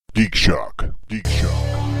Geek Shock. Geek Shock.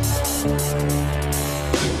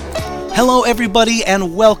 Hello, everybody,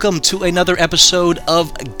 and welcome to another episode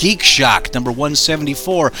of Geek Shock, number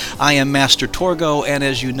 174. I am Master Torgo, and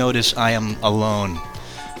as you notice, I am alone.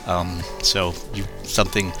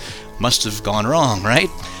 Something must have gone wrong, right?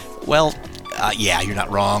 Well, yeah, you're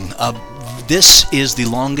not wrong. This is the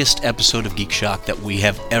longest episode of Geek Shock that we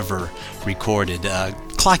have ever recorded,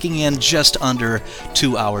 clocking in just under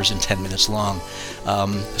 2 hours and 10 minutes long.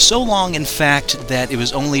 So long, in fact, that it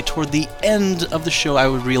was only toward the end of the show I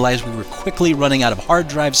would realize we were quickly running out of hard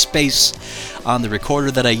drive space on the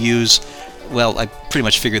recorder that I use. Well, I pretty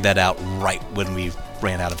much figured that out right when we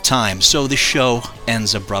ran out of time, so the show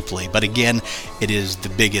ends abruptly. But again, it is the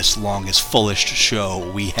biggest, longest, fullest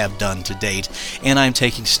show we have done to date, and I'm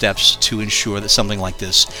taking steps to ensure that something like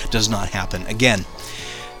this does not happen again.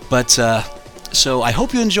 But so I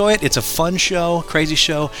hope you enjoy it. It's a fun show, crazy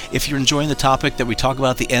show. If you're enjoying the topic that we talk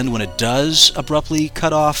about at the end when it does abruptly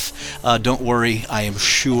cut off, don't worry. I am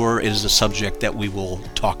sure it is a subject that we will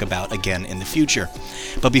talk about again in the future.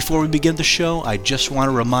 But before we begin the show, I just want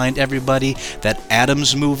to remind everybody that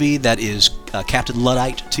Adam's movie, that is Captain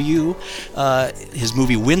Luddite to you, his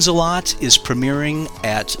movie Wins a Lot is premiering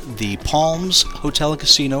at the Palms Hotel and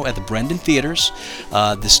Casino at the Brendan Theaters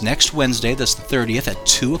this next Wednesday, that's the 30th at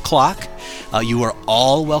 2 o'clock. You are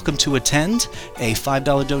all welcome to attend. A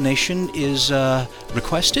 $5 donation is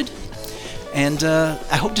requested. And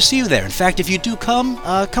I hope to see you there. In fact, if you do come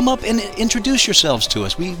up and introduce yourselves to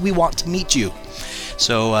us. We want to meet you.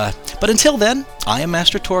 So, but until then, I am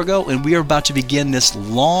Master Torgo, and we are about to begin this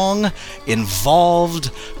long,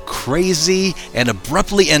 involved, crazy, and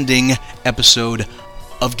abruptly ending episode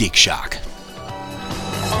of Geek Shock.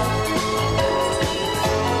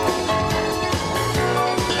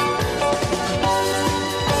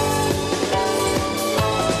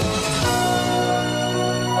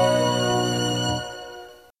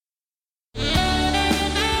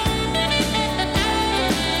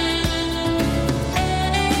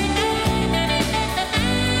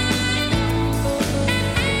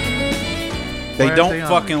 They don't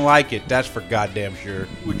fucking like it. That's for goddamn sure.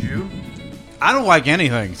 Would you? I don't like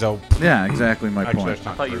anything, so... Yeah, exactly my point.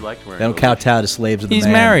 I thought you liked wearing They don't kowtow to slaves of the He's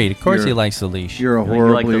man. married. Of course he You're- likes the leash. You're a You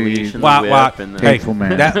like the horribly leash and the Wow, whip wow. and the... Hey, hateful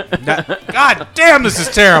man. God damn, this is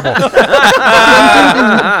terrible.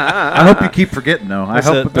 I hope you keep forgetting, though. I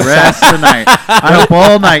hope the rest of the night. I hope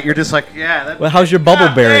all night you're just like, yeah. That, Well, how's your God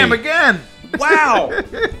bubbleberry? damn, again. Wow.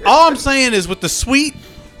 All I'm saying is with the sweet...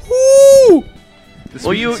 Woo! The Well,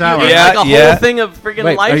 sweet you and sour. ate like a whole thing of freaking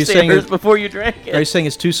Wait, are you saying lifesavers it- before you drank it. Are you saying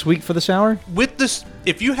it's too sweet for the sour? With this...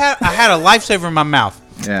 If you had... I had a lifesaver in my mouth.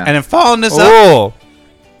 Yeah. And then following this up... Oh,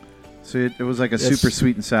 So it was like a It's- super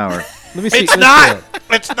sweet and sour. Let me see. It's not!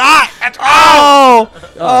 It's not! It's... Oh!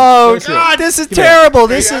 oh, God. this is terrible.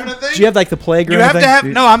 This is Do you have like the plague or You have anything? to have...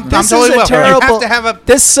 No, I'm This totally is a well. terrible- You have to have a...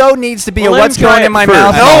 this so needs to be Well, a let what's him try going it in my first.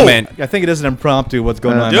 mouth No. moment. I think it is an impromptu what's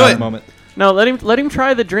going on Do at it. that moment. No, let him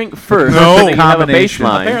try the drink first. No. So that you have a Combination.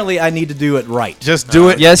 baseline. Apparently, I need to do it right. Just do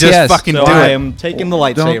it. Yes, Just yes. fucking So do I it. am taking the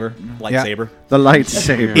lightsaber. Lightsaber. The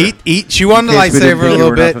lightsaber. Eat, chew on the In case we didn't lightsaber a think you little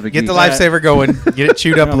were enough of a bit. Get the geek. lightsaber going. Get it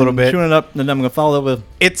chewed up a little bit. Chewing it up, and then I'm gonna follow it with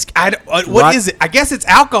It's what Rock- is it? I guess it's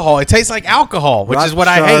alcohol. It tastes like alcohol, which is what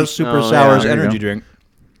I Rockstar hate. Super Oh, Sour's yeah, there you energy go. drink.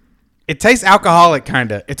 It tastes alcoholic,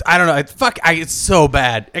 kind of. It's I don't know. It's so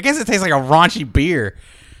bad. I guess it tastes like a raunchy beer.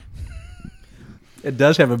 It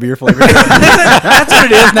does have a beer flavor. That's what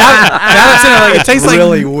it is. Now it's like it tastes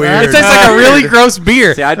really like weird. It tastes like a really gross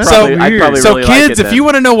beer. See, I'd so probably so really kids, like it if then. you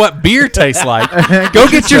want to know what beer tastes like, go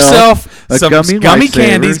get yourself a some gummy gummy Lifesavers.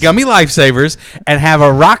 candies, gummy lifesavers, and have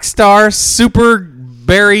a Rockstar Super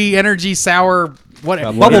Berry Energy Sour.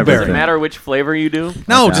 Whatever. Bubbleberry. Does it matter which flavor you do?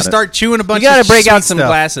 No, got just it. start chewing a bunch. You got of to break out sweet some stuff.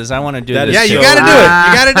 glasses. I want to do That this. is Yeah, you so- got to do it.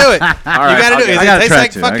 You got to do it. All right, you got to I'll do get it. it. I It gotta tastes try like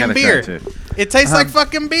it too. I fucking gotta beer. try it too. It tastes like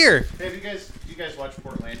fucking beer. Hey, do you guys watch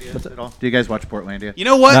Portlandia at all? Do you guys watch Portlandia? You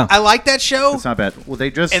know what? No. I like that show, It's not bad. Well, they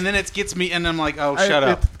just and then it gets me, and I'm like, oh, shut it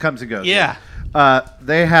up. comes and goes. Yeah.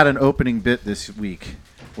 They had an opening bit this week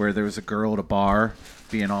where there was a girl at a bar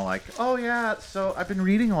being all like, "Oh yeah, so I've been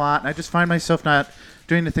reading a lot, and I just find myself not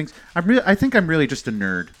doing the things. I think I'm really just a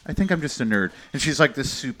nerd. I think I'm just a nerd." And she's like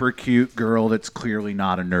this super cute girl that's clearly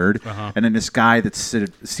not a nerd, and then this guy that's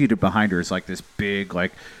seated behind her is like this big,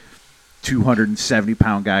 like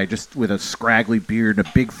 270-pound guy just with a scraggly beard and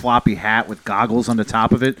a big floppy hat with goggles on the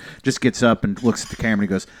top of it. Just gets up and looks at the camera and he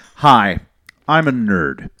goes, "Hi, I'm a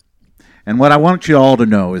nerd. And what I want you all to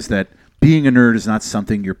know is that being a nerd is not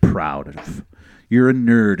something you're proud of. you're a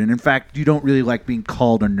nerd. And in fact, you don't really like being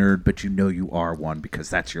called a nerd, but you know you are one because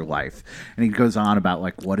that's your life. And he goes on about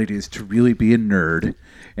like what it is to really be a nerd.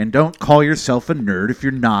 And don't call yourself a nerd if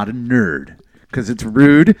you're not a nerd. Because it's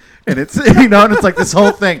rude, and it's and it's like this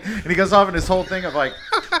whole thing, and he goes off in this whole thing of like,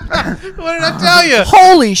 What did I tell you?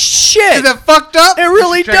 Holy shit! Is that fucked up? It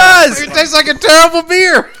really Check it out. does. It tastes like a terrible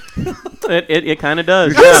beer. It kind of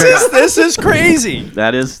does. This is crazy.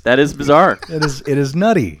 That is bizarre. It is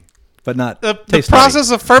nutty, but not The taste process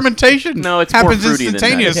of fermentation No, it's more happens fruity than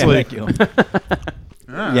that. instantaneously. nutty. Thank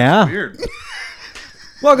you. Yeah. weird.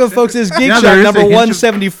 Welcome, folks. This is Geek Yeah, Shock there is a number hint of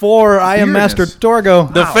 174. I am Master weirdness.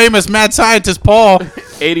 Torgo. The famous mad scientist Paul.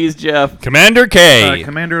 80s Jeff. Commander K.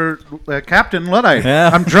 Commander Captain Luddite.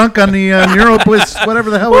 Yeah. I'm drunk on the NeuroBliss,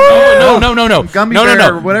 whatever the hell. No. Gummy no, bear no,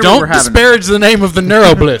 or no. whatever Don't we're having. disparage the name of the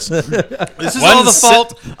NeuroBliss. This is all the si-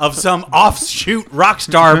 fault of some offshoot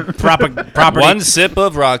rockstar property. One sip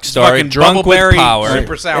of Rockstar, fucking drunk with Drumbleberry power.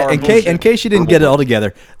 super sour In bullshit. case you didn't get it all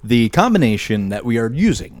together, the combination that we are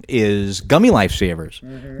using is Gummy Lifesavers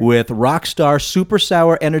with Rockstar Super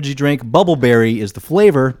Sour Energy Drink. Bubbleberry is the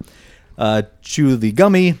flavor. Chew the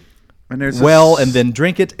gummy And there's and then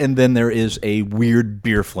drink it, and then there is a weird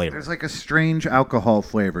beer flavor. there's like a strange alcohol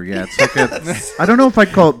flavor. Yeah, it's like a. I don't know if I'd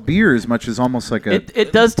call it beer as much as almost like a.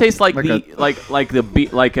 It does taste like like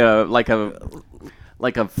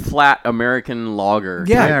a flat American lager.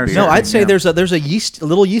 Yeah, Yeah, or no, something, I'd say yeah. there's a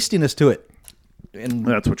little yeastiness to it. And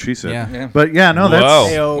That's what she said. Yeah. But yeah, no,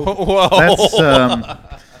 that's Whoa. that's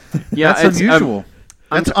Yeah, that's it's unusual.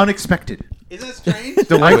 That's unexpected. Isn't that strange? I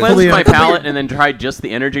Delightfully cleansed my unexpected. palate and then tried just the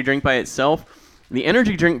energy drink by itself. The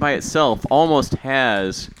energy drink by itself almost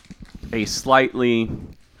has a slightly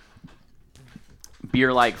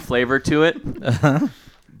beer-like flavor to it, but Yeah, it's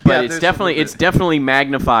there's a definitely little it's definitely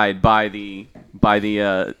magnified by the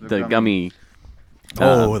gummy.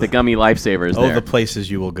 The gummy lifesavers. oh, there. the places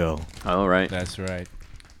you will go. Oh, right. That's right.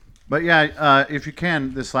 But yeah, if you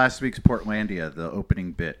can, this last week's Portlandia, the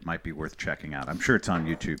opening bit might be worth checking out. I'm sure it's on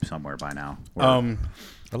YouTube somewhere by now. I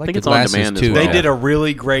I think it's on demand as well. They did a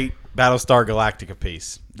really great Battlestar Galactica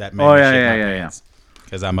piece that made Oh, me yeah, shit yeah, my yeah, pants.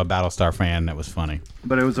 Because I'm a Battlestar fan. That was funny.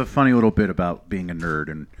 But it was a funny little bit about being a nerd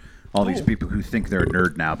and all these people who think they're a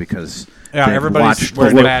nerd now because Yeah, they've everybody's watched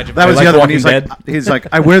wearing the- the badge of- That was They the like other one. Walking He's like,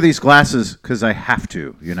 I wear these glasses because I have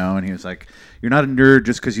to, And he was like, you're not a nerd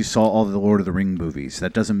just because you saw all the Lord of the Ring movies.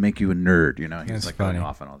 That doesn't make you a nerd, He was That's like going funny.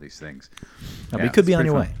 off on all these things. But you could be it's on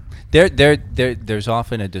your pretty way. fun. There's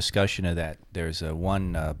often a discussion of that. There's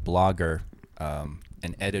one blogger,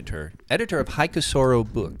 an editor of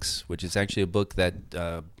Haikosoro Books, which is actually a book that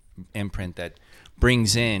imprint that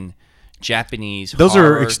brings in Japanese. Those are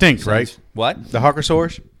horror extinct, right? science- What? The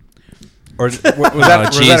Hawkersaurs? Or was Oh,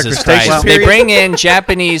 that a Jesus crustacean Christ! period? They bring in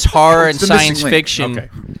Japanese horror and It's the missing science link. fiction Okay.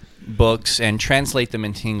 books and translate them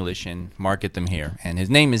into English and market them here. And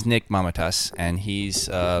his name is Nick Mamatas, and he's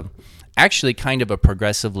actually kind of a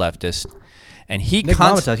progressive leftist. And he Nick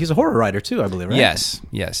Mamatas, he's a horror writer too, I believe, right?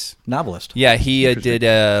 Yes. Novelist. Yeah, he did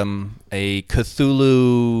a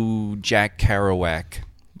Cthulhu Jack Kerouac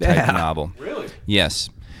type Yeah. novel. Really? Yes.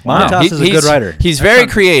 Mamatas is a good writer. He's very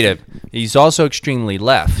creative. He's also extremely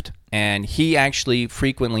left, and he actually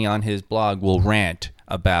frequently on his blog will rant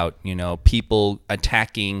about people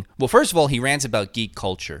attacking. Well, first of all, he rants about geek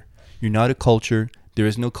culture. You're not a culture. There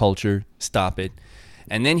is no culture. Stop it.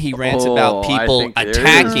 And then he rants about I people think there is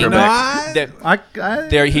attacking. Trebek.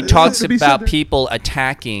 There he talks to be said about there. people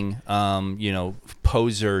attacking,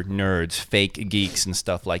 poser nerds, fake geeks, and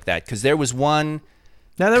stuff like that. Because there was one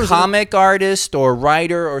Now, there was comic artist or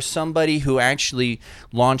writer or somebody who actually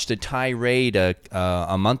launched a tirade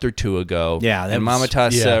a month or two ago. Yeah, that and was-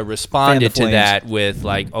 Mamatas yeah. responded Fan to the flames. that with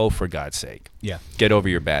like, "Oh, for God's sake, Yeah. get over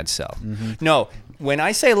your bad self." No, when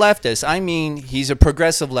I say leftist, I mean he's a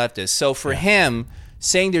progressive leftist. So for him,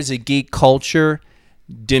 saying there's a geek culture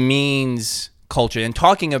demeans culture, and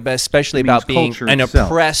talking about especially Demeans about being culture an itself.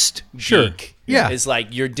 oppressed Sure. geek Yeah. is like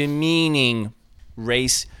you're demeaning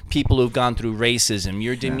people who've gone through racism.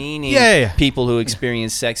 You're demeaning Yeah. people who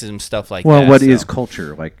experience sexism, stuff like Well, that. what is so.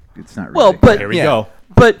 culture? Like, it's not really. Well, but There we Yeah. go.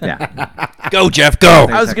 but yeah. Go, Jeff, go.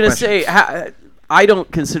 I was that gonna question. say I don't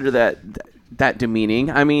consider that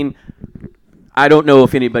demeaning. I mean, I don't know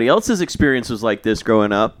if anybody else's experience was like this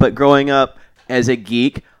growing up, but growing up as a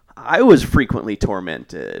geek, I was frequently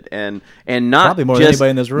tormented and not Probably more than just anybody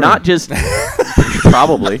in this room. not just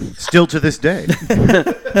probably Still to this day.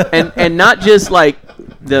 and not just like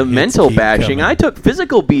the mental keep bashing. coming. I took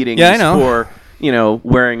physical beatings Yeah, I know. for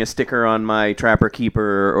wearing a sticker on my Trapper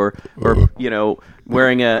Keeper or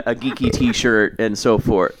wearing a geeky T-shirt and so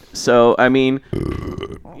forth. So I mean,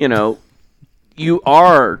 you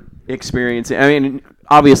are experiencing. I mean,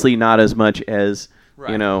 obviously not as much as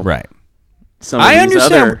Right. some of I these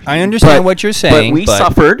understand. other. I understand what you're saying, but we but-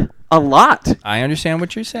 suffered a lot. I understand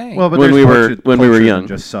what you're saying. Well, but When there's we were- culture- when we were culture young. than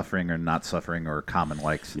just suffering or not suffering or common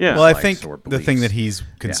likes. and Yeah. Well, I dislikes think or the thing beliefs. that he's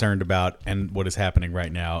concerned about and what is happening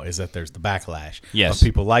right now is that there's the backlash Yes. of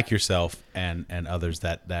people like yourself and others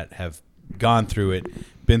that have gone through it,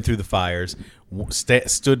 been through the fires,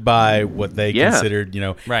 stood by what they Yeah. considered,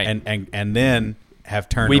 Right. and then have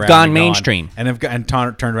turned. We've around gone and mainstream. and have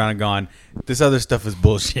turned around and gone. This other stuff is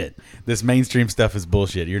bullshit. This mainstream stuff is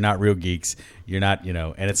bullshit. You're not real geeks. You're not,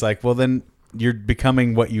 and it's like, well, then you're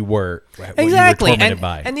becoming what you were. What exactly. You were tormented And,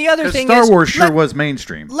 by. and the other 'Cause thing Star is, Wars sure was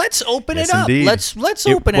mainstream. Let's open Yes, it up. indeed. Let's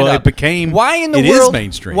It- open well, it it up. became- Why in the it is world?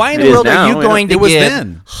 mainstream. Why in It the is world now, are you yeah. going to It was give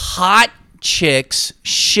then. hot chicks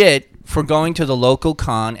shit for going to the local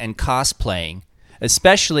con and cosplaying,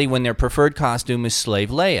 especially when their preferred costume is Slave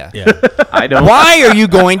Leia? yeah. I don't. Why are you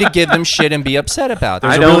going to give them shit and be upset about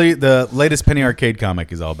There's that? a don't- really the latest Penny Arcade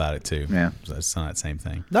comic is all about it too. Yeah. so it's not that same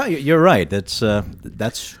thing. No, you're right. That's Well,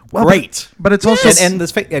 great. But it's also And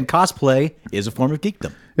cosplay is a form of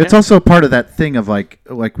geekdom. it's also part of that thing of like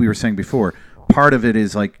we were saying before. Part of it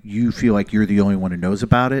is like you feel like you're the only one who knows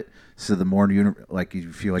about it. So the more you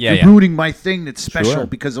feel like Yeah, you're yeah. ruining my thing that's special Sure.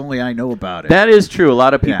 because only I know about it. That is true. A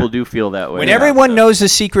lot of people Yeah. do feel that way. When everyone knows a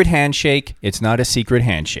secret handshake, it's not a secret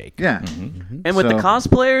handshake. yeah. And with the So-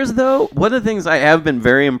 cosplayers, though, one of the things I have been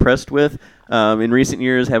very impressed with in recent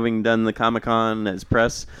years, having done the Comic-Con as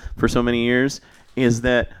press for so many years, is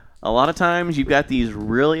that a lot of times you've got these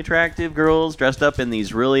really attractive girls dressed up in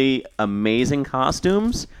these really amazing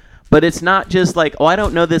costumes, but it's not just like, oh, I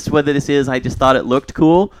don't know whether this is, I just thought it looked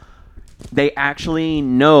cool. They actually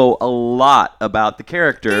know a lot about the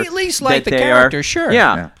character. They at least like that the they character, sure.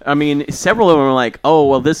 Yeah. Yeah. I mean, several of them are like, oh,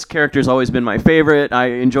 well, this character's always been my favorite.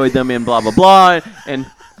 I enjoyed them in blah, blah, blah. And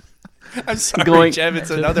I'm sorry, Going- Jeff.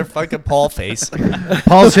 It's another fucking Paul face.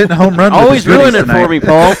 Paul's hitting a home run. with always his goodies ruin it tonight. for me,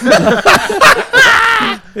 Paul.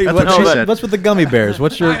 Hey, what she said. what's with the gummy bears?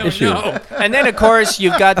 What's your issue? And then, of course,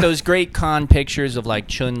 you've got those great con pictures of like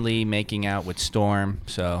Chun-Li making out with Storm.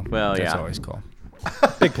 So Well, that's yeah. always cool.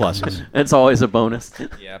 Big pluses. It's always a bonus.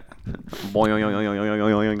 Yep.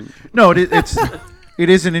 Boing. No, it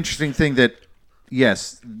is an interesting thing that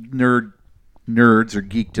nerds or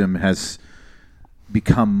geekdom has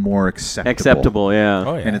become more Acceptable, yeah.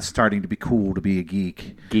 Oh, yeah. and it's starting to be cool to be a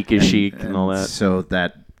geek. Geek is chic and all that. So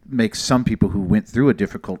that makes some people who went through a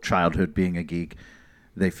difficult childhood being a geek,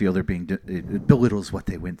 they feel they're being it belittles what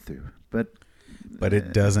they went through. But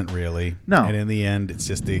it doesn't really. No. And in the end, it's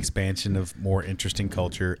just the expansion of more interesting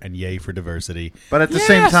culture and yay for diversity. But at the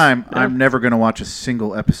same time, I'm never going to watch a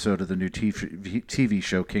single episode of the new TV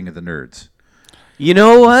show King of the Nerds. You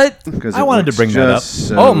know what? Because I wanted to bring that up.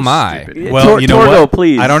 Oh, my. Well, you know Torgo, what?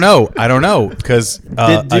 please. I don't know because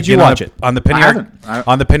Did you watch it? on the Penny I haven't.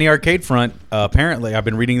 on the Penny Arcade front? Apparently, I've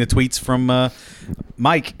been reading the tweets from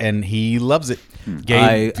Mike, and he loves it.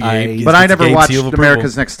 Gabe, But I never Gabe watched seal of approval.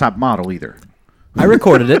 America's Next Top Model either. I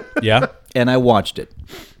recorded it Yeah. and I watched it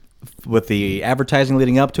with the advertising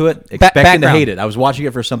leading up to it, expecting to background. hate it. I was watching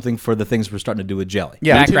it for something for the things we're starting to do with Jelly.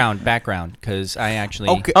 Yeah. Background, because I actually,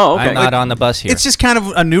 Okay. Oh, okay. I'm not on the bus here. It's just kind of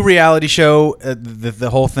a new reality show. The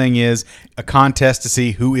whole thing is a contest to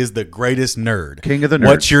see who is the greatest nerd. King of the Nerds.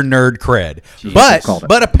 What's your nerd cred? I've called it.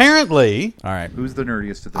 But apparently, all right. Who's the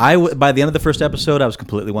nerdiest of the By the end of the first episode, I was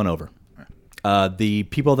completely won over. The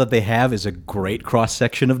people that they have is a great cross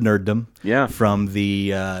section of nerddom. Yeah. From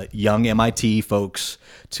the young MIT folks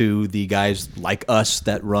to the guys like us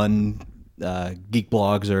that run geek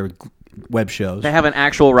blogs or web shows. They have an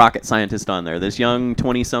actual rocket scientist on there. This young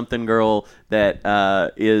 20-something girl that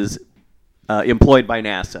is employed by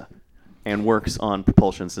NASA and works on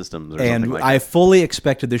propulsion systems or something And like I that. fully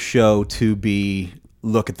expected the show to be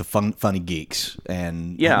look at the funny geeks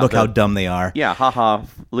and Yeah, look how dumb they are. Yeah, haha.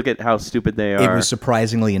 Look at how stupid they are. It was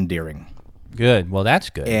surprisingly endearing Good. Well, that's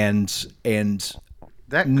good. and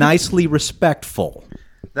That could- nicely respectful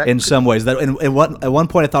That in could- some ways. That at one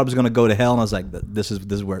point I thought it was going to go to hell, and I was like, "This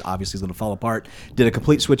is where it obviously is going to fall apart." Did a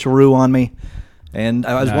complete switcheroo on me, and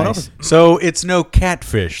I was won over. so it's no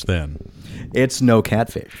catfish then. It's no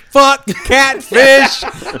catfish. Fuck catfish!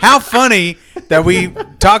 How funny that we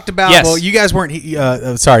talked about. Yes. Well, you guys weren't.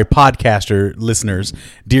 Sorry, podcaster listeners,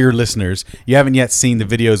 dear listeners, you haven't yet seen the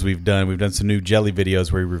videos we've done. We've done some new jelly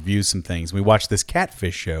videos where we review some things. We watched this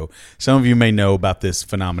catfish show. Some of you may know about this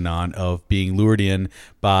phenomenon of being lured in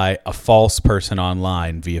by a false person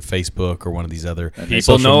online via Facebook or one of these other People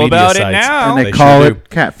social know media about it sites. now. And they They call sure it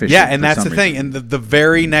catfishing. Yeah, and for that's some the thing. reason. And the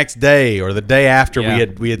very next day or the day after Yeah.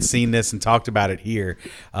 we had seen this and talked about it here,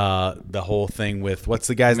 the whole thing with what's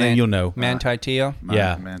the guy's name? You'll know. Manti Teo.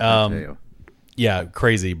 Yeah. Man, Yeah,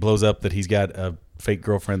 crazy. Blows up that he's got a fake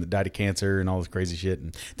girlfriend that died of cancer and all this crazy shit.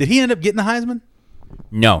 And did he end up getting the Heisman?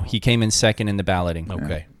 No, he came in second in the balloting.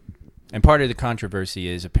 Okay. And part of the controversy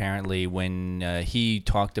is apparently when he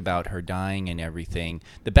talked about her dying and everything,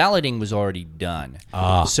 the balloting was already done.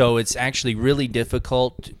 So it's actually really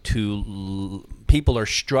difficult to. People are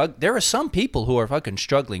struggling. There are some people who are fucking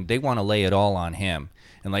struggling. They want to lay it all on him.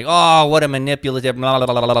 And like, oh, what a manipulative, blah, blah,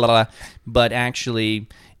 blah, blah, blah, blah. But actually,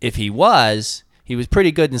 if he was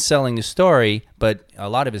pretty good in selling the story, but a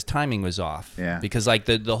lot of his timing was off. Yeah. Because like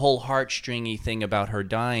the whole heartstringy thing about her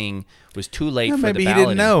dying was too late for Maybe the he balloting.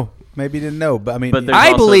 didn't know. Maybe he didn't know. But I mean, But there's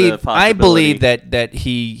I also believe the possibility- that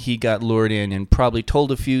he got lured in and probably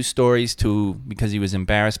told a few stories because he was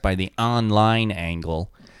embarrassed by the online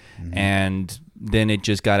angle, and then it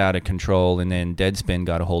just got out of control, and then Deadspin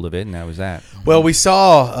got a hold of it, and that was that. well, we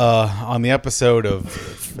saw on the episode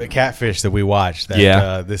of Catfish that we watched that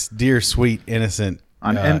Yeah. this dear, sweet, innocent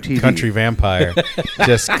On MTV. country vampire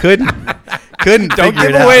just couldn't figure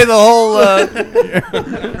it out. the whole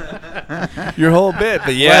your whole bit,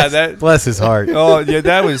 but yeah, Bless his heart. oh yeah,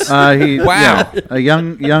 that was Wow. Wow. A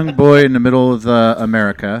young boy in the middle of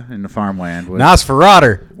America in the farmland was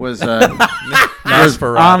Nosferatu. was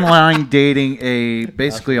Nosferatu. online dating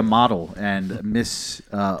basically a model and Miss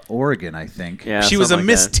Oregon, I think. Yeah, She was a something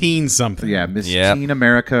like Miss that. Teen something. Yeah, Miss Yep. Teen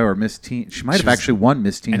America or Miss Teen. She might have actually won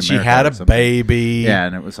Miss Teen And she America. had or a something. baby. Yeah,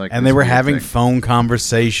 and it was like and this they were weird having thing. phone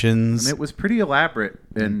conversations. And it was pretty elaborate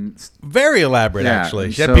and Very elaborate, Yeah, actually.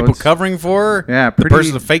 and She had so people it's- covering for her. Yeah, the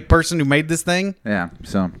pretty- fake person who made this thing. yeah.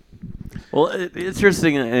 So Well, it's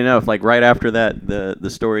interesting enough. Like right after that, the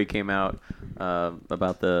story came out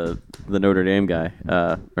about the Notre Dame guy,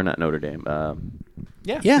 or not Notre Dame.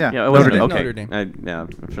 yeah. yeah, Yeah, it wasn't Notre Dame. okay. Notre Dame. Yeah,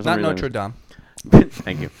 for some Not reason- Notre Dame.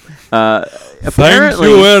 Thank you. Apparently,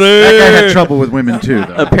 That guy had trouble with women too,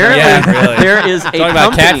 though. apparently Yeah, really. there is a Talking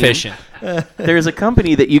about company. catfishing. There's a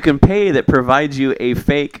company that you can pay that provides you a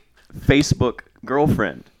fake Facebook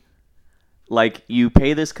girlfriend. Like you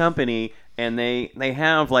pay this company, and they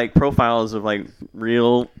have like profiles of like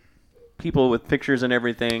real people with pictures and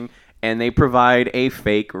everything, and they provide a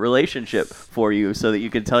fake relationship for you so that you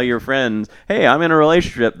can tell your friends, hey, I'm in a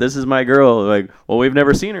relationship, this is my girl. Like, well, we've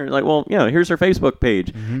never seen her. Like, well, here's her Facebook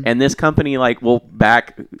page. And this company like will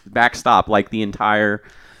backstop like the entire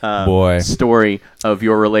Boy. story of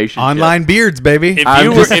your relationship. Online beards, baby. If I'm you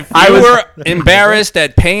were, just- if I you was- were embarrassed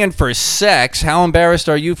at paying for sex, how embarrassed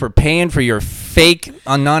are you for paying for your fake,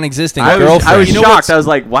 non-existent I girlfriend? was You know shocked. what's- I was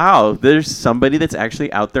like, wow, there's somebody that's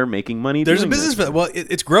actually out there making money There's a doing business this. for that. Well,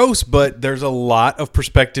 it's gross, but there's a lot of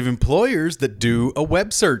prospective employers that do a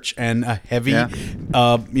web search and a heavy, Yeah.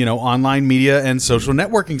 online media and social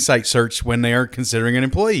networking site search when they are considering an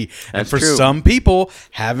employee. And That's for true. some people,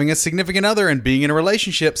 having a significant other and being in a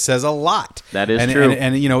relationship says a lot. That is and, true.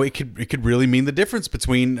 And it could really mean the difference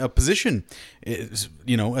between a position. It's,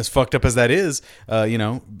 as fucked up as that is,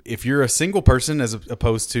 if you're a single person as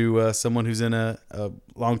opposed to someone who's in a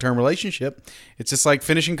long-term relationship, it's just like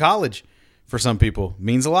finishing college. For some people,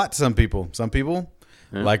 means a lot to some people. Some people,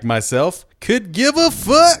 like myself, could give a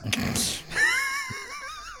fuck.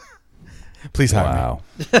 Please hire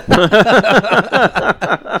me.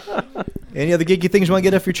 Any other geeky things you want to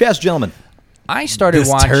get off your chest, gentlemen? I started This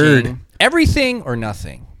watching turd. Everything or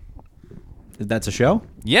Nothing. That's a show?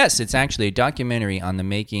 Yes, it's actually a documentary on the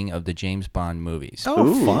making of the James Bond movies.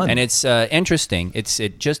 Oh, fun. And it's interesting.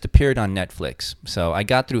 It just appeared on Netflix, so I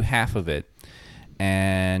got through half of it,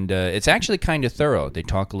 and it's actually kind of thorough. They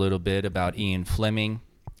talk a little bit about Ian Fleming,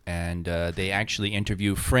 and they actually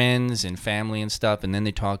interview friends and family and stuff, and then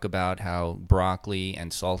they talk about how Broccoli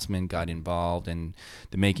and Saltzman got involved in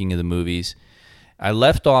the making of the movies. I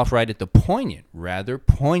left off right at the rather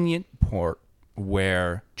poignant part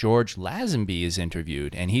where George Lazenby is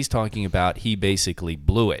interviewed, and he's talking about he basically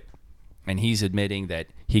blew it. And he's admitting that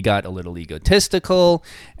he got a little egotistical,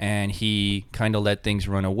 and he kind of let things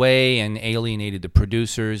run away and alienated the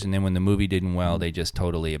producers, and then when the movie didn't well, they just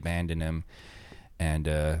totally abandoned him.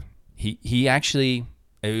 And he actually,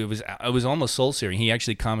 it was almost soul-searing. He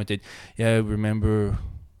actually commented, yeah, I remember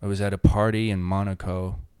I was at a party in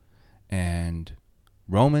Monaco, and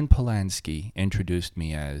Roman Polanski introduced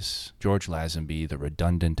me as George Lazenby, the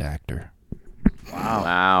redundant actor.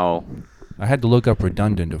 Wow. I had to look up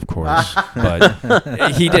redundant, of course,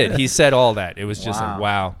 but he did. He said all that. It was just like,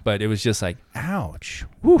 wow. But it was just like, ouch.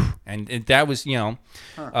 Whew. And that was,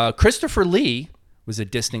 Christopher Lee was a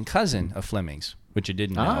distant cousin of Fleming's, which you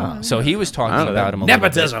didn't know. So he was talking about him a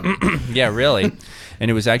Nepotism. little bit. Yeah, really. And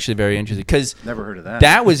it was actually very interesting because Never heard of that.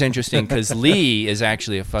 That was interesting because Lee is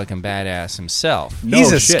actually a fucking badass himself.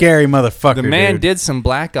 He's a scary motherfucker. The man dude. did some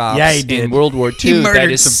black ops Yeah, he did. in World War He II that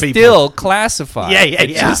murdered is some people. still classified. Yeah, yeah, It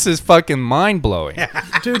yeah. just is fucking mind blowing.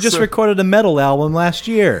 Dude just recorded a metal album last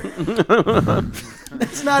year.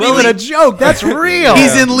 It's not even a joke. That's real.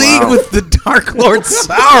 He's in league with the Dark Lord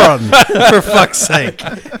Sauron, for fuck's sake.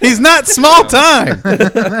 He's not small time.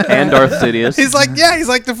 And Darth Sidious. He's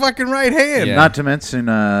like the fucking right hand. Yeah. Not to mention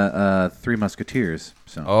Three Musketeers.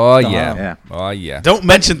 So. Oh yeah. Yeah. Oh yeah. Don't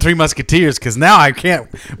mention Three Musketeers because now I can't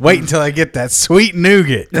wait until I get that sweet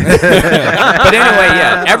nougat. But anyway,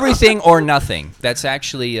 yeah, everything or nothing. That's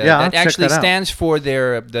actually Yeah, I'll that check actually that out. stands for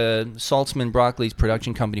the Saltzman Broccoli's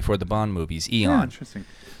production company for the Bond movies, Eon. Yeah, interesting.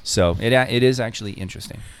 So it is actually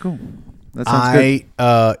interesting. Cool. That sounds good.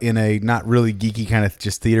 I, in a not really geeky kind of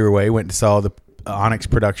just theater way, went and saw the Onyx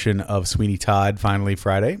production of Sweeney Todd finally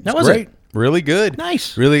Friday. It That was great. it? Really good.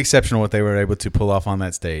 Nice. Really exceptional what they were able to pull off on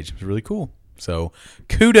that stage. It was really cool. So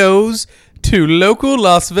kudos to local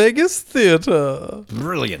Las Vegas theater.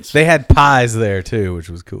 Brilliant. They had pies there too, which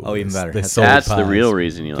was cool. Oh, even better. They That's- sold That's the pies. real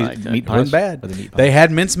reason you liked it. Meat It pies? wasn't bad. Or the meat pies? They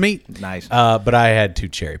had mincemeat. Nice. But I had 2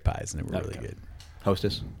 cherry pies and they were really good.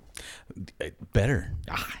 Hostess. Better.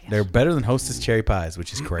 They're better than Hostess cherry pies,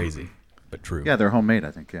 which is crazy, but true. Yeah, they're homemade,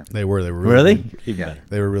 I think. Yeah. They were really Really? good. Even Yeah. better.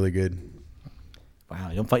 They were really good. Wow,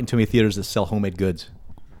 you don't fight in too many theaters that sell homemade goods.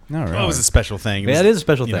 All right. Well, it was a special thing. Yeah, it is a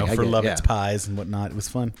special thing. I for get it, Lovett's yeah. pies and whatnot. It was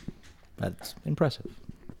fun. That's impressive.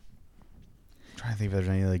 I'm trying to think if there's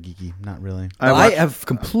any other geeky. Not really. I have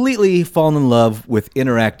completely fallen in love with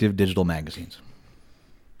interactive digital magazines.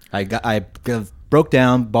 I broke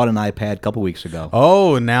down, bought an iPad a couple weeks ago.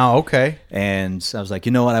 Oh, now okay. And I was like,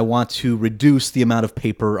 you know what? I want to reduce the amount of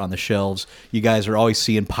paper on the shelves. You guys are always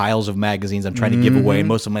seeing piles of magazines I'm trying to give away, and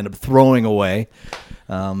most of them I end up throwing away,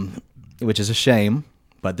 which is a shame,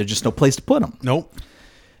 but there's just no place to put them. Nope.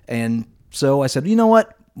 And so I said, you know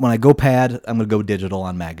what? When I go pad, I'm going to go digital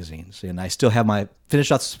on magazines. And I still have my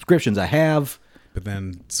finished out subscriptions I have. But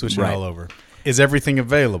then switch it Right. all over. Is everything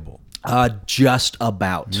available? Just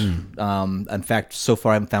about. In fact, so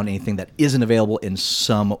far I haven't found anything that isn't available in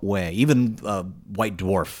some way. Even White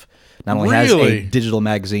Dwarf not only has a Really? digital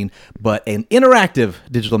magazine, but an interactive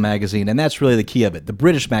digital magazine, and that's really the key of it. The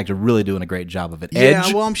British mags are really doing a great job of it. Yeah,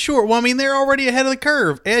 Edge, well, I'm sure. Well, I mean, they're already ahead of the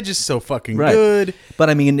curve. Edge is so fucking right. good. But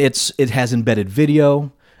I mean, it has embedded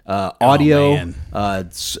video, audio,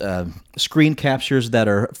 man. screen captures that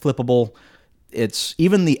are flippable. It's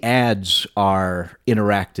even the ads are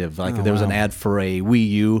interactive. Like there was an ad for a Wii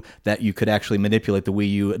U that you could actually manipulate the Wii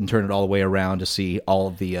U and turn it all the way around to see all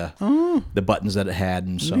of the buttons that it had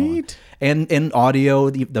and so on. And audio,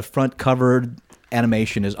 the front cover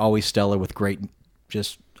animation is always stellar with great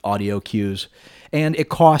just audio cues. And it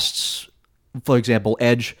costs, for example,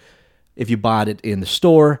 Edge, if you bought it in the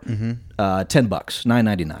store, $10,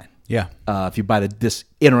 $9.99. Yeah. If you buy this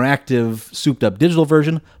interactive, souped-up digital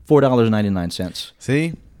version, $4.99.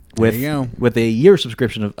 See? With, there you go. with a year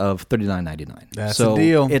subscription of $39.99. That's so a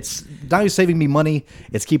deal. It's not only saving me money,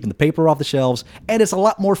 it's keeping the paper off the shelves, and it's a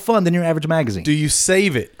lot more fun than your average magazine. Do you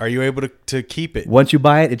save it? Are you able to keep it? Once you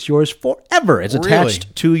buy it, it's yours forever. It's Really?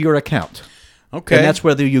 attached to your account. Okay. And that's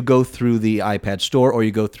whether you go through the iPad store or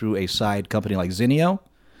you go through a side company like Zinio,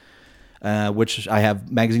 which I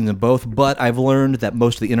have magazines in both, but I've learned that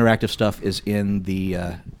most of the interactive stuff is in the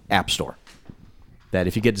App Store. That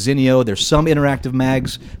if you get Zinio, there's some interactive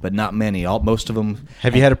mags, but not many. Most of them.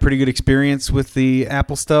 Have you had a pretty good experience with the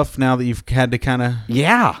Apple stuff now that you've had to kind of...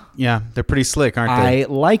 Yeah. Yeah, they're pretty slick, aren't they? I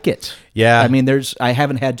like it. Yeah. I mean, I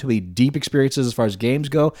haven't had too many deep experiences as far as games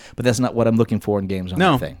go, but that's not what I'm looking for in games on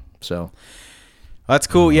No. that thing. So... That's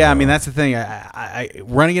cool. Yeah, I mean, that's the thing. I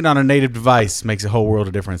running it on a native device makes a whole world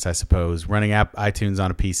of difference, I suppose. Running iTunes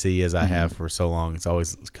on a PC, as I have for so long, it's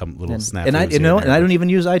always come little snafus. And I, here and I there. don't even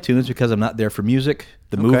use iTunes because I'm not there for music.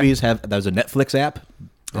 The movies there's a Netflix app.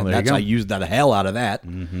 And there you go. I use the hell out of that.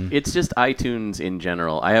 It's just iTunes in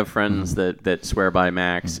general. I have friends that swear by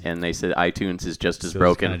Macs, and they said iTunes is just as So it's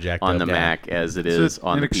broken kinda jacked on up. the Yeah. Mac as it It's is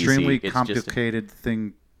on an the PC. extremely It's just complicated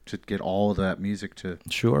thing to get all of that music to.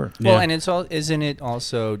 Sure. Well, and it's all isn't it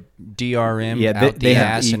also DRM Yeah, out they the have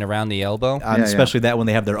ass the- and around the elbow? Especially that when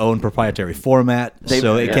they have their own proprietary format,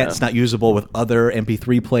 so it's not usable with other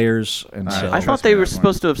MP3 players. And so I thought they were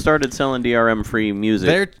supposed to have started selling DRM free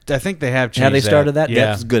music. I think they have changed. have they started that? Yeah.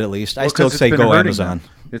 That's good at least. I Well, still 'cause it's say been go hurting Amazon. them.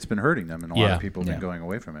 It's been hurting them, and a lot of people have been going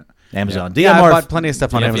away from it. Amazon. Yeah, I DMR. bought plenty of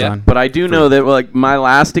stuff on Amazon. But I do know that like my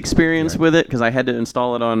last experience with it, because I had to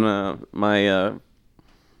install it on my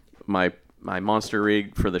monster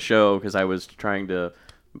rig for the show, because I was trying to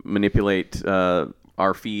manipulate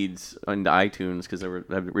our feeds into iTunes because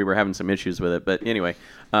we were having some issues with it. But anyway,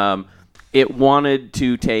 it wanted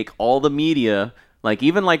to take all the media. Like,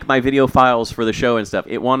 even like my video files for the show and stuff,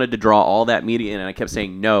 it wanted to draw all that media in, and I kept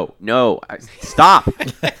saying, no, stop.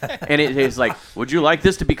 And it's like, would you like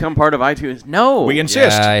this to become part of iTunes? No. We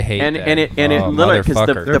insist. Yeah, I hate And that. it literally, because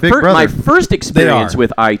motherfucker. They're Big Brother. my first experience are.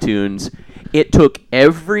 with iTunes, it took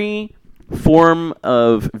every form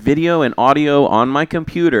of video and audio on my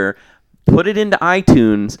computer, put it into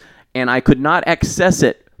iTunes, and I could not access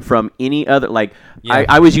it from any other. Like, Yeah.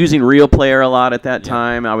 I was using Real Player a lot at that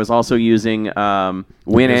time. I was also using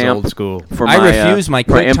Winamp old school. for I my refuse my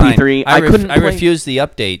for QuickTime. MP3. I couldn't. I play- refuse the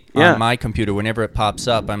update Yeah. on my computer whenever it pops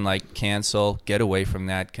up. I'm like, cancel, get away from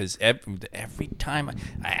that, because every time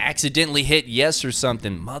I accidentally hit yes or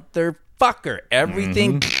something, motherfucker,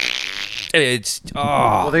 everything. It's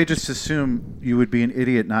Well, they just assume you would be an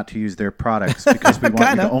idiot not to use their products because we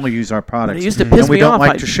want you to only use our products. It used to piss and we me don't off.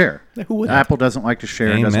 like to share. Who wouldn't? Apple doesn't like to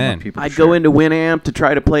share. And doesn't Amen. want people to I'd share. go into Winamp to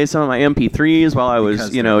try to play some of my MP3s while I was,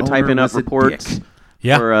 Because their owner typing up was a reports dick.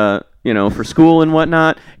 Yeah. for for school and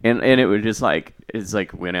whatnot, and it was just like, it's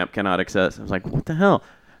like Winamp cannot access. I was like, what the hell?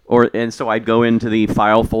 And so I'd go into the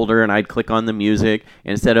file folder and I'd click on the music.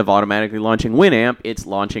 Instead of automatically launching Winamp, it's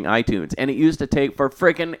launching iTunes, and it used to take for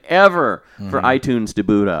frickin' ever for iTunes to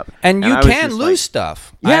boot up. And you I was can just lose like,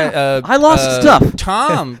 stuff. Yeah, I lost stuff.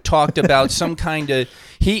 Tom talked about some kind of.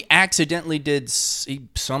 He accidentally did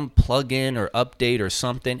some plug-in or update or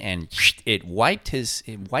something, and it wiped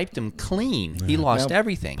him clean. He lost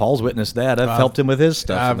everything. Paul's witnessed that. I've helped him with his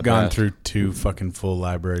stuff. in I've the gone past. through 2 fucking full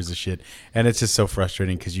libraries of shit, and it's just so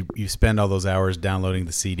frustrating because you spend all those hours downloading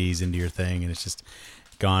the CDs into your thing, and it's just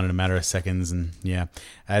gone in a matter of seconds. And yeah,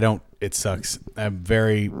 it sucks. I'm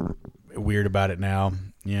very weird about it now.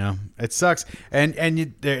 Yeah, it sucks, and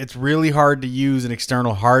it's really hard to use an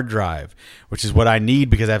external hard drive, which is what I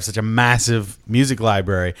need because I have such a massive music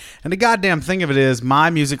library. And the goddamn thing of it is,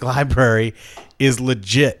 my music library is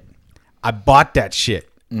legit. I bought that shit.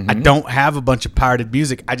 I don't have a bunch of pirated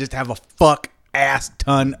music. I just have a fuck ass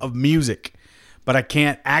ton of music, but I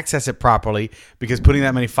can't access it properly because putting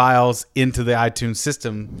that many files into the iTunes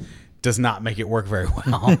system does not make it work very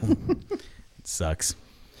well. It sucks.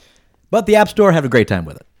 But the App Store had a great time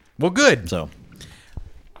with it. Well, good. So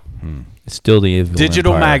It's still the evil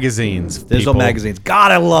Digital empire. magazines. digital people. magazines.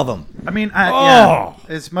 God, I love them. I mean, yeah,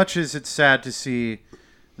 as much as it's sad to see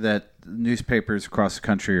that newspapers across the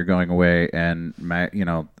country are going away and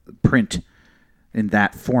print in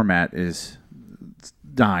that format is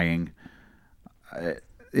dying,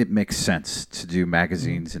 it makes sense to do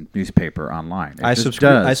magazines and newspaper online. It I just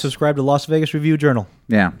subscribe. does. I subscribe to Las Vegas Review Journal.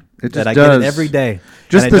 Yeah, it just That I does. get it every day.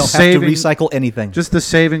 Just and the I don't saving, have to recycle anything. Just the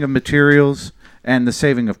saving of materials and the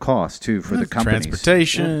saving of costs too for the companies.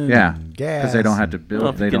 Transportation. Yeah, gas. because they don't have to build.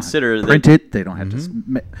 Well, if they you don't consider have to that- print it. They don't have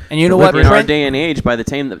to. And you know what? In our Print- day and age, by the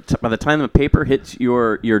time the paper hits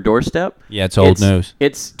your doorstep, Yeah, it's old news.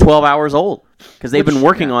 It's 12 hours old because they've Which- been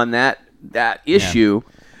working yeah. on that issue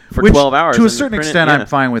for Which, 12 hours. to a and certain print it- extent, yeah. I'm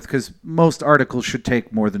fine with because most articles should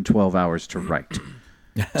take more than 12 hours to write.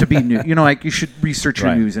 To be new, like you should research your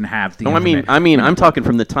Right. news and have the. No, I'm talking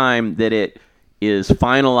from the time that it is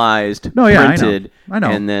finalized, No, yeah, I know. printed, I know.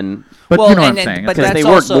 and then But Well, you know what and I'm then- saying. but because that's they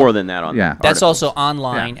work also- more than that on. Yeah. That's articles. also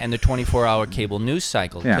online Yeah. and the 24-hour cable news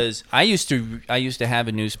cycle. Yeah. Because I used to have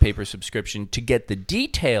a newspaper subscription to get the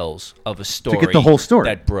details of a story, get the whole story.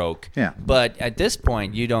 that broke. Yeah. But at this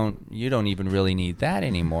point, you don't even really need that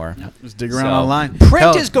anymore. Just dig around online. Print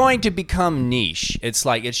Hell- is going to become niche. It's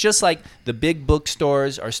just like the big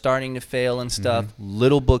bookstores are starting to fail and stuff.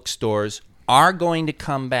 Little bookstores are going to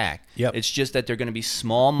come back. Yep. It's just that they're going to be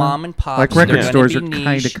small mom and pops. Like record They're gonna stores be are kinda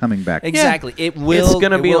niche. coming back. Exactly. It will.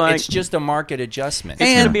 gonna it be will- like- It's just a market adjustment.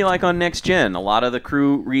 It's going to be like on Next Gen. A lot of the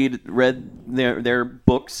crew read their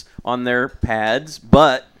books on their pads,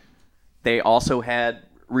 but they also had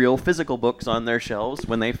real physical books on their shelves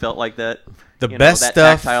when they felt like that. The that best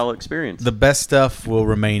stuff- tactile experience. The best stuff will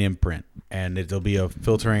remain in print, and it'll be a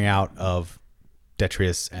filtering out of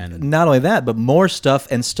detritus and Not only that, but more stuff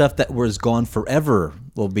and stuff that was gone forever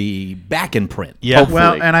will be back in print. Yeah. Hopefully.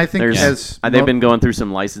 Well, and I think they've been going through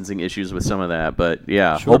some licensing issues with some of that, but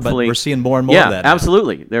yeah, Sure, but hopefully we're seeing more and more yeah, of that now.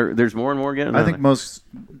 absolutely. There's more and more getting. I think most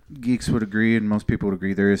geeks would agree, and most people would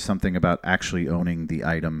agree, there is something about actually owning the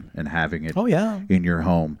item and having it Oh, yeah. in your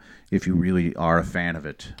home. If you really are a fan of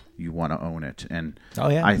it, you want to own it. And Oh,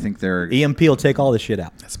 yeah. I think there. EMP will take all this shit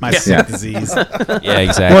out. It's my sick disease. Yeah,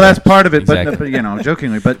 exactly. Well, that's part of it, Exactly. but you know,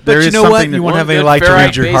 jokingly. But there you is know what? something You that won't have any Good light to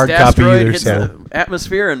read your ferrite-based hard copy asteroid either. hits So the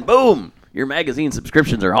atmosphere, and boom, your magazine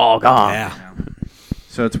subscriptions are all gone. Yeah.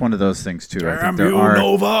 So it's one of those things too. I think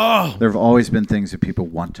there have always been things that people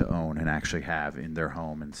want to own and actually have in their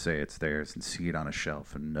home and say it's theirs and see it on a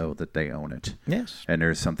shelf and know that they own it. Yes. And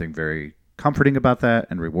there's something very comforting about that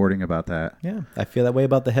and rewarding about that. Yeah. I feel that way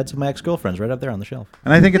about the heads of my ex-girlfriends right up there on the shelf.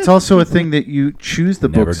 And I think it's also a thing that you choose the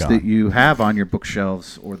Never books gone. that you have on your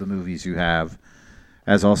bookshelves or the movies you have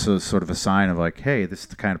as also sort of a sign of like, hey, this is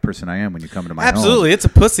the kind of person I am when you come into my home. absolutely, it's a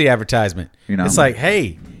pussy advertisement. You know? It's like,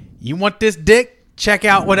 hey, you want this dick? Check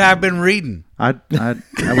out what I've been reading. I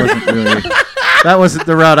wasn't really. That wasn't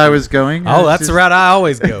the route I was going. Oh, that's the route I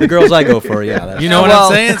always go. The girls I go for, yeah. That's, You know what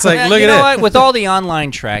I'm saying? It's like, look you at know it. what? With all the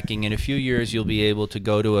online tracking, in a few years, you'll be able to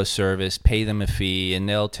go to a service, pay them a fee, and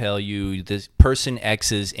they'll tell you this person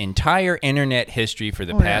X's entire internet history for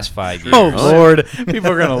the past 5 years. Oh Lord,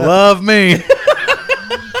 people are gonna love me.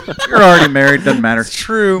 You're already married. Doesn't matter. It's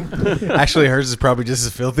true. Actually, hers is probably just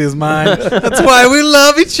as filthy as mine. That's why we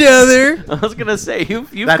love each other. I was gonna say you've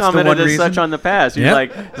That's the commented one as reason? such on the past. You're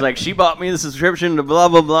Yep. it's like she bought me the subscription to blah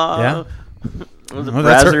blah blah. Yeah. Was it Well,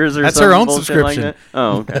 that's her- Brazzers or that's some her own bullshit like subscription. that?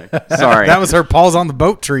 Oh, okay. Sorry. That was her Paul's on the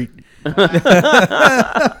boat treat.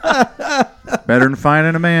 Better than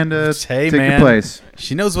finding a man to Hey, take man. your place.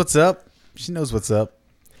 She knows what's up. She knows what's up.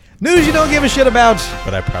 news you don't give a shit about.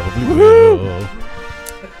 But I probably will.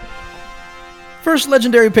 First,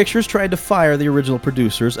 Legendary Pictures tried to fire the original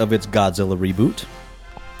producers of its Godzilla reboot.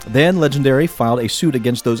 Then, Legendary filed a suit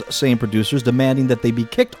against those same producers, demanding that they be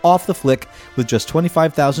kicked off the flick with just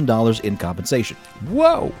 $25,000 in compensation.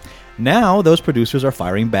 Whoa. Now, those producers are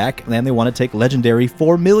firing back, and they want to take Legendary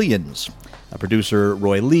for millions. Producer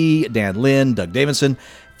Roy Lee, Dan Lin, Doug Davidson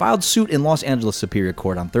filed suit in Los Angeles Superior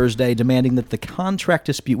Court on Thursday, demanding that the contract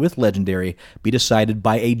dispute with Legendary be decided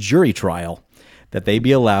by a jury trial, that they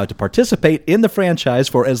be allowed to participate in the franchise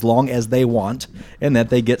for as long as they want, and that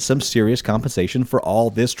they get some serious compensation for all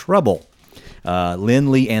this trouble.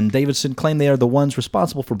 Lin, Lee, and Davidson claim they are the ones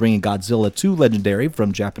responsible for bringing Godzilla to Legendary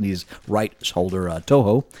from Japanese rights holder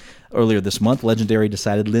Toho. Earlier this month, Legendary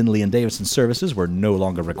decided Lin, Lee, and Davidson's services were no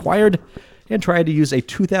longer required and tried to use a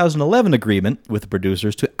 2011 agreement with the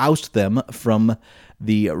producers to oust them from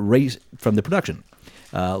the production.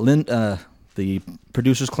 The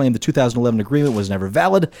producers claimed the 2011 agreement was never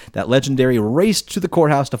valid, that Legendary raced to the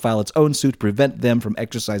courthouse to file its own suit to prevent them from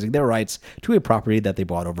exercising their rights to a property that they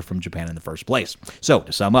bought over from Japan in the first place. So,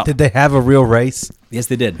 to sum up. Did they have a real race? Yes,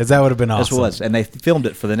 they did. Because that would have been awesome. This was, and they filmed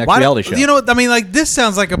it for the next Why reality don't- show. You know what? I mean, like, this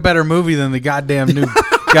sounds like a better movie than the goddamn new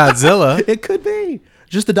Godzilla. It could be.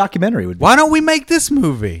 Just the documentary would be. Why don't we make this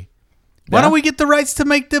movie? Why Yeah. don't we get the rights to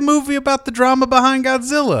make the movie about the drama behind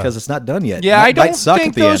Godzilla? Because it's not done yet. Yeah, Might I don't suck think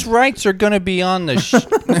at the those end. rights are going to be on the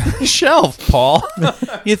shelf, Paul.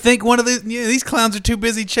 You think one of these clowns are too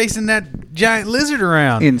busy chasing that giant lizard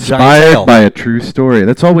around? Giant Inspired tail. by a true story.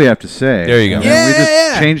 That's all we have to say. There you go. And then we just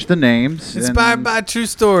Yeah. changed the names. Inspired and- by a true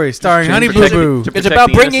story starring Honey Boo protect- Boo. to It's protect about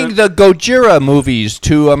the bringing innocent. the Gojira movies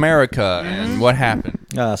to America and what happened.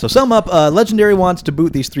 So sum up, Legendary wants to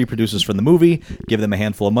boot these three producers from the movie, give them a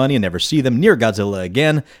handful of money, and never see them near Godzilla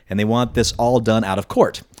again, and they want this all done out of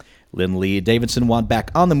court. Lin, Lee, Davidson want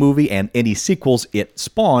back on the movie and any sequels it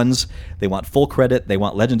spawns. They want full credit. They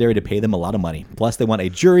want Legendary to pay them a lot of money. Plus, they want a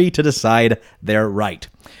jury to decide they're right.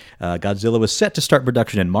 Godzilla was set to start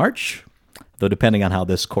production in March, though depending on how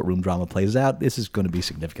this courtroom drama plays out, this is going to be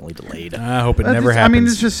significantly delayed. I hope it That never just- happens. I mean,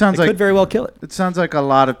 this just sounds It like could very well kill it. It sounds like a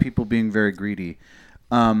lot of people being very greedy.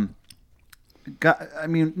 I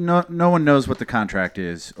mean, no one knows what the contract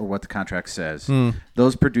is or what the contract says.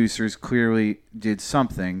 Those producers clearly did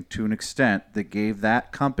something to an extent that gave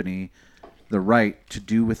that company the right to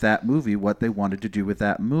do with that movie what they wanted to do with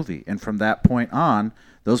that movie. And from that point on,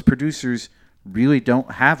 those producers really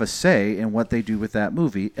don't have a say in what they do with that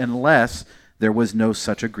movie unless there was no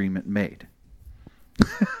such agreement made.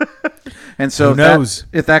 And so Who if that- knows?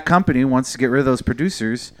 if that company wants to get rid of those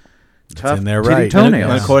producers, tough in their titty right.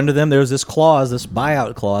 toenails. And according to them, there's this clause, this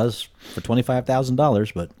buyout clause for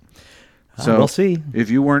 $25,000, but So we'll see. If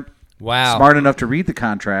you weren't Wow. smart enough to read the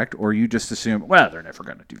contract, or you just assume, well, they're never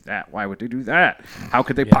going to do that. Why would they do that? How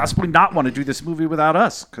could they possibly not want to do this movie without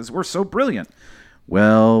us? Because we're so brilliant.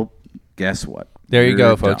 Well, guess what? There you You're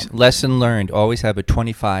go, folks. dumb. Lesson learned. Always have a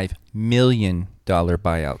 $25 million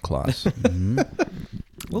buyout clause. A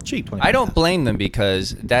little cheap. I don't blame them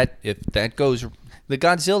because if that goes, the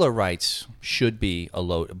Godzilla rights should be a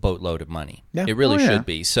boatload of money. Yeah. It really Oh, yeah. should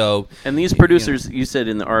be. So, And these producers, you said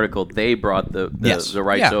in the article, they brought the Yes.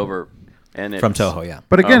 rights Yeah. over, and From it's- Toho, yeah.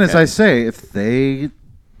 But again, as Okay. I say, if they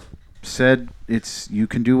said you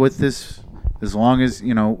can do with this as long as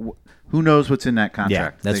who knows what's in that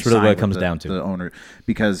contract? Yeah, that's They really what signed it comes with down to. The owner,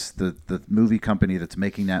 because the movie company that's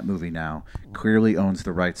making that movie now clearly owns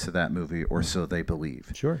the rights to that movie, or so they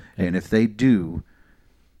believe. Sure. And if they do,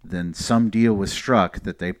 then some deal was struck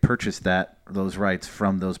that they purchased those rights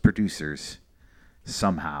from those producers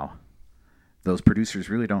somehow. Those producers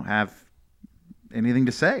really don't have anything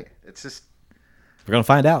to say. It's just We're gonna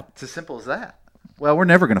find out. it's as simple as that. Well, we're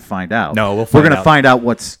never going to find out. No, we'll we're find going to out. find out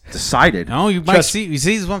what's decided. No, you might see. You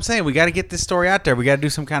see what I'm saying? We got to get this story out there. We got to do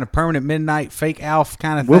some kind of permanent midnight fake Alf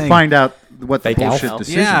kind of We'll thing. find out what the Fake bullshit Alf?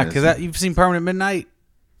 decision Yeah, is. because you've seen Permanent Midnight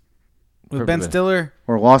with Ben Stiller.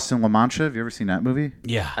 Or Lost in La Mancha. Have you ever seen that movie?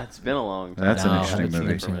 Yeah. It's been a long time. That's an No, interesting I haven't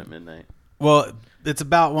movie. Permanent Midnight. Well, it's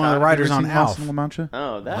about one of the Have you writers ever on seen Lost Alf. in La Mancha?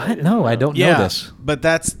 Oh, that What? No, I don't know this. but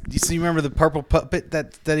that's you remember the purple puppet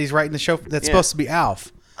that he's writing the show that's Yeah. supposed to be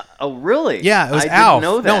Alf. Oh, really? Yeah, it was I Alf. Didn't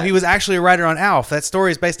know that. No, he was actually a writer on Alf. That story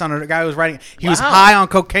is based on a guy who was writing. He was Wow. high on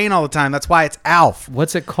cocaine all the time. That's why it's Alf.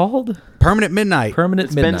 What's it called? Permanent Midnight. Permanent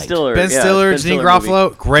It's Midnight. Ben Stiller. Ben yeah, Stiller, it's Ben Janine Stiller movie.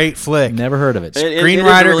 Garofalo, great flick. Never heard of it. It is a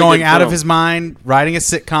Screenwriter really going good out of film. his mind, writing a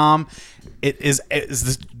sitcom. It's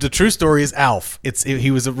the true story is Alf. He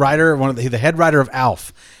was a writer, the head writer of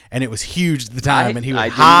Alf, and it was huge at the time. And he was I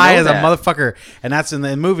didn't high know as that. a motherfucker. And that's in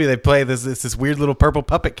the movie they play this weird little purple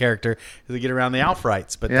puppet character to get around the Alf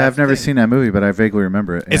rights. But Yeah, that's I've never the thing. seen that movie, but I vaguely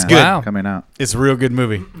remember it. It's Yeah, good. Wow. Coming out. It's a real good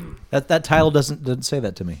movie. That title doesn't say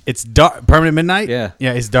that to me. It's dark. Permanent Midnight. Yeah.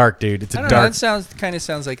 yeah, it's dark, dude. It's I a don't know. dark. That kind of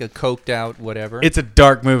sounds like a coked out whatever. It's a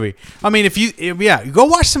dark movie. I mean, you go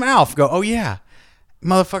watch some Alf. Go, oh yeah,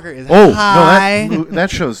 motherfucker is Oh, high. no, that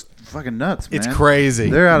show's fucking nuts, man. It's crazy.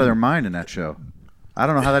 They're out of their mind in that show. I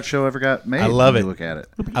don't know how that show ever got made. I love when you it. Look at it.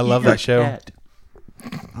 I love that show.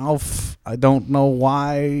 Alf, I don't know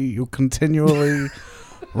why you continually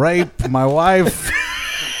rape my wife.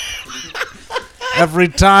 Every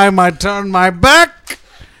time I turn my back,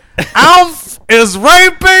 Alf is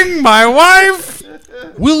raping my wife.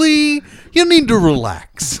 Willie, you need to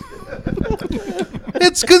relax.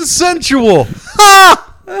 It's consensual.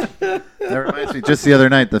 Ha! That reminds me. Just the other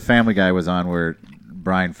night, the Family Guy was on where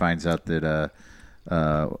Brian finds out that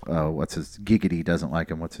what's his Giggity doesn't like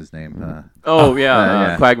him. What's his name? Oh, yeah.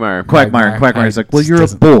 yeah. Quagmire. Quagmire's like, well, you're a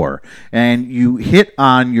bore, and you hit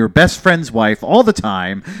on your best friend's wife all the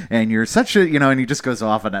time, and you're such a, and he just goes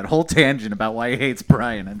off on that whole tangent about why he hates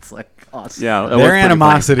Brian. And it's like, awesome. Yeah. that was Their pretty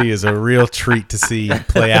animosity is a real treat to see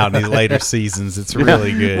play out in these later seasons. It's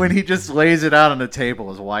really good. When he just lays it out on the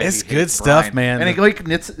table is why It's he good hates stuff, Brian. man. And he like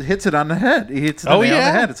hits it on the head. He hits the nail on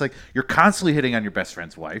yeah? the head. It's like you're constantly hitting on your best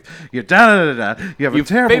friend's wife. You da da da da. You have You a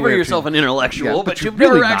terrible favor way of yourself treating- an intellectual, Yeah, but you're you've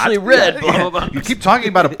never really actually not. read. Yeah, Blah, yeah. blah, blah. You keep talking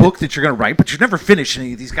about a book that you're going to write, but you never finish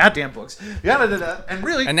any of these goddamn books. Da, da, da, da. And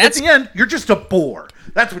really, And at that's- the end, you're just a bore.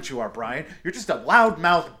 That's what you are, Brian. You're just a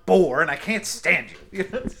loudmouth bore, and I can't stand you.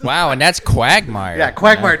 wow, and that's Quagmire. Yeah,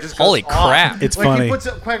 Quagmire just goes Holy off. crap. It's like funny. He puts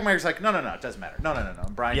it, Quagmire's like, no, it doesn't matter. No.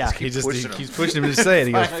 And Brian Yeah, just he keeps pushing him. keeps pushing him to say it.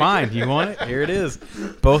 He goes, fine, you want it? Here it is.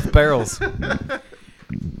 Both barrels.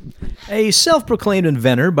 A self-proclaimed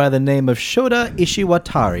inventor by the name of Shota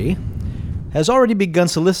Ishiwatari has already begun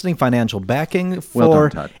soliciting financial backing Well for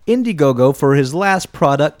done, Todd. Indiegogo for his latest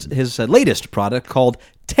product called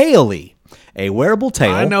Taily, a wearable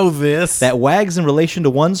tail I know this. that wags in relation to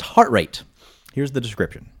one's heart rate. Here's the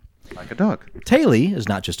description. Like a dog. Taily is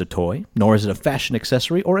not just a toy, nor is it a fashion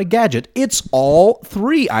accessory or a gadget. It's all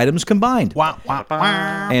three items combined. Wah, wah,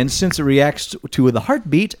 wah. And since it reacts to the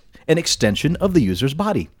heartbeat, an extension of the user's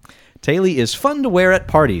body. Taily is fun to wear at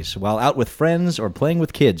parties, while out with friends or playing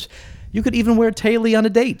with kids. You could even wear Taily on a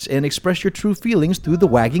date and express your true feelings through the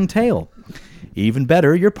wagging tail. Even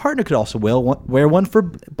better, your partner could also wear one for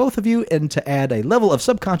both of you and to add a level of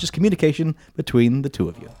subconscious communication between the two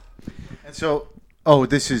of you. And so,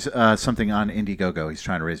 this is something on Indiegogo. He's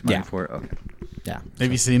trying to raise money Yeah. for it. Okay. Yeah.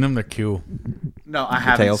 Have you seen them? They're cool. No, I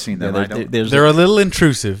haven't Tails. seen them. Yeah, I don't. They're a little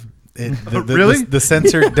intrusive. Really? The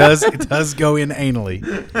sensor does go in anally.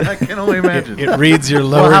 I can only imagine. It reads your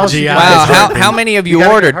lower how's GI. he- Wow, how many of you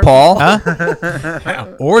gotta ordered, get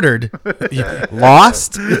Paul? Ordered.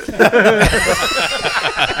 Lost. That's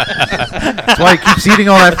why he keeps eating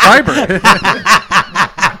all that fiber.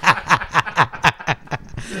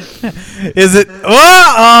 Is it?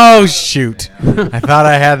 Oh shoot! I thought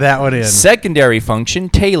I had that one in. Secondary function,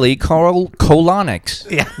 Taily colonics.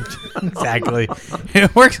 Yeah, exactly.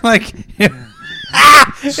 It works like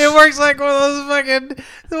it works like one of those fucking,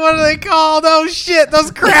 what are they called? Oh shit!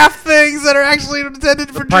 Those craft things that are actually intended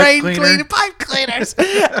for pipe drain cleaner. cleaning, pipe cleaners.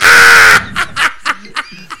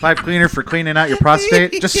 Pipe cleaner for cleaning out your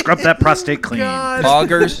prostate. Just scrub that prostate clean. God.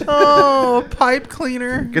 Augers. Oh, pipe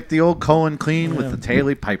cleaner. Get the old colon clean with the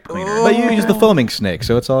Taily pipe cleaner. But you use the foaming snake,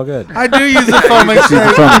 so it's all good. I do use the foaming See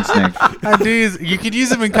the snake. foaming snake. I do use. You could use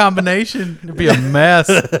them in combination. It'd be a mess.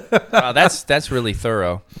 Wow, that's really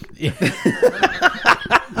thorough.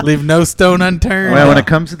 Leave no stone unturned. Well, when it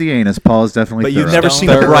comes to the anus, Paul is definitely. But you've thorough. never seen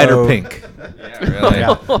a brighter pink. Really?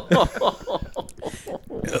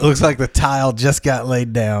 It looks like the tile just got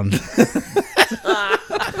laid down. No,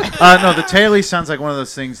 the Taily sounds like one of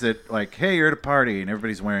those things that, like, hey, you're at a party and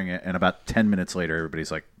everybody's wearing it, and about 10 minutes later,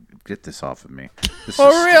 everybody's like, get this off of me. This Oh,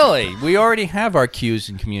 is- really? We already have our cues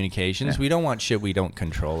and communications. We don't want shit we don't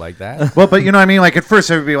control like that. Well, but you know what I mean? Like, at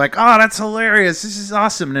first, everybody like, oh, that's hilarious. This is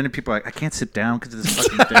awesome. And then people are like, I can't sit down because of this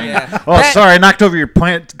fucking thing. Yeah. Oh, That- sorry, I knocked over your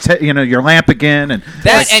your lamp again. And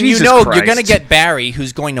That like, and you Jesus know Christ. you're gonna get Barry,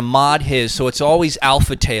 who's going to mod his, so it's always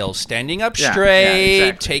alpha tail, standing up Yeah, straight, yeah,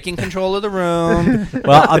 exactly. taking control of the room.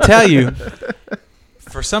 Well, I'll tell you.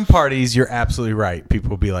 For some parties, you're absolutely right. People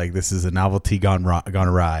will be like, "This is a novelty gone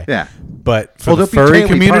awry." Yeah. But for Well, the there'll be furry Taily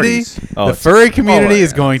community, parties. Oh, the it's- furry community yeah.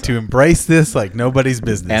 is going to embrace this like nobody's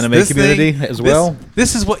business. Anime This community thing- as this- well?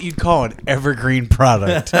 This is what you'd call an evergreen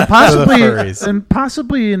product. Possibly, for the furries. and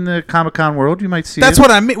possibly in the Comic-Con world, you might see That's it.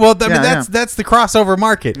 what I mean. Well, I mean Yeah, that's the crossover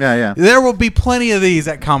market. Yeah, yeah. There will be plenty of these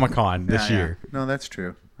at Comic-Con this Yeah, yeah. year. No, that's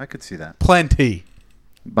true. I could see that. Plenty.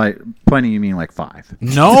 By plenty, you mean like 5.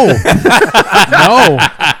 No, no.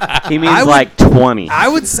 He means I would- like 20.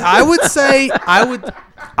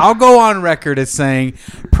 I'll go on record as saying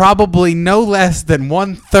probably no less than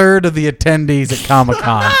 1/3 of the attendees at Comic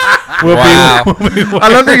Con will Wow. be. I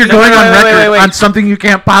love that you're going on record wait. on something you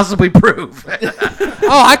can't possibly prove.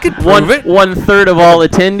 Oh, I could prove it. 1/3 of all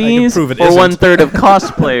attendees, prove it or isn't. 1/3 of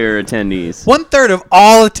cosplayer attendees. 1/3 of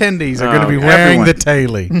all attendees are going to be Okay. wearing Everyone. the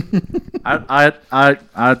Taily. I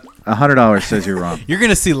 $100 says you're wrong. You're going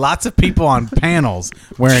to see lots of people on panels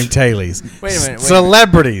wearing Tailies. Wait a minute, wait a minute.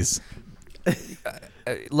 Celebrities.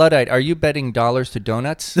 Luddite, are you betting dollars to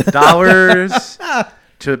donuts? Dollars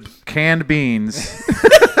to canned beans.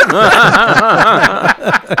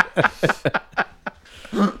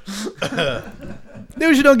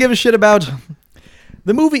 News you don't give a shit about.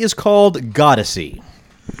 The movie is called Goddessy,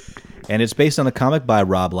 and it's based on a comic by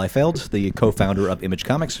Rob Liefeld, the co-founder of Image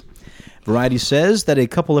Comics. Variety says that a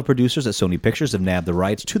couple of producers at Sony Pictures have nabbed the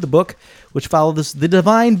rights to the book, which follows the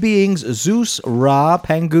divine beings Zeus, Ra,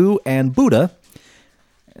 Pangu, and Buddha.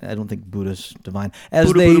 I don't think Buddha's divine.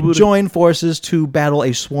 As they join forces to battle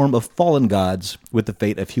a swarm of fallen gods with the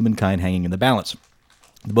fate of humankind hanging in the balance.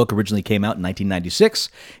 The book originally came out in 1996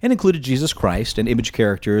 and included Jesus Christ and image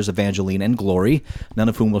characters Evangeline and Glory, none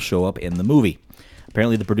of whom will show up in the movie.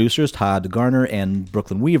 Apparently, the producers, Todd Garner and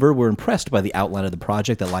Brooklyn Weaver, were impressed by the outline of the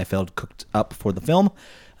project that Liefeld cooked up for the film.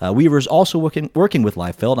 Weaver is also working with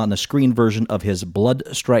Liefeld on the screen version of his Blood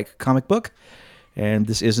Strike comic book. And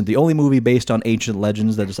this isn't the only movie based on ancient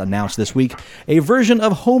legends that is announced this week. A version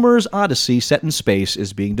of Homer's Odyssey set in space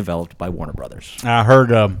is being developed by Warner Brothers. I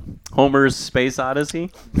heard Homer's Space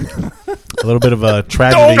Odyssey. a little bit of a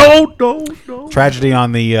tragedy. Tragedy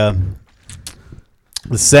on the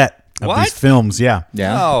set of What? these films. Yeah.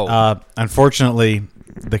 Yeah. Oh, Unfortunately,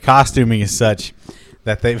 the costuming is such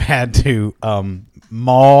that they've had to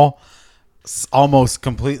almost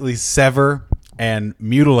completely sever and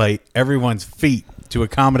mutilate everyone's feet to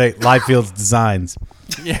accommodate Liefeld's designs.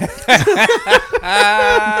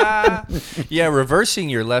 yeah. Reversing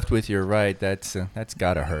your left with your right, that's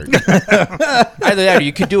gotta hurt. Either that, or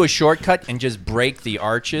you could do a shortcut and just break the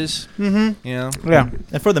arches. Mm-hmm. You know. Yeah.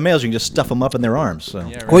 And for the males, you can just stuff them up in their arms. So.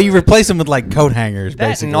 Yeah, right. Well, you replace them with like coat hangers, That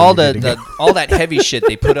basically. and all You're good to the go. all that heavy shit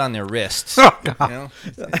they put on their wrists. Oh, God. You know?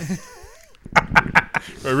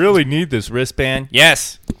 I really need this wristband.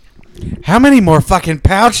 Yes. How many more fucking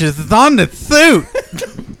pouches is on the suit?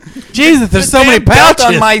 Jesus, there's so many Damn belt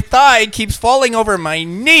pouches. on my thigh keeps falling over my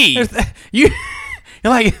knee. You're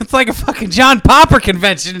like, it's like a fucking John Popper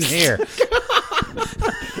convention in here.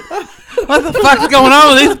 What the fuck's going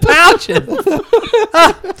on with these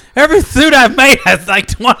pouches? Every suit I've made has like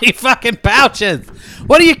 20 fucking pouches.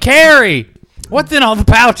 What do you carry? What's in all the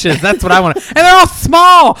pouches? That's what I want. And they're all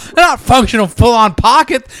small. They're not functional full-on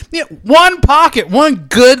pockets. Yeah, one pocket, one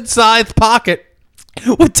good-sized pocket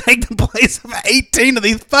would take the place of 18 of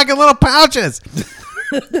these fucking little pouches.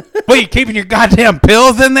 What, you keeping your goddamn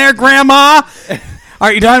pills in there, Grandma?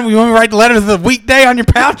 Are you done? You want me to write the letters of the weekday on your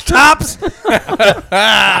pouch tops?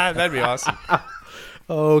 That'd be awesome.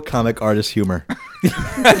 Oh, comic artist humor.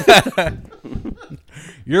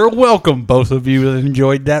 You're welcome, both of you that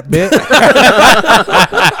enjoyed that bit.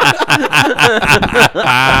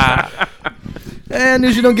 And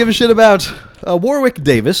news you don't give a shit about, Warwick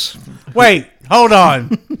Davis. Wait, hold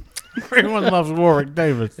on. Everyone loves Warwick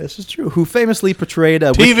Davis. This is true. Who famously portrayed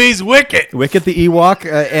TV's Wicket. Wicket the Ewok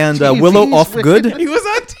and TV's Willow Wicket. Offgood. He was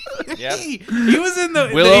on TV. Yep. He was in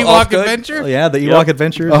the Willow Ewok Offgood. Adventure. Oh, yeah, the Ewok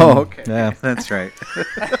Adventures. Oh, okay. Yeah. That's right.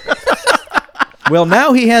 Well,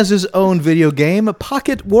 now he has his own video game,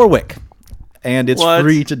 Pocket Warwick, and it's What?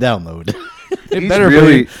 free to download.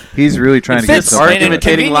 He's really trying to get fits. Art something.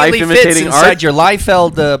 imitating life, conveniently fits imitating inside art. your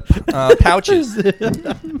Liefeld pouches.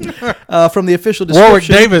 From the official Warwick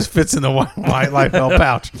description. Davis fits in the white life bell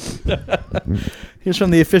pouch. Here's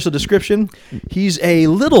from the official description. He's a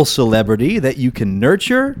little celebrity that you can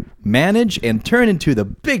nurture, manage, and turn into the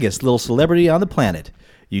biggest little celebrity on the planet.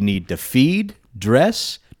 You need to feed,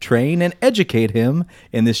 dress, train, and educate him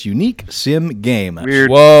in this unique sim game. Weird.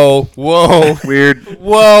 Whoa, whoa, Weird.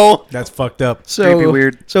 whoa. That's fucked up. So, Creepy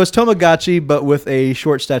weird. So it's Tamagotchi, but with a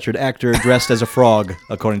short-statured actor dressed as a frog,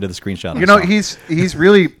 according to the screenshot. You know, he's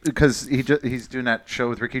really because he's doing that show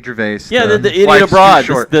with Ricky Gervais. Yeah, the Idiot Life's Too Abroad,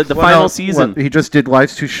 Short. the final season. He just did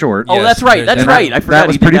Life's Too Short. Oh, Yes, that's right. That's And right. I forgot that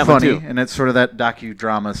was he did pretty that one funny, too. and it's sort of that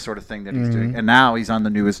docudrama sort of thing that he's doing. And now he's on the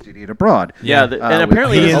newest Idiot Abroad. Yeah, and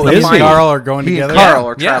apparently He he's and the is he? final. Carl are going He together. and Carl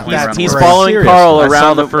are Yeah. traveling That's around. He's the great. world. following Serious. Carl I saw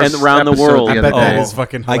around the and first around the episode world. the I other bet that day. is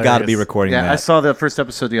fucking I hilarious. got to be recording Yeah, that. I saw the first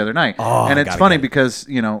episode the other night, Oh, and it's gotta funny get it. because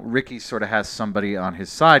Ricky sort of has somebody on his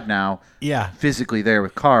side now, Yeah. physically there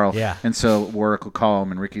with Carl, Yeah. and so Warwick will call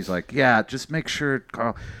him, and Ricky's like, "Yeah, just make sure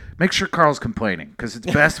Carl's complaining because it's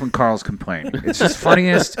best when Carl's complaining. It's just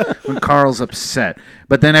funniest when Carl's upset.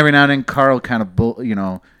 But then every now and then Carl kind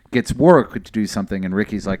of gets Warwick to do something, and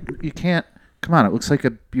Ricky's like, you can't. Come on, it looks like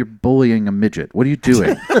you're bullying a midget. What are you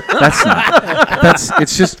doing?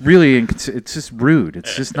 It's just really, it's just rude.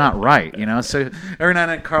 It's just not right, So every now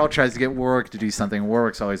and then Carl tries to get Warwick to do something.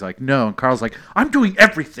 Warwick's always like, no. And Carl's like, I'm doing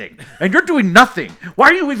everything, and you're doing nothing. Why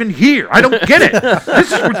are you even here? I don't get it.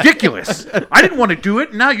 This is ridiculous. I didn't want to do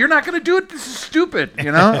it. Now you're not going to do it. This is stupid,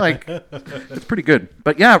 Like, it's pretty good.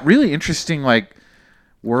 But yeah, really interesting,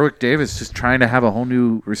 Warwick Davis just trying to have a whole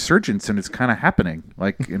new resurgence, and it's kind of happening,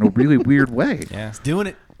 in a really weird way. Yeah. He's doing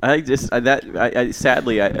it.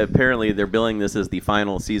 Sadly, apparently they're billing this as the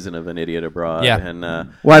final season of An Idiot Abroad. Yeah. And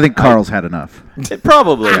Well, I think Carl's had enough.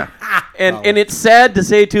 probably. And it's sad to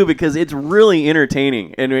say too because it's really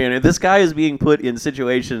entertaining. And this guy is being put in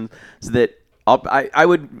situations that I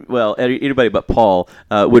would, anybody but Paul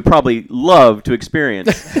would probably love to experience.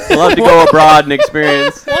 Love to go abroad and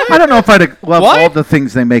experience. I don't know if I'd love What? all the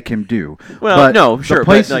things they make him do. Well, but no, sure, The but,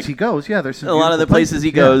 places like, he goes, there's some A lot of the beautiful places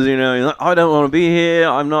he places. goes, he's like, I don't want to be here.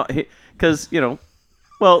 I'm not here. Because, I'm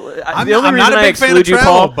the only not reason a I big fan of exclude you,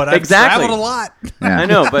 travel, Paul, but I've exactly. traveled a lot. Yeah. I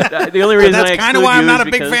know, but the only reason That's I kind of exclude why I'm you not is a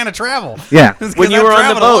big because fan of travel. Yeah. It's 'cause when you I've were on the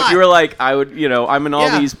traveled a boat, lot. you were like, I'm in all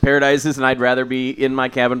Yeah. these paradises, and I'd rather be in my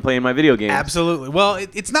cabin playing my video games. Absolutely. Well,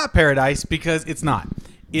 it's not paradise because it's not.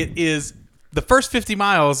 It is the first 50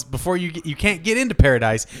 miles before you can't get into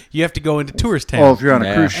paradise. You have to go into tourist town. Oh, if you're on a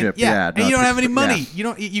Yeah. cruise ship, and you don't have any money.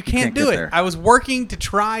 Yeah. You can't can't do get it. there. I was working to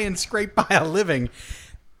try and scrape by a living.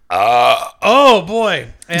 Oh boy,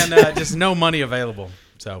 and just no money available.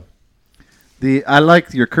 So I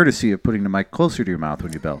like your courtesy of putting the mic closer to your mouth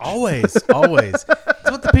when you belch. always. It's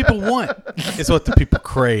what the people want. It's what the people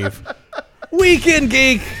crave. Weekend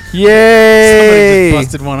Geek. Somebody Yay! just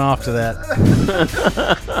busted one off to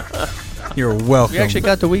that. You're welcome. We actually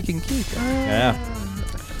got the Weekend Geek. Yeah.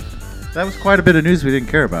 That was quite a bit of news we didn't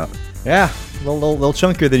care about. Yeah. A little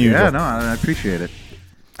chunkier than usual. Yeah, no, I appreciate it.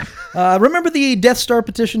 Remember the Death Star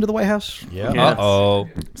petition to the White House? Yeah. Uh-oh.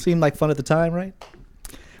 Seemed like fun at the time, right?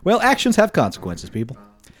 Well, actions have consequences, people.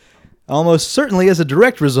 Almost certainly as a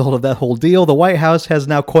direct result of that whole deal, the White House has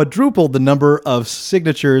now quadrupled the number of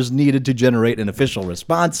signatures needed to generate an official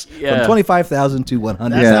response Yeah. from 25,000 to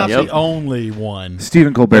 100. That's Yeah. not Yep. the only one.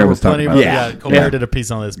 Stephen Colbert There were was talking plenty about of, it. yeah, Colbert Yeah. did a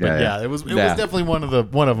piece on this, but Yeah, yeah, yeah. it was Yeah. definitely one of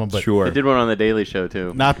them. But Sure. They did one on the Daily Show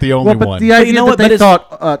too. not the only Well, but one. the idea you know that what? they But it's-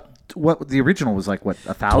 thought what the original was like? What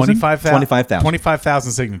 1,000? 25,000. 25,000.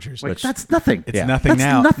 25,000 signatures. Like, that's nothing. It's Yeah. nothing That's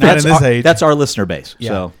now. nothing. Not in this age. That's our listener base. Yeah.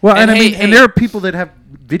 So Well, and And I mean, hey, and there are people that have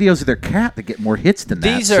videos of their cat that get more hits than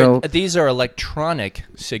that. These are electronic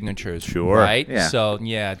signatures, Sure. right? Yeah. So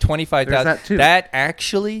 25,000. There's that, too. That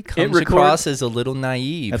actually comes records- across as a little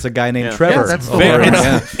naive. that's a guy named Yeah. Trevor. Yeah, that's the over word.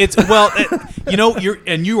 in- It's well,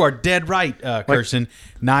 you are dead right, Kirsten.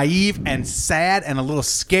 Naive and sad and a little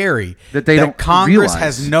scary That they don't Congress realize.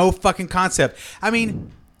 has no fucking concept. I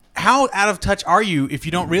mean, how out of touch are you if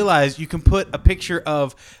you don't realize you can put a picture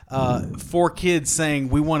of 4 kids saying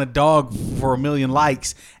we want a dog for 1 million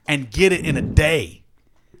likes and get it in a day?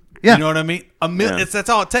 Yeah. You know what I mean? Yeah. That's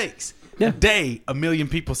all it takes. Yeah. A day, 1 million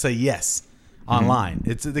people say yes online.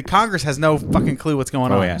 It's the Congress has no fucking clue what's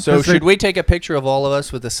going on. yeah. So Because should they- we take a picture of all of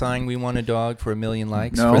us with a sign "We want a dog" for 1 million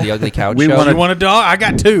likes No. for the Ugly Couch We Show? want You want a dog? I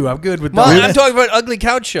got 2. I'm good with well, dogs. I'm talking about Ugly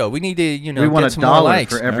Couch Show. We need to, we want get a some more dollar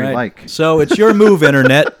likes. for every All right. like, So it's your move,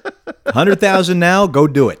 internet. 100,000 now. Go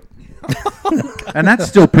do it. and that's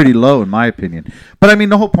still pretty low in my opinion. But I mean,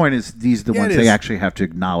 the whole point is these are the Yeah, ones it they is. actually have to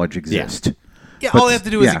acknowledge exist. Yeah, But all they have to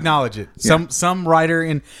do is yeah. acknowledge it. Some writer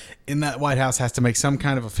in that White House has to make some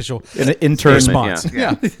kind of official An intern response.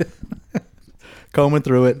 Yeah. Yeah. combing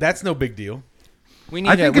through it. That's no big deal. We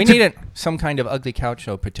I need think we it's a- need some kind of Ugly Couch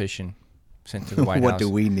Show petition sent to the White What House. do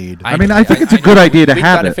we need? I mean, I think it's a good idea to we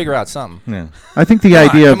have got to it. figure out something. Yeah. I think the Come on,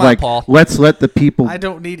 idea of come on, like Paul. let's let the people I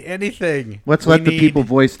don't need anything. let's We let the need- people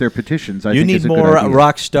voice their petitions. I You think need is a good more idea.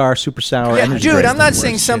 Rockstar Super Sour Yeah, energy dude, drink. I'm not Worst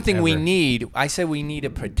saying shit something we ever. need. I said we need a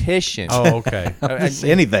petition. Oh, okay.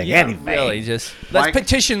 Anything, Yeah, anything. really, just let's Like-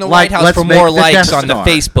 petition the like, White House let's for make more the likes Death on the Star.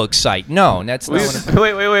 Facebook site. No, that's not what I'm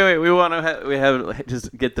Wait. We want to we have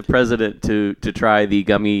just get the president to try the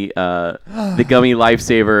gummy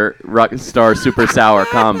lifesaver Rockstar Super Sour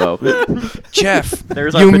combo. Jeff,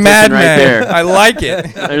 There's our you petition madman. right there. I like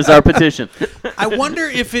it. There's our petition. I wonder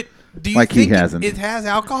if it. Do you Like he think hasn't. it has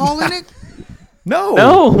alcohol in it? No.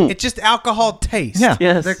 No. It's just alcohol taste. Yeah.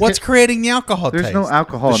 Yes. What's creating the alcohol There's taste? no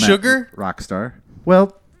alcohol The in sugar? that Rockstar.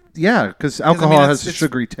 Well, yeah, because alcohol has a it's-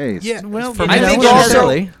 sugary taste. Yeah. Well, for I me, think not also.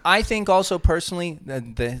 necessarily. I think also personally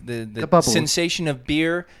the bubbles. sensation of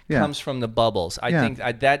beer Yeah. comes from the bubbles. I Yeah. think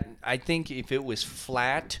I think if it was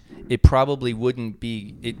flat, it probably wouldn't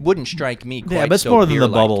be. It wouldn't strike me. Quite Yeah, but it's so more than the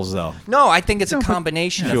beer-like. bubbles, though. No, I think it's a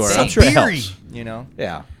combination Sure. of I'm things. sure it beery. helps. You know,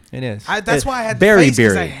 Yeah. it is. That's why I had Berry the face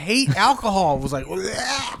because beery. I hate alcohol. It was like,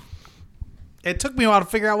 "Ugh." It took me a while to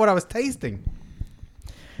figure out what I was tasting.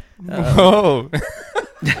 Oh,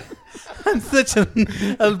 I'm such a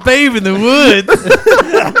babe in the woods.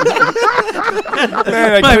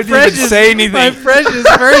 man, I My couldn't even precious- say anything. My precious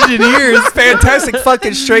virgin ears. Fantastic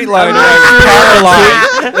fucking straight line.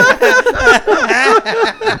 Paralyzed.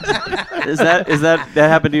 Is that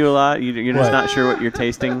happened to you a lot? You're just not sure what you're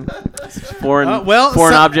tasting. Foreign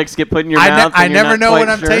some- objects get put in your mouth. I and you're never not know quite what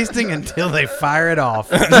I'm sure? tasting until they fire it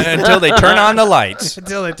off. Until they turn on the lights.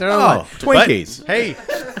 Until they turn on. Twinkies. But, hey,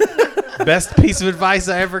 best piece of advice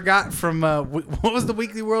I ever got from what was the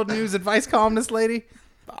Weekly World News advice columnist lady?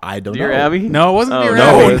 I don't Dear know. Abby? No, it wasn't Oh, Dear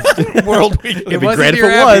no. Abby. World Week. It be wasn't great if Dear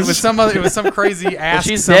it Abby. was. It was some other. It was some crazy Well, ask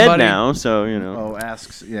she's somebody. dead now, so you know. Oh,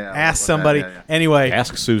 asks. Yeah. Ask somebody. Yeah. Anyway,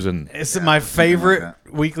 Ask Susan. it's my favorite like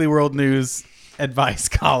Weekly World News advice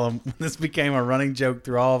column. This became a running joke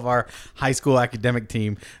through all of our high school academic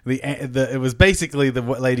team. It was basically the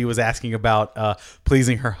lady was asking about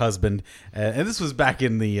pleasing her husband, and this was back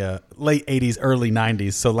in the late '80s, early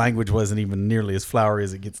 '90s, so language wasn't even nearly as flowery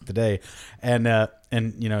as it gets today. And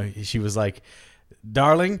you know, she was like,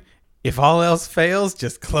 "Darling, if all else fails,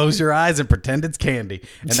 just close your eyes and pretend it's candy."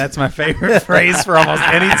 And that's my favorite phrase for almost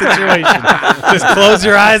any situation. Just close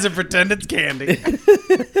your eyes and pretend it's candy.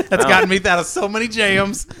 That's gotten me out of so many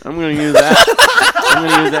jams. I'm going to use that. I'm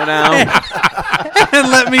going to use that now. And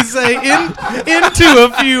let me say into a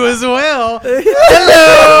few as well.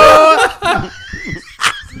 Hello.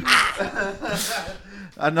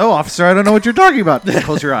 No, officer, I don't know what you're talking about.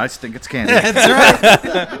 Close your eyes. Think it's candy. That's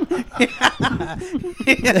right.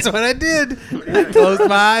 That's what I did. I closed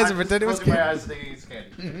my eyes and pretended it was candy. eyes, thinking it's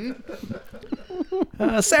candy.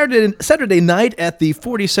 Saturday night at the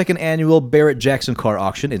 42nd annual Barrett Jackson Car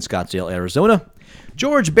Auction in Scottsdale, Arizona,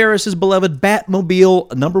 George Barris's beloved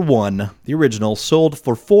Batmobile number 1, the original, sold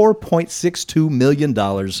for $4.62 million,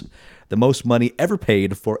 the most money ever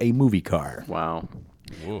paid for a movie car. Wow.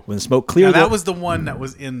 When the smoke Now, cleared, that was the one that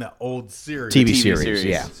was in the old series. TV, TV series, series.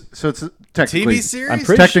 yeah. So it's technically TV series? I'm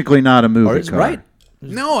pretty technically not a movie Or it's car. right.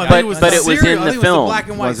 No, I But- mean, it was but the it was cereal. in I the think film. It was the black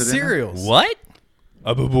and white Was it in there? cereals. What?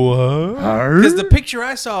 Because the picture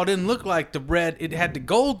I saw didn't look like the red. It had the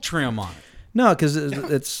gold trim on it. No, because it's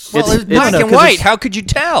Well, it's it's- black no, and 'cause white. it's How could you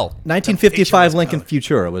tell? 1955 Lincoln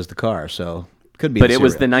Futura was the car, so could be. But the it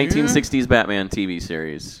was the cereal. 1960s Batman TV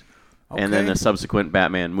series, and then Okay. the subsequent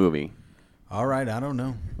Batman movie. All right, I don't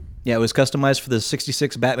know. Yeah, it was customized for the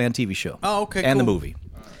 '66 Batman TV show. Oh, okay, and the cool. movie.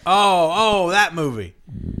 Oh, that movie.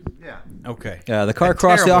 Yeah. Okay. The car A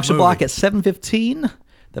crossed the terrible auction movie. block at 7:15.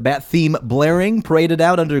 The Bat theme blaring, paraded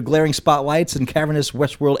out under glaring spotlights in cavernous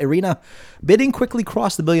Westworld arena. Bidding quickly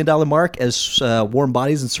crossed the $1 billion mark as warm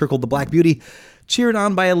bodies encircled the Black Beauty, cheered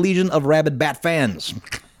on by a legion of rabid Bat fans.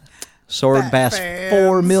 Soared past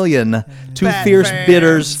 4 million. Two fierce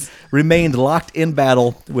bidders remained locked in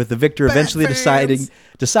battle, with the victor eventually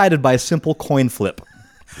decided by a simple coin flip.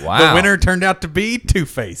 Wow. The winner turned out to be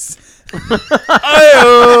Two-Face. Nice.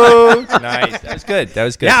 That was good. That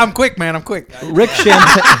was good. Yeah, I'm quick, man. I'm quick. Rick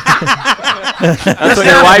Champagne. That's what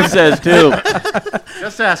your wife says too.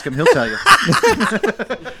 Just ask him; he'll tell you.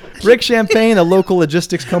 Rick Champagne, a local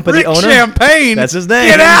logistics company Rick owner. Champagne. That's his name.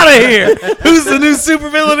 Get out of here. Who's the new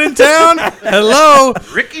supervillain in town? Hello.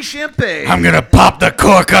 Ricky Champagne. I'm going to pop the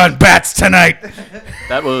cork on bats tonight.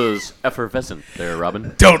 That was effervescent there,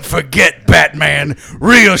 Robin. Don't forget, Batman,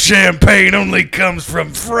 real champagne only comes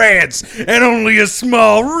from France and only a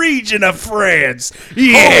small region of France.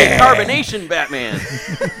 Yeah. Holy carbonation, Batman.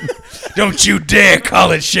 Don't you dare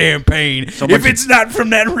call it champagne. If it's not from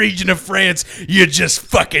that region of France, you're just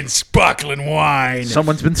fucking sparkling wine.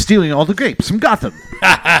 Someone's been stealing all the grapes from Gotham.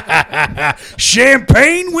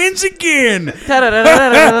 Champagne wins again. A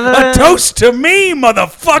Ta-da-da-da-da-da-da. toast to me,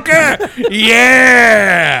 motherfucker.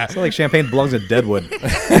 Yeah. It's like Champagne belongs in Deadwood.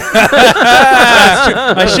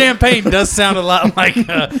 My champagne does sound a lot like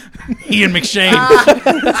Ian McShane.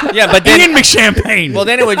 Yeah, but then Ian McChampagne. well,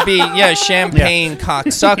 then it would be champagne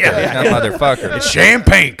cocksucker, not motherfucker. It's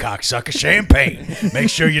champagne, cocksucker, champagne. Make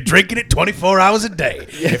sure you're drinking it 24 hours a day.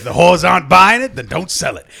 If the whores aren't buying it, then don't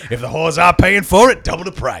sell it. If the whores are paying for it, double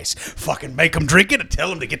the price. Fucking make them drink it and tell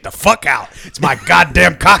them to get the fuck out. It's my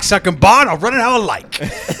goddamn cocksucking bar, and I'll run it how I like.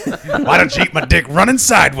 Why don't you eat my dick running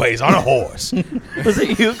sideways on a horse? Was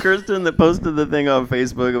it you, Kirsten, that posted the thing on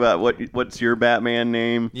Facebook about what's your Batman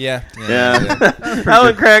name? Yeah. Yeah. That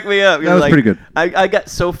would crack me up. That was pretty good. I got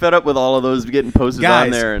so fed up with all of those getting posted Guys.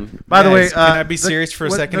 on there. And By the way, Guys, can I be serious for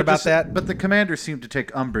a second about that? But the commander seemed to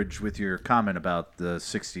take umbrage with your comment about the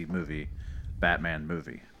 '60 movie, Batman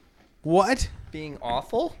movie. What? Being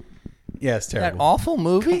awful? Yeah, it's That terrible. awful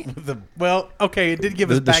movie? Okay, it did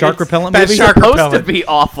give us The shark repellent bad movie? shark supposed repellent. to be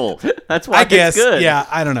awful. That's why I guess. it's good. Yeah,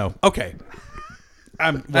 I don't know. Okay. I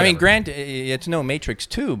mean, Whatever. granted, it's no Matrix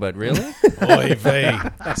 2, but really? Oy vey.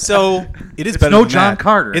 So it is It's better no than John that.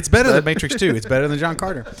 Carter. It's better than Matrix 2. It's better than John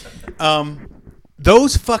Carter.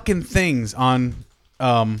 Those fucking things on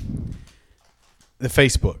the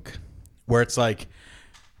Facebook where it's like,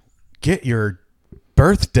 get your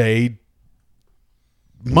birthday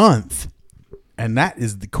month, and that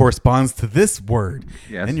corresponds to this word.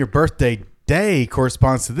 Yes. Then your birthday day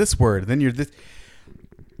corresponds to this word. Then you're this.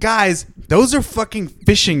 Guys, those are fucking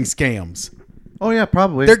phishing scams. Oh yeah,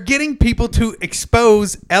 probably. They're getting people to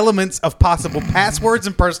expose elements of possible passwords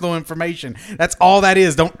and personal information. That's all that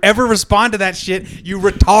is. Don't ever respond to that shit, you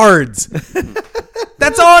retards.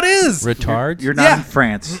 That's all it is. Retards? You're not Yeah. in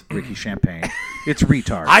France, Ricky Champagne. It's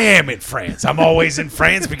retard. I am in France. I'm always in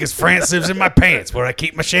France because France lives in my pants where I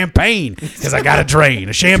keep my champagne because I got a drain,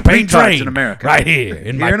 a champagne retards drain in America. right here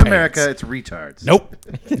in my Here in pants. America, it's retards. Nope.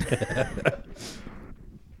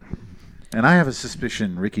 And I have a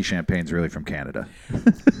suspicion Ricky Champagne's really from Canada.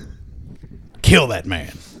 Kill that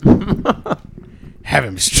man. Have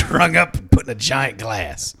him strung up and put in a giant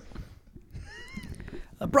glass.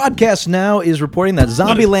 Broadcast Now is reporting that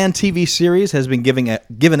Zombieland TV series has been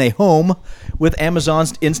given a home with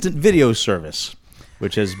Amazon's instant video service,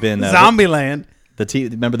 which has been Zombieland.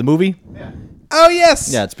 Remember the movie? Oh,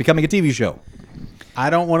 yes. Yeah, it's becoming a TV show. I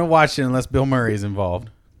don't want to watch it unless Bill Murray is involved.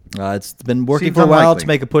 It's been working Seems for a while unlikely. to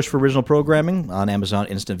make a push for original programming on Amazon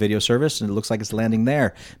Instant Video Service, and it looks like it's landing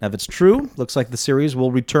there. Now, if it's true, looks like the series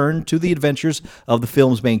will return to the adventures of the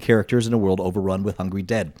film's main characters in a world overrun with hungry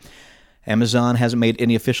dead. Amazon hasn't made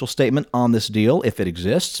any official statement on this deal, if it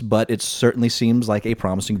exists, but it certainly seems like a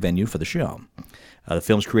promising venue for the show. The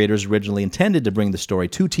film's creators originally intended to bring the story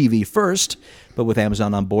to TV first, but with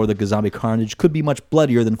Amazon on board, the zombie carnage could be much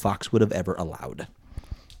bloodier than Fox would have ever allowed.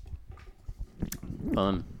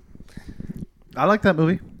 Fun. I like that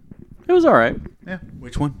movie. It was all right. Yeah.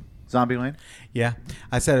 Which one? Zombieland. Yeah.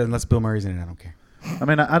 I said unless Bill Murray's in it, I don't care. I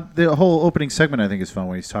mean, the whole opening segment I think is fun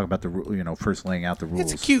when he's talking about first laying out the rules.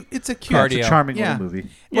 It's a cute Yeah, it's a charming Yeah. little movie.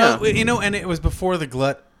 Well, and it was before the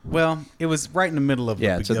glut Well, it was right in the middle of,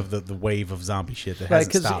 Yeah, it's a- the wave of zombie shit that Right,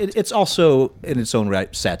 hasn't because stopped. it's also in its own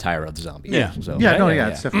right satire of the zombie. Yeah. So, Yeah, no, yeah,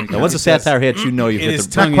 it's definitely. Now, once the satire hits, you know you've It hit is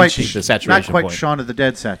the not tongue in quite cheek. the saturation not quite point. Shaun of the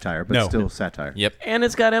Dead satire, but No. still satire. Yep. And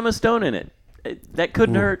it's got Emma Stone in it. That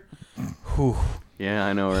couldn't hurt. Whew. Yeah,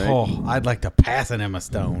 I know, right? Oh, I'd like to pass an Emma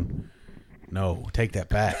Stone. No, take that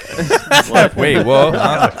back. Wait, whoa.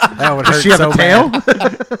 That would Does hurt she have so a tail? bad.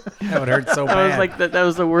 That would hurt so I bad. was like, that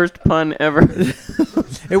was the worst pun ever.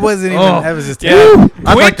 It wasn't even. Oh. That was just. Yeah.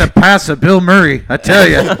 I'd like to pass a Bill Murray. I tell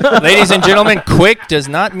you. Ladies and gentlemen, quick does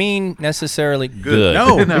not mean necessarily good.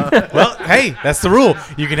 No. Well, hey, that's the rule.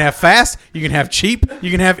 You can have fast, you can have cheap,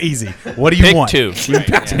 you can have easy. What do you Pick want? two.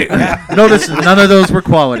 Notice none of those were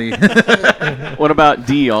quality. What about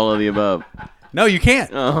D, all of the above? No, you can't.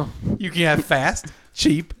 Oh. You can have fast,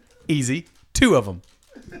 cheap, easy. Two of them.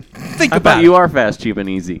 Think I about thought it. you are fast, cheap, and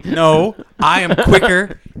easy. No, I am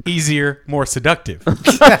quicker, easier, more seductive.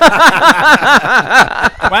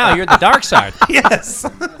 Wow, you're the dark side. Yes.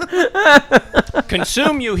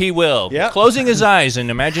 Consume you, he will. Yep. Closing his eyes and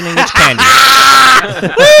imagining it's candy.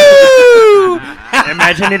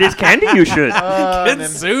 Imagine it is candy, you should.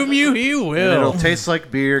 Consume you, he It'll will. taste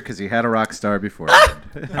like beer because he had a rock star before.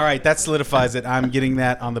 All right, that solidifies it. I'm getting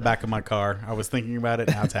that on the back of my car. I was thinking about it.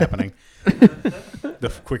 Now it's happening.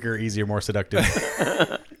 The quicker, easier, more seductive.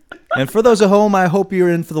 And for those at home, I hope you're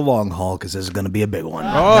in for the long haul because this is going to be a big one.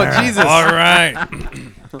 Oh, Jesus. All right.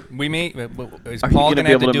 We may. Is Are you Paul gonna going to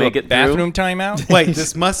be have able to to do make a it through? bathroom timeout? Wait,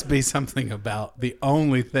 this must be something about the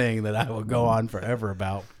only thing that I will go on forever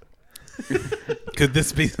about. Could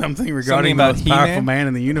this be something regarding the about most powerful He-Man? man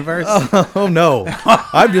in the universe? Oh, no.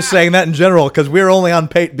 I'm just saying that in general because we're only on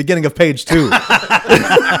beginning of page 2.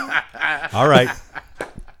 All right.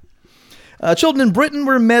 Children in Britain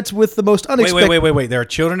were met with the most unexpected... Wait. There are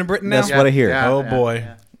children in Britain now? That's what I hear. Yeah. Oh, boy.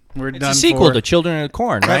 We're It's done a sequel for. to Children of the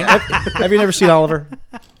Corn, right? Have you never seen Oliver?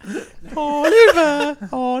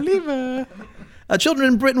 Oliver. Children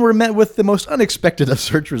in Britain were met with the most unexpected of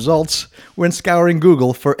search results when scouring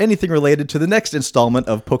Google for anything related to the next installment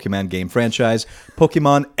of Pokemon game franchise,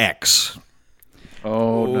 Pokemon X.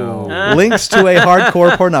 Oh no! Links to a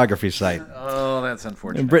hardcore pornography site. Oh, that's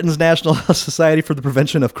unfortunate. And Britain's National Society for the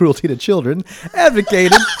Prevention of Cruelty to Children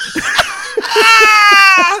advocated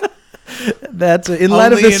that in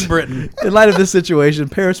light of Only this in Britain. in light of this situation,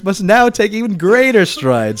 parents must now take even greater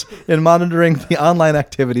strides in monitoring the online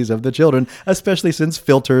activities of the children, especially since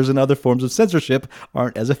filters and other forms of censorship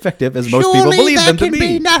aren't as effective as most people believe them to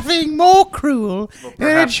be. Nothing more cruel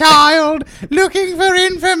than a child looking for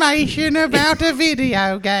information about a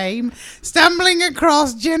video game, stumbling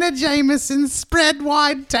across Jenna Jameson's spread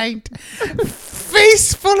wide taint,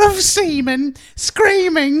 face full of semen,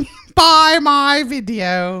 screaming, "Buy my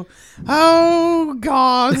video." Oh,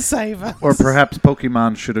 God save us. Or perhaps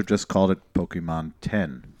Pokemon should have just called it Pokemon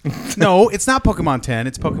 10. No, it's not Pokemon 10.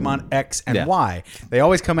 It's Pokemon X and Yeah. Y. They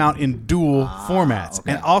always come out in dual formats.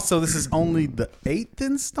 And also, this is only the 8th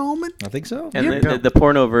installment? I think so. And the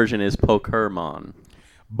porno version is Pokermon.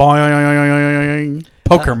 Boing.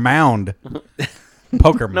 Poker mound.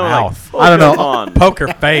 Poker No, mouth. like I don't know. Pokemon. Poker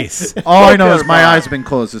face. All I know is my eyes have been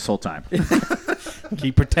closed this whole time.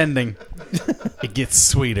 Keep pretending. It gets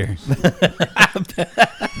sweeter.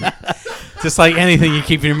 Just like anything, you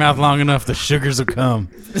keep in your mouth long enough, the sugars will come.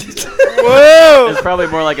 It's probably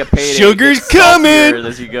more like a payday. Sugar's It gets saltier coming.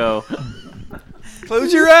 as you go.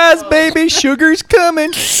 Close your eyes, baby. Sugar's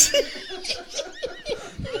coming.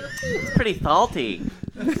 It's pretty salty.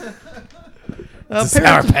 It's a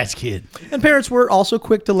Sour Patch Kid. And parents were also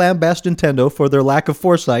quick to lambaste Nintendo for their lack of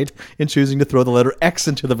foresight in choosing to throw the letter X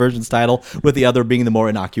into the version's title, with the other being the more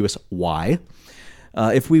innocuous Y.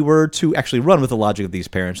 If we were to actually run with the logic of these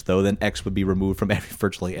parents, though, then X would be removed from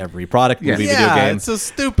virtually every product, movie, video Yeah, game. it's so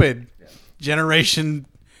stupid. Generation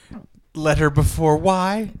letter before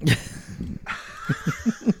Y.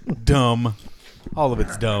 Dumb. All of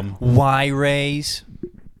it's dumb. Y rays.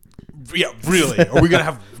 Yeah, really. Are we going to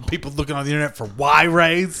have people looking on the internet for Y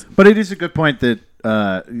rays? But it is a good point that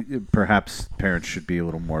perhaps parents should be a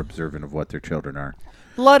little more observant of what their children are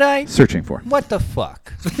Luddite. searching for. What the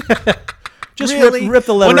fuck? Just Really? rip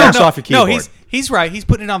the letter Well, X off your keyboard. No, he's right. He's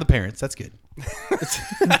putting it on the parents. That's good.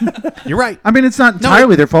 You're right. I mean, it's not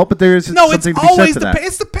entirely their fault, but there is No, it's something to be always said to the that.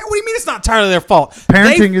 it's the what do you mean it's not entirely their fault?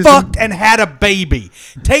 Parenting they is fucked and had a baby.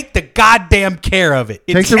 Take the goddamn care of it.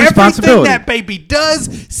 Take It's the everything responsibility. that baby does,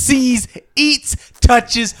 sees, eats,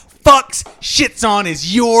 touches, fucks, shits on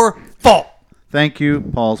is your fault. Thank you,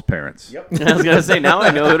 Paul's parents. I was gonna say now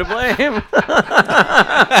I know who to blame.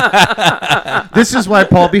 This is why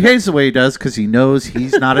Paul behaves the way he does, because he knows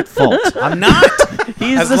he's not at fault. I'm not.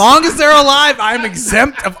 He's As the- long as they're alive, I'm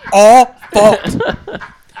exempt of all fault.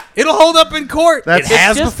 It'll hold up in court. That's- It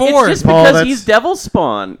has It's before. just Paul, because that's- he's devil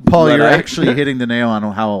spawn. Paul, you're Luddite. actually hitting the nail on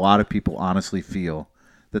how a lot of people honestly feel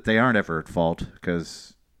that they aren't ever at fault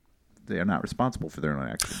because they are not responsible for their own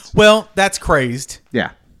actions. Well, that's crazed.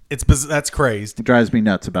 Yeah. That's crazed. It drives me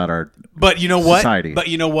nuts about our But you know what? society. But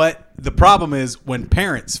you know what? The problem is when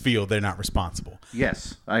parents feel they're not responsible.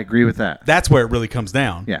 Yes, I agree with that. That's where it really comes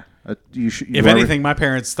down. Yeah. You If anything, my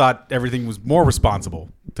parents thought everything was more responsible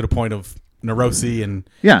to the point of neurosis and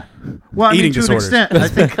Yeah. Well, I Eating mean, to disorders. an extent, I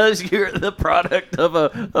think because you're the product of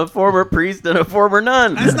a former priest and a former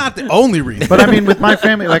nun. that's not the only reason. But I mean, with my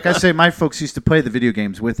family, like I say, my folks used to play the video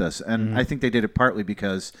games with us, and I think they did it partly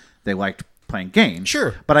because they liked playing games.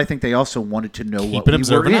 Sure. But I think they also wanted to know what an we were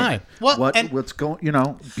observant in. eye. Well, and- What's going, be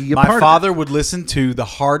a My part father of it. would listen to the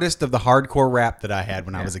hardest of the hardcore rap that I had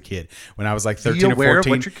when I was a kid. When I was like 13 or aware of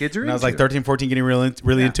 14. what your kids are when I was into. like 13, 14, getting really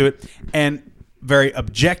into it. And very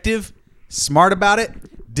objective, smart about it.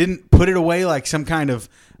 Didn't put it away like some kind of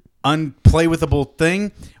unplaywithable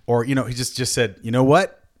thing. Or, he just said, you know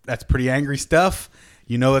what? That's pretty angry stuff.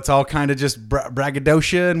 It's all kind of just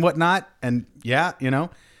braggadocio and whatnot. And yeah,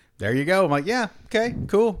 there you go. I'm like, yeah, okay,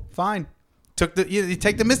 cool, fine. You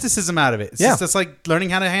take the mysticism out of it. It's just like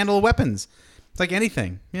learning how to handle weapons. It's like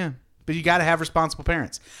anything, yeah. But you got to have responsible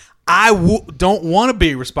parents. I don't want to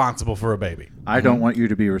be responsible for a baby. I don't want you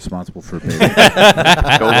to be responsible for a baby.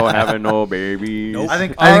 Don't go having no babies. I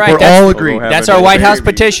think All right, we're that's- all agreed. That's Have our a White House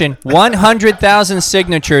baby. petition. 100,000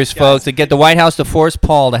 signatures, folks, to get the White House to force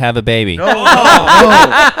Paul to have a baby. No,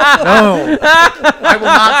 I will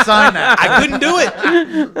not sign that. I couldn't do it.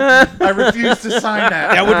 I refuse to sign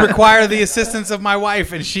that. That would require the assistance of my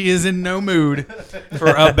wife, and she is in no mood for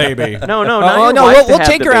a baby. No, not Oh, your no, wife to we'll have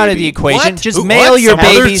take the her out of the baby. equation. What? Just Who- mail what? your Some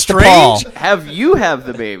other babies to strange? Paul. Have you have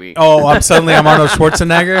the baby? Oh, I'm Arnold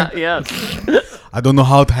Schwarzenegger. Yes. I don't know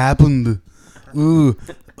how it happened. Ooh.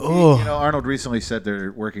 Oh. Arnold recently said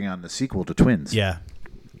they're working on the sequel to Twins. Yeah.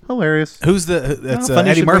 Hilarious. Who's that's funny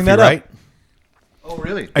you Eddie should bring Murphy, that up. right? Oh,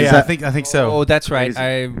 really? Yeah, I think so. Oh, that's right.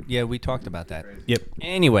 Crazy. We talked about that. Yep.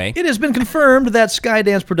 Anyway, It has been confirmed that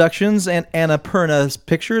Skydance Productions and Annapurna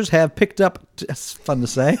Pictures have picked up. It's fun to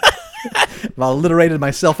say. I've alliterated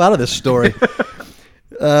myself out of this story.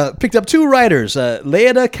 Picked up two writers,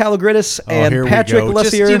 Leida Kalogridis and Here Patrick we go.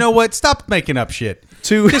 Just, Lussier. you know what? Stop making up shit.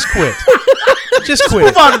 Just Quit. Just quit.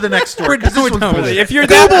 Move on to the next story. 'cause this We're one's done with bullshit. it. if you're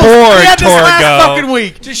Goebbels, that we had bored, this last Torgo, fucking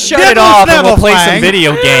week. just shut it off and we'll play some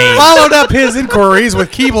video games. Followed up his inquiries with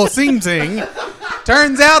Keeble Sing.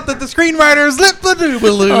 Turns out that the screenwriter's Lip the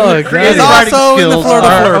Doobaloo Oh, God. is Writing also in the skills Florida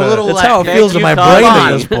are a Florida. little That's how it Thank feels in you, my Todd. brain at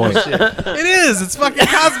Fine. this point. It is. It's fucking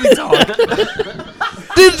Cosby talk.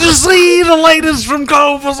 Did you see the latest from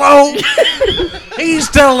Clover's? He's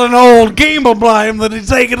telling old Gamer Blime that he's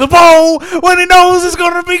taking the bowl when he knows it's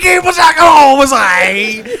going to be Gamer Jack always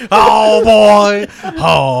say, oh boy,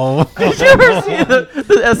 oh. Did you ever see the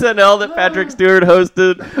SNL that Patrick Stewart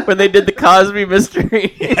hosted when they did the Cosby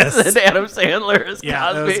Mystery? Yes. And Adam Sandler is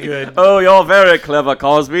Yeah, Cosby. that was good. Oh, you're very clever,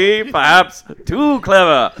 Cosby. Perhaps too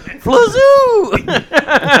clever. Flazoo!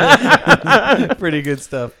 Pretty good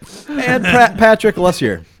stuff. And Patrick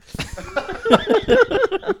Lussier.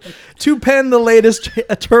 To pen the latest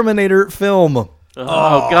Terminator film.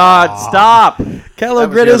 Oh, God, stop.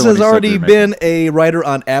 Kalogridis one has he said already they were been a writer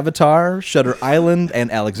on Avatar, Shutter Island,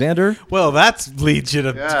 and Alexander. Well, that leads you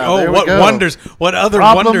to, Yeah, there we what go. wonders, what other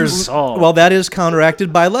Problem wonders. solved. Well, that is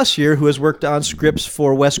counteracted by Lussier, who has worked on scripts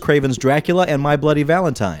for Wes Craven's Dracula and My Bloody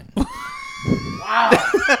Valentine.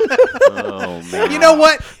 Oh, man. You know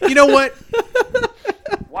what?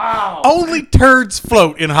 Wow. Only turds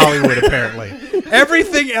float in Hollywood, apparently.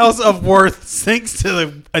 Everything else of worth sinks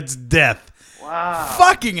to its death. Wow.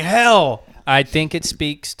 Fucking hell. I think it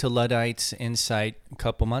speaks to Luddite's insight a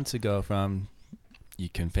couple months ago from you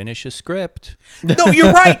can finish a script. No,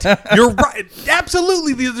 you're right. You're right.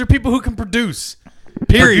 Absolutely. These are people who can produce.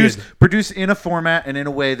 Period. Produce in a format and in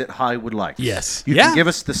a way that Hollywood likes. Yes. You Yeah. can give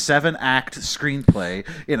us the 7-act screenplay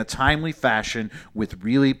in a timely fashion with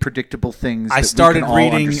really predictable things. I that started we can all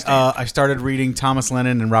reading. understand. I started reading Thomas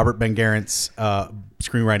Lennon and Robert Ben Garant's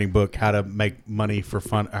screenwriting book, How to Make Money for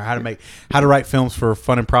Fun, or how to write films for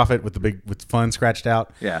fun and profit with fun scratched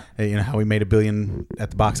out. Yeah. You know how we made $1 billion at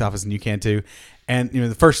the box office, and you can too. And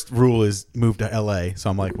the first rule is move to L.A. So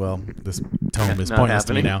I'm like, well, this tome is Not pointless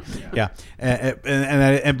to me happening. now.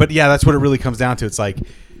 Yeah. But yeah, that's what it really comes down to. It's like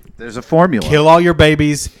There's a formula. kill all your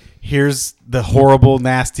babies, here's the horrible,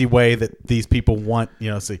 nasty way that these people want,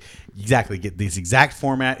 so exactly get this exact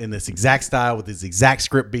format in this exact style with these exact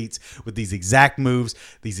script beats, with these exact moves,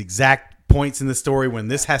 these exact points in the story when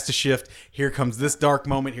this has to shift. Here comes this dark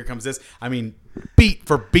moment. Here comes this. I mean, beat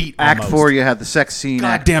for beat. Act almost. 4, you had the sex scene.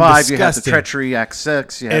 Goddamn Act 5, you had the disgusting. treachery. Act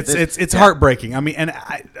 6, you had It's heartbreaking. I mean, and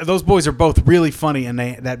those boys are both really funny, and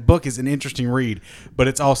that book is an interesting read, but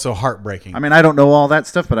it's also heartbreaking. I mean, I don't know all that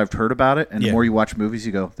stuff, but I've heard about it. And Yeah. the more you watch movies,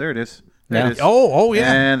 you go, there it is. There it is. Oh, yeah.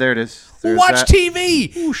 And there it is. There's Watch that.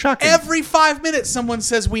 TV. Ooh, shocking. Every 5 minutes, someone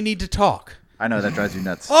says we need to talk. I know, that drives you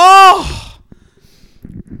nuts. Oh.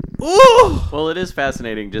 Ooh. Well, it is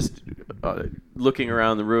fascinating just looking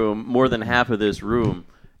around the room. More than half of this room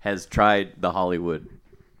has tried the Hollywood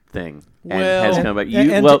thing and has come back.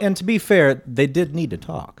 And to be fair, they did need to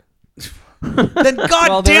talk. Then there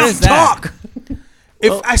goddamn is that. talk.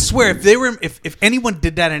 I swear, if anyone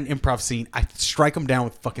did that in an improv scene, I'd strike them down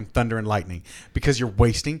with fucking thunder and lightning because you're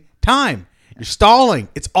wasting time. You're stalling.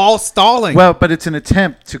 It's all stalling. Well, but it's an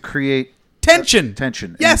attempt to create tension.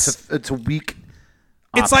 tension. And Yes. It's a weak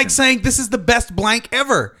It's like option. saying this is the best blank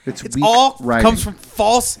ever. It's It's weak all writing. comes from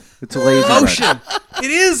false It's a lazy emotion. It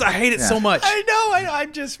is. I hate it Yeah. so much. I know.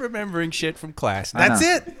 I'm just remembering shit from class. That's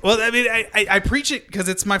know. it. Well, I mean, I preach it because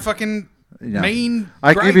it's my fucking Yeah. main.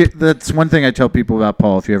 I gripe. give you. That's one thing I tell people about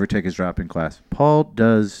Paul. If you ever take his drop-in class, Paul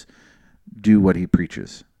does do what he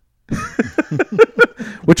preaches,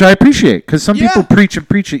 which I appreciate because some people preach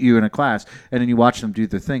at you in a class, and then you watch them do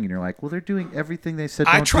their thing, and you're like, well, they're doing everything they said.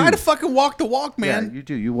 I don't try do. to fucking walk the walk, Yeah, man. you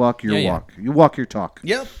do. You walk your Yeah. walk. You walk your talk.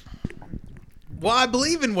 Yep. Well, I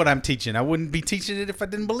believe in what I'm teaching. I wouldn't be teaching it if I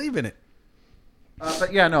didn't believe in it.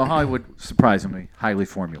 But yeah, no, Hollywood surprisingly highly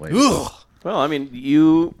formulated. Ugh. Well, I mean,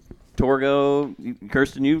 you, Torgo,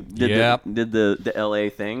 Kirsten, you did Yep. the LA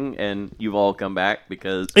thing, and you've all come back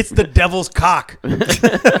because It's the devil's cock.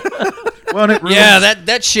 Well, and it ruins, Yeah,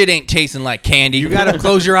 that shit ain't tasting like candy. You got to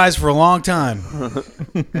close your eyes for a long time.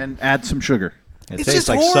 and add some sugar. It It's tastes just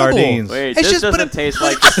like horrible. sardines. wait, It's this just- but doesn't it- taste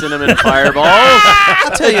like the cinnamon fireball.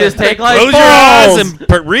 I'll tell you, just take like Close balls. your eyes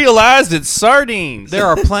and realize it's sardines. There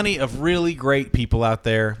are plenty of really great people out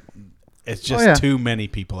there. It's just yeah. too many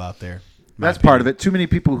people out there. That's part of it. Too many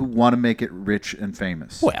people who want to make it rich and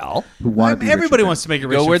famous. well, who want to be rich Everybody and wants to make it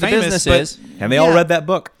rich go and where the famous, business but is. And they all Yeah. read that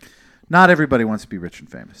book. Not everybody wants to be rich and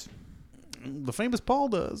famous. The famous Paul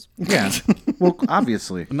does. Yeah. Well,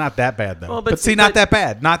 obviously. Not that bad though. Well, but, but- see, not but- that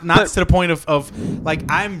bad. Not but- to the point of like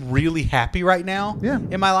I'm really happy right now Yeah.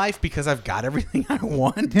 in my life because I've got everything I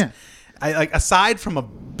want. Yeah. I like aside from a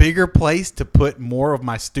bigger place to put more of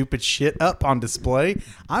my stupid shit up on display,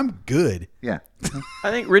 I'm good. Yeah. I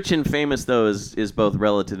think rich and famous though is both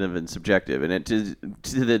relative and subjective, and it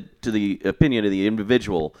to the opinion of the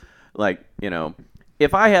individual. Like,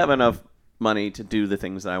 if I have enough money to do the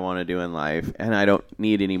things that I want to do in life, and I don't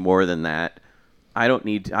need any more than that, I don't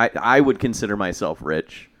need. I would consider myself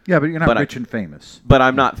rich, Yeah, but you're not But rich and famous. but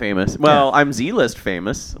I'm not famous. Well, I'm Z-list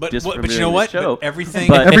famous. But just from but you doing know this what? show. But everything.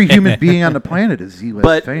 But- Every human being on the planet is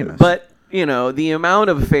Z-list famous. But the amount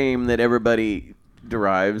of fame that everybody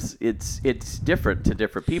derives, it's different to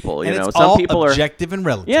different people. and it's some all people are. objective and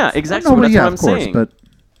relative. Yeah, exactly. Nobody, That's yeah, what I'm of course. saying. But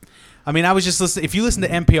I mean, I was just listening. If you listen to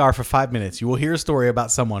NPR for 5 minutes, you will hear a story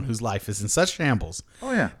about someone whose life is in such shambles.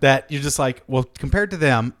 Oh, yeah. That you're just like, well, compared to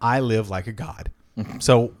them, I live like a god.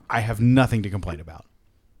 So I have nothing to complain about,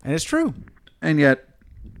 and it's true. and yet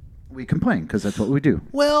we complain because that's what we do.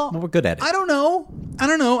 Well, we're good at it. I don't know.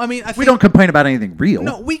 I mean, I think, We don't complain about anything real.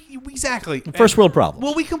 No, we exactly First world problems.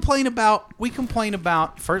 Well, we complain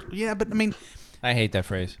about first. Yeah, but I mean, I hate that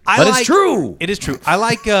phrase. But it's true. It is true. I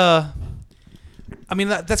like. I mean,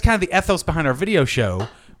 that's kind of the ethos behind our video show,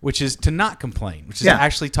 which is to not complain, which is Yeah. to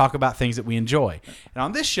actually talk about things that we enjoy. And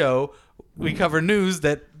on this show, we cover news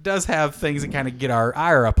that does have things that kind of get our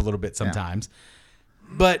ire up a little bit sometimes.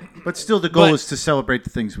 But But still, the goal But- is to celebrate the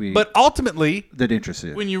things ultimately, that interest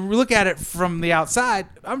you. when you look at it from the outside,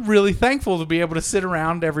 I'm really thankful to be able to sit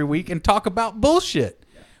around every week and talk about bullshit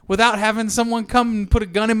without having someone come and put a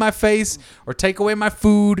gun in my face or take away my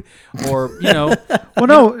food or, Well,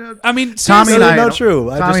 no. I mean, Tommy seriously. and I- no, true.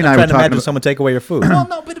 Tommy and I'm I were trying to talking imagine about- someone take away your food. Well,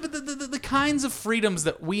 no, but the kinds of freedoms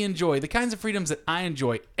that we enjoy, the kinds of freedoms that I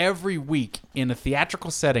enjoy every week in a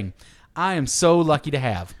theatrical setting, I am so lucky to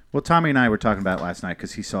have. Well, Tommy and I were talking about it last night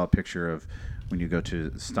because he saw a picture of when you go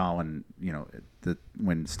to Stalin,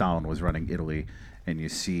 when Stalin was running Italy, and you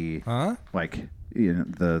see like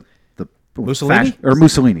the Mussolini? or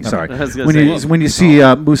Mussolini. Sorry, I was gonna say- when you see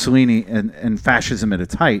Mussolini and fascism at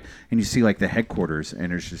its height, and you see like the headquarters,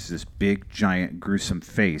 and there's just this big, giant, gruesome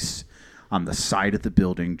face on the side of the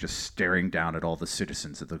building, just staring down at all the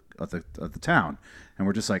citizens of the town, and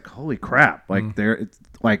we're just like, holy crap! Like it's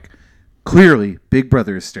like clearly, Big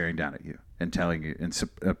Brother is staring down at you and telling you and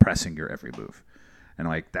oppressing your every move, and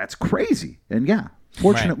like that's crazy. And yeah,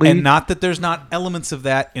 fortunately, And not that there's not elements of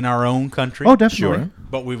that in our own country. Oh, definitely. Sure.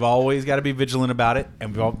 But we've always got to be vigilant about it.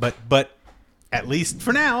 And but at least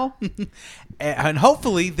for now, and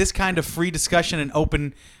hopefully this kind of free discussion and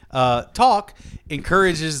open talk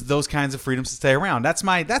encourages those kinds of freedoms to stay around. That's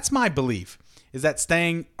my belief, is that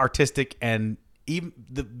staying artistic and even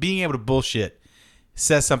being able to bullshit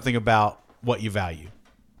says something about what you value,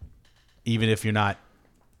 even if you're not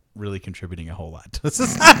really contributing a whole lot to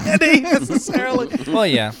society necessarily. Well,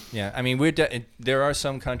 yeah. I mean, there are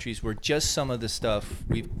some countries where just some of the stuff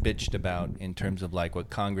we've bitched about in terms of like what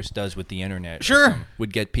Congress does with the internet, Sure.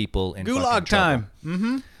 would get people in Gulag fucking trouble. time.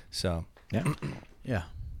 Mm-hmm. So Yeah.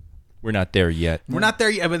 we're not there yet. We're not there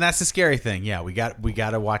yet, but that's the scary thing. Yeah, we got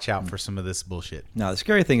to watch out for some of this bullshit. Now, the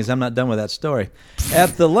scary thing is I'm not done with that story.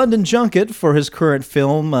 At the London junket for his current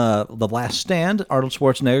film, The Last Stand, Arnold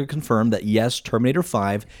Schwarzenegger confirmed that, yes, Terminator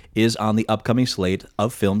 5 is on the upcoming slate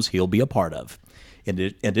of films he'll be a part of,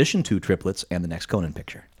 in addition to Triplets and the next Conan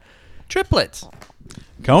picture. Triplets.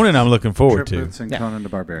 Conan, I'm looking forward Triplets to. and Conan the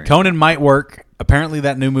Barbarian. Conan might work. Apparently,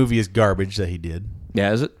 that new movie is garbage that he did.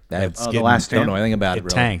 Yeah, is it? It's The Last I don't Stand. know anything about it, It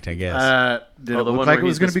really. tanked, I guess. Did Oh, it the look one like where it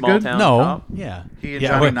was he's going to the be good? small-town no, cop? yeah, He and yeah,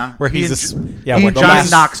 Johnny where, Knox- where he he's and yeah, he where and the Johnny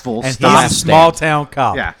last- Knoxville and stop. he's a small town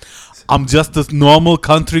cop. Yeah. I'm just a normal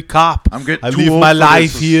country cop. I'm getting I too live old my for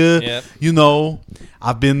life this. here. Yep. You know,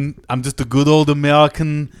 I'm just a good old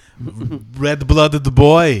American, red-blooded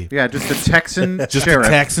boy. Yeah, just a Texan Just sheriff a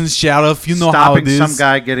Texan sheriff. You know how stopping it is. some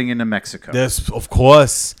guy getting into Mexico. Yes, of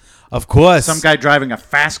course. Of course. Some guy driving a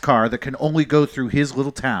fast car that can only go through his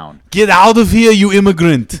little town. Get out of here, you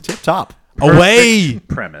immigrant. Tip top. Away.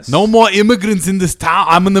 Premise. No more immigrants in this town.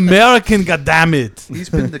 I'm an American, goddammit. He's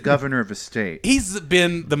been the governor of a state. He's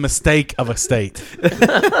been the mistake of a state.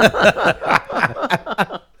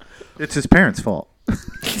 It's his parents' fault.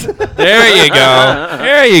 There you go.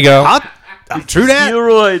 There you go. True that.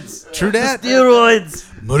 Steroids. True that. Steroids.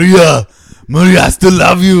 Maria, I still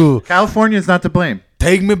love you. California's not to blame.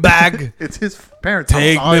 Take me back. It's his parents'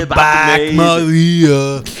 Take fault. me about back, the maid.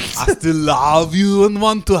 Maria. I still love you and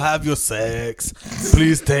want to have your sex.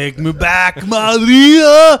 Please take me back,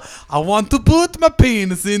 Maria. I want to put my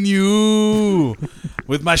penis in you.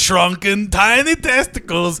 With my shrunken, tiny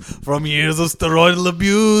testicles from years of steroidal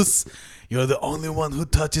abuse. You're the only one who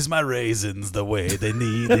touches my raisins the way they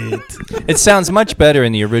need it. It sounds much better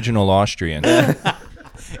in the original Austrian.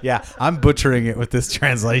 Yeah, I'm butchering it with this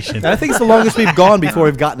translation. I think it's the longest we've gone before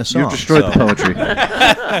we've gotten a song. You've destroyed the so. poetry.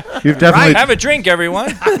 You've definitely, Have a drink,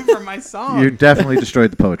 everyone. For my song. you definitely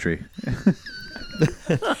destroyed the poetry.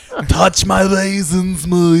 Touch my raisins,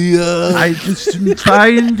 Maria. I just am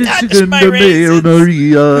trying to Touch my raisins.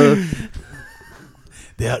 Maria.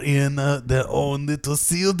 They're in their own little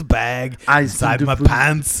sealed bag I inside seem my to put-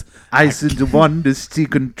 pants. I said the one to see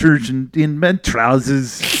contortion in my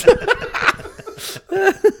trousers.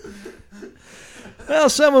 Well,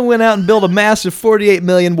 someone went out and built a massive 48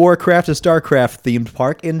 million Warcraft and StarCraft themed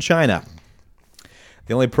park in China.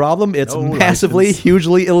 The only problem, it's massively, license.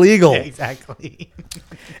 hugely illegal. Exactly.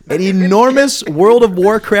 An enormous World of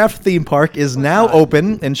Warcraft theme park is now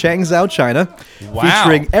open in Changzhou, China,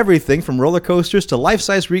 featuring everything from roller coasters to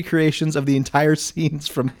life-size recreations of the entire scenes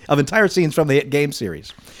from the hit game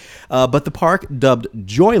series. But the park, dubbed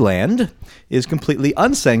Joyland, is completely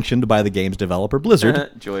unsanctioned by the game's developer,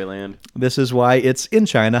 Blizzard. Joyland. This is why it's in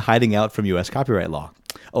China, hiding out from U.S. copyright law.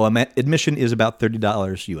 Admission is about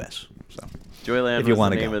 $30 U.S. So. Joyland If you was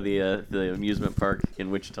wanna the name go. of the amusement park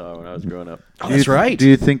in Wichita when I was growing up. That's right. Do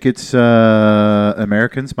you think it's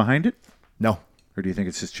Americans behind it? No. Or do you think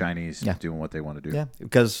it's just Chinese Yeah. doing what they want to do? Yeah,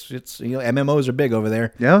 because it's MMOs are big over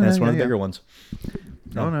there. Yeah, and it's yeah, one of the yeah. bigger ones.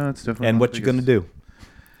 No, it's definitely. And not what the you going to biggest.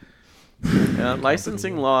 do?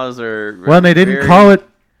 Licensing laws are Well, they didn't very- call it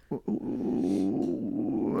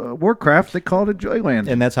Warcraft. They called it Joyland.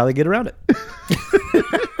 And that's how they get around it.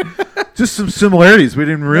 Just some similarities we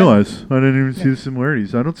didn't realize. I didn't even see the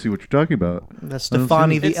similarities. I don't see what you're talking about. That's I don't see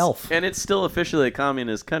Stefani it. the It's- elf. and it's still officially a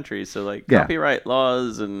communist country, so like Yeah. copyright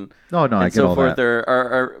laws and No, I and get so all forth that.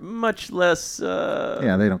 are much less.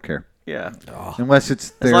 Yeah, they don't care yeah. unless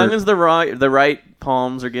it's As their. long as the right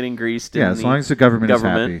palms are getting greased. Yeah, in as long as the government is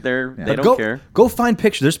happy. they're Yeah. they But don't care. Go find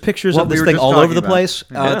pictures. There's pictures What of we this were thing just all over talking the about. place.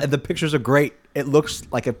 Yeah. And the pictures are great. It looks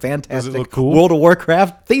like a fantastic look cool? World of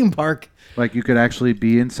Warcraft theme park. Like you could actually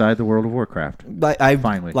be inside the World of Warcraft.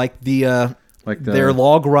 Finally. Like the Like the- their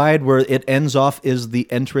log ride where it ends off is the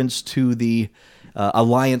entrance to the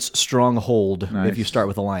Alliance Stronghold if Nice. you start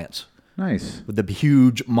with Alliance. Nice. With the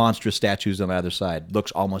huge monstrous statues on either side.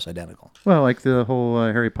 Looks almost identical. Well, like the whole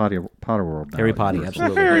Harry Potter world. Now. Harry Potter,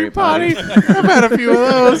 absolutely. Harry Potty. I've had a few of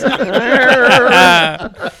those.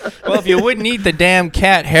 Well, if you wouldn't eat the damn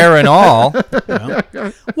cat hair and all,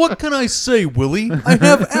 What can I say, Willie? I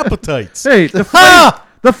have appetites. Hey, the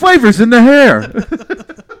flavor's in the hair.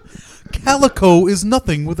 Calico is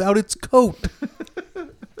nothing without its coat.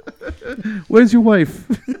 Where's your wife?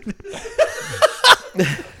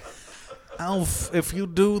 Alf, if you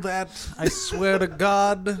do that, I swear to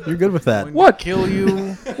God, You're good with that. What? kill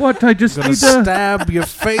you. What? I just Gonna need to. stab your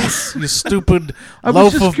face, you stupid I was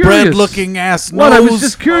loaf just of curious. bread looking ass nose. What? I was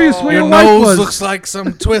just curious where Your your wife nose was. looks like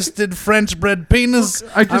some twisted French bread penis.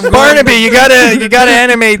 I just- I'm Barnaby, you gotta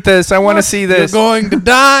animate this. I want to see You're this. going to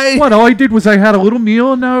die. What? All I did was I had a little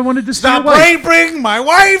meal, and now I wanted to Stop see your wife. raping my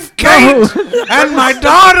wife, No. Kate, and my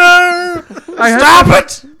daughter. I had Stop to-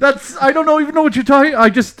 it. That's. I don't even know what you're talking.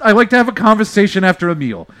 I like to have a conversation after a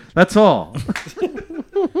meal. That's all.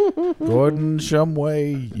 Gordon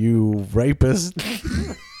Shumway, you rapist.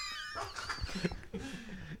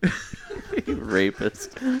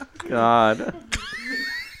 Rapist. God.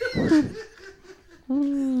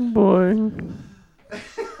 Boy.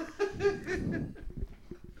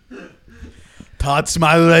 Touch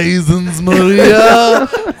my raisins, Maria.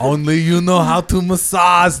 Only you know how to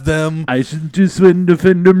massage them. I sind just wenn du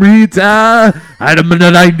finden Rita, einem an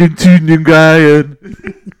einen Tünen gehen.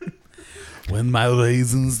 When my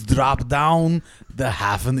raisins drop down, the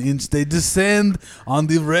half an inch they descend on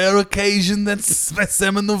the rare occasion that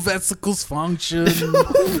seminal vesicles function.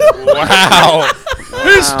 Wow.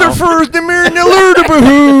 Mr. First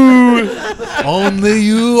Emirnilurdabahoo. Only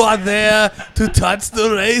you are there to touch the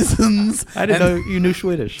raisins. I didn't know you knew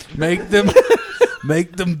Swedish. Make them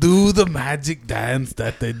do the magic dance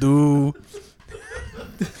that they do.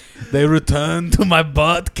 They return to my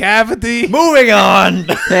butt cavity. Moving on.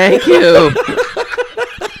 Thank you.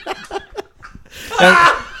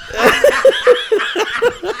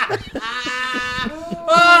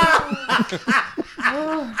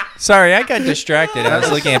 Sorry, I got distracted. I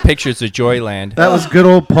was looking at pictures of Joyland. That was good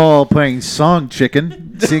old Paul playing Song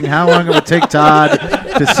Chicken, seeing how long it would take Todd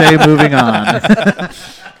to say moving on.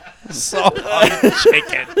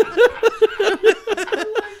 Chicken.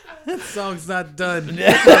 Song's not done.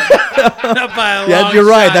 Not by a Yeah, long you're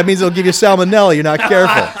right. shot. That means they'll give you salmonella. You're not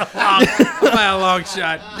careful. By a long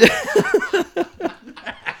shot.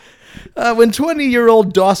 When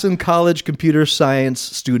 20-year-old Dawson College computer science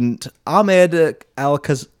student Ahmed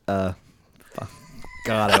Al-Kaz...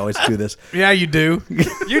 God, I always do this. Yeah, you do.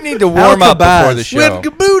 You need to warm up before the Alcabaz. show. When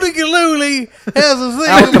Gaboota Galooly has a thing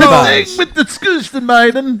Alcabaz. With the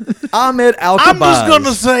Skustenmeiden. Ahmed Al-Kazaz. I'm just going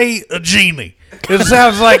to say a genie. It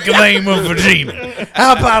sounds like the name of a genie.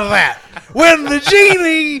 How about that? When the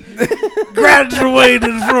genie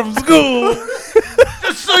graduated from school.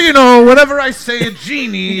 Just so you know, whenever I say a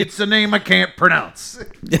genie, it's a name I can't pronounce.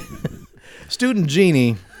 Student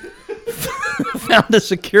Genie found a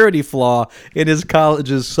security flaw in his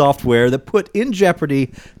college's software that put in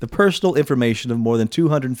jeopardy the personal information of more than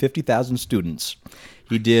 250,000 students.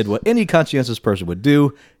 He did what any conscientious person would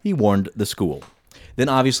do. He warned the school. Then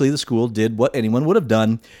obviously the school did what anyone would have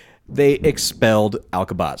done. They expelled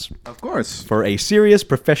Alcabaz Of course. for a serious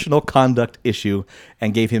professional conduct issue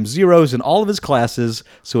and gave him zeros in all of his classes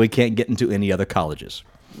so he can't get into any other colleges.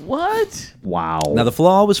 What? Wow. Now, the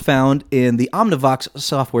flaw was found in the Omnivox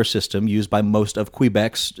software system used by most of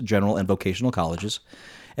Quebec's general and vocational colleges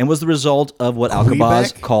and was the result of what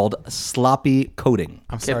Alcabaz Quebec? called sloppy coding.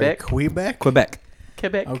 I'm sorry, Quebec? Quebec? Quebec.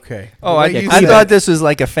 Quebec. Okay. Oh, The I way you I said thought it. this was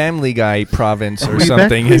like a Family Guy province or Quebec?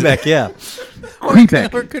 something. Quebec, yeah.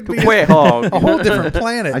 Quebec. Or it could be Quahog. a whole different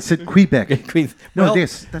planet. I said Quebec. No, Well,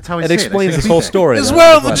 that's how I It say explains it. I this said whole Quebec. story. It's though.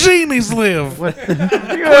 where the genies live.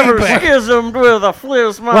 You ever schismed with a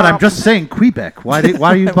flisma? What? I'm just saying Quebec. Why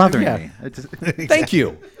are you bothering Yeah. me? I just- Thank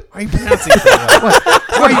you. Why are you pronouncing it that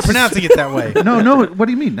way? Why are you pronouncing it that way? no. What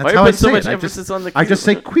do you mean? That's Why you how I put so say much it. emphasis on the I just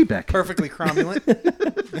say Quebec. Perfectly cromulent.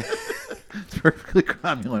 It's a perfectly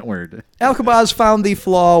cromulent word. Alcabaz found the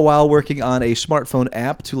flaw while working on a smartphone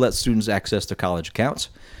app to let students access their college accounts.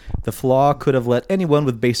 The flaw could have let anyone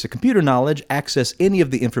with basic computer knowledge access any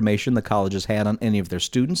of the information the colleges had on any of their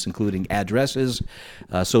students, including addresses,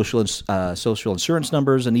 social insurance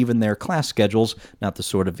numbers, and even their class schedules, not the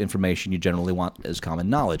sort of information you generally want as common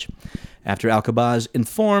knowledge. After Alcabaz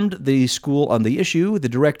informed the school on the issue, the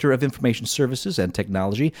director of Information Services and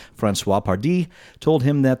Technology, Francois Pardee, told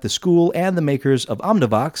him that the school and the makers of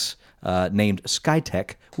Omnivox, named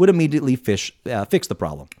Skytech, would immediately fix the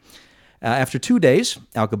problem. After 2 days,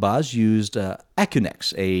 Alcabaz used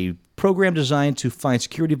Accunex, a program designed to find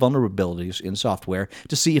security vulnerabilities in software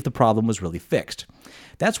to see if the problem was really fixed.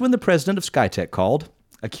 That's when the president of Skytech called,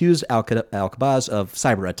 accused Alcabaz of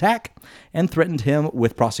cyber attack, and threatened him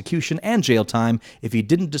with prosecution and jail time if he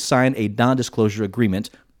didn't sign a non-disclosure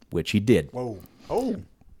agreement, which he did. Whoa. Oh.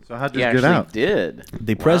 So how'd He you get actually out? did.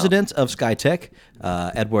 The president of Skytech,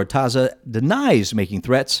 Edward Taza, denies making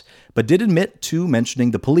threats, but did admit to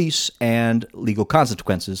mentioning the police and legal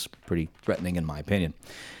consequences. Pretty threatening, in my opinion.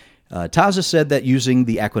 Taza said that using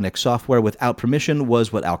the Accunex software without permission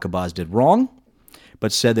was what Alcabaz did wrong,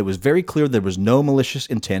 but said it was very clear there was no malicious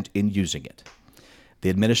intent in using it. The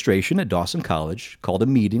administration at Dawson College called a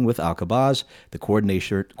meeting with Alcabaz, the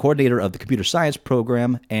coordinator of the computer science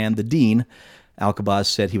program, and the dean. Alcabaz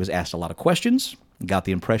said he was asked a lot of questions and got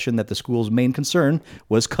the impression that the school's main concern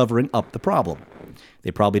was covering up the problem. They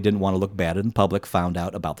probably didn't want to look bad in public, found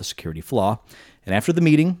out about the security flaw. And after the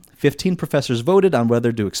meeting, 15 professors voted on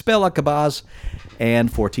whether to expel Alcabaz,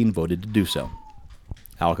 and 14 voted to do so.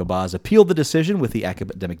 Alcabaz appealed the decision with the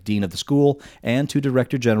academic dean of the school and to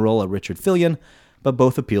Director General Richard Fillion, but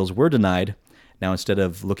both appeals were denied. Now, instead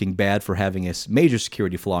of looking bad for having a major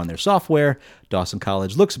security flaw in their software, Dawson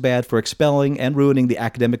College looks bad for expelling and ruining the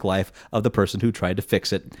academic life of the person who tried to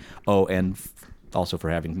fix it. Oh, and also for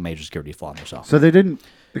having a major security flaw in their software. So they didn't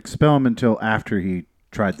expel him until after he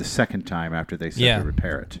tried the second time after they said to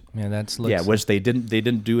repair it. Yeah, that's Which they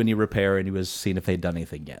didn't do any repair, and he was seeing if they'd done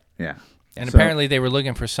anything yet. Yeah. And So- apparently they were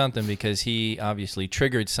looking for something because he obviously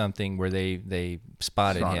triggered something where they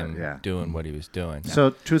spotted him doing what he was doing. So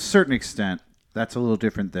to a certain extent, that's a little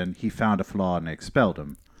different than he found a flaw and they expelled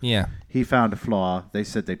him. Yeah. He found a flaw, they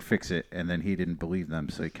said they'd fix it, and then he didn't believe them,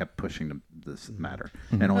 so he kept pushing them this matter.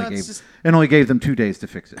 And only gave them 2 days to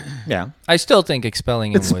fix it. Yeah. I still think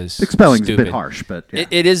expelling him was expelling's stupid. a bit harsh, but yeah.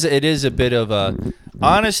 It is a bit of a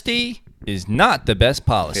honesty is not the best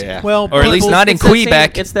policy. Yeah. Well, or at least not in It's the same-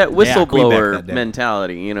 Quebec. It's that Quebec whistleblower that day.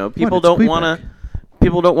 mentality. You know, people it's don't want Quebec. to.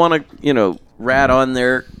 People don't want to. Rat on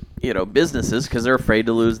their businesses because they're afraid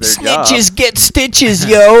to lose their job. Snitches get stitches,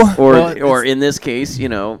 yo. Or in this case,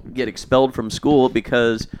 get expelled from school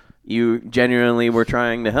because you genuinely were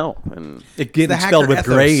trying to help. And It getting the expelled hacker with ethos.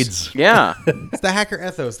 grades. yeah, It's the hacker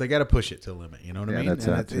ethos. They got to push it to the limit. You know what I Yeah, mean? that's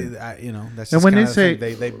And that too. that's And just when kinda they the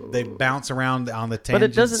say- thing. they bounce around on the But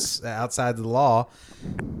it tangents doesn't- outside the law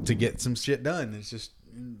to get some shit done. It's just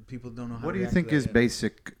people don't know how. What to do you react think to is that yet.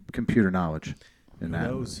 basic computer knowledge in that?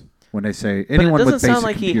 knows? When they say but it anyone doesn't with basic sound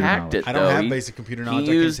like he computer hacked knowledge. it. I don't though. have He- basic computer he knowledge.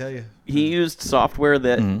 used- I can tell you. He used software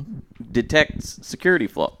that detects security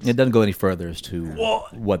flaws. It doesn't go any further as to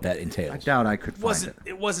what that entails. I doubt I could find it.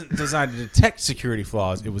 It wasn't designed to detect security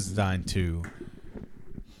flaws. It was designed to.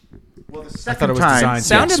 Well, the I thought second it was time, designed to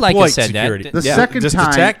Sounded like it exploit said that. security. The second Just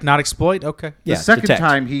time- detect, not exploit. Okay. the Yeah, second detect.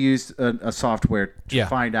 time he used a software to Yeah.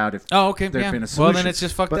 find out if Oh, okay, there'd yeah. been a Well, solution. then it's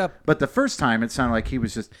just fucked but, up. But the first time, it sounded like he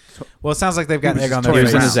was just Well, it sounds like they've got was egg just on their He toying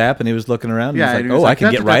was in face. his app and he was looking around. yeah. and and he he was was like, like,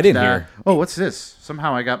 I can get right in "Da-da-da-da. here. Oh, what's this?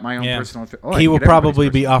 Somehow I got my own Yeah. personal. Oh, I He can will get everybody's probably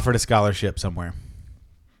be personal. offered a scholarship somewhere.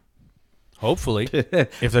 Hopefully.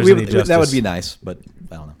 If there's any justice. That would be nice, but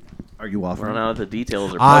I don't know. Are you I don't offering? know if the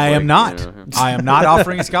details are. I public, am not. you know. I am not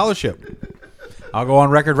offering a scholarship. I'll go on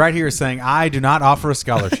record right here saying I do not offer a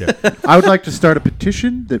scholarship. I would like to start a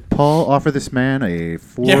petition that Paul offer this man a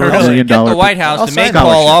 $4 Yeah, million really. Get the White House to make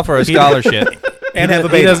scholarship. Paul offer a scholarship. and have a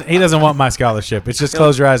baby. He doesn't want my scholarship. It's just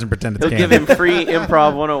close your eyes and pretend it's He'll give candy. him free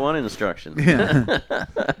improv 101 instructions. Give him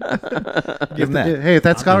that. Hey, if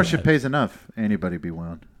that scholarship pays enough, anybody be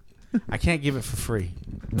willing. I can't give it for free.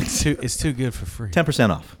 It's too good for free. 10%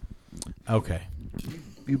 off. Okay.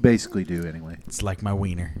 You basically do anyway. It's like my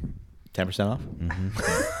wiener. 10% off?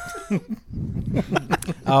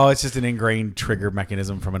 Oh, it's just an ingrained trigger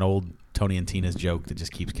mechanism from an old Tony and Tina's joke that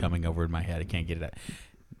just keeps coming over in my head. I can't get it out.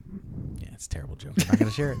 Yeah, it's a terrible joke. I'm not going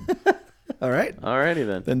to share it. All right. Alrighty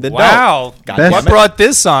then. Then Wow. God Best- What brought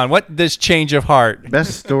this on? What this change of heart?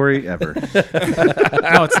 Best story ever. No,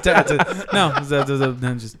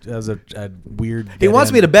 it was a weird. He dead wants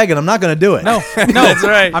end. me to beg it. I'm not going to do it. No, That's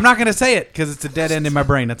right. I'm not going to say it because it's a dead end in my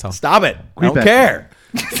brain. That's all. Stop it. I don't Quebec. care.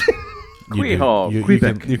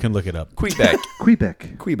 Queehog. You can look it up. Quebec.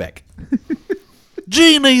 Quebec. Quebec.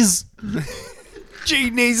 Genies.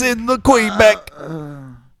 Genies in the Quebec.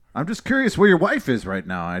 I'm just curious where your wife is right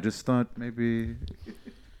now. I just thought maybe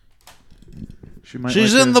she might.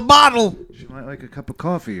 She's like in a- the bottle. She might like a cup of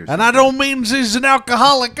coffee or something. And I don't mean she's an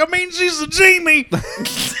alcoholic. I mean she's a genie.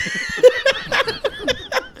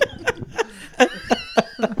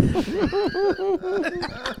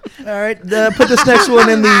 All right, put this next one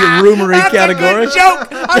in the rumory category. That's a good joke.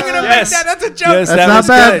 I'm gonna make that. That's a joke. Yes, That's that not was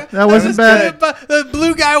bad. good. That wasn't bad. The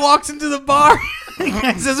blue guy walks into the bar. He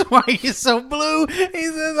says, "Why are you so blue?" He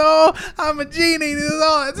says, "Oh, I'm a genie." He says,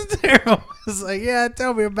 "Oh, that's terrible." It's like, "Yeah,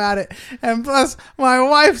 tell me about it." And plus, my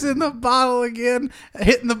wife's in the bottle again,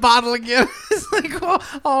 hitting the bottle again. It's like, "Oh,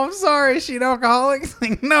 I'm sorry. Is she an alcoholic?" It's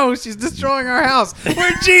like, "No, she's destroying our house.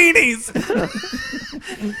 We're genies."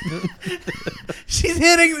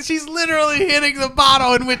 She's literally hitting the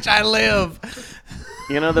bottle in which I live.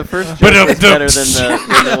 You know, the first joke is better than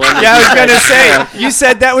the one. Yeah, I was gonna say. You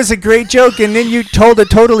said that was a great joke, and then you told a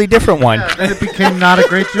totally different one. Then it became not a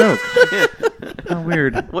great joke. How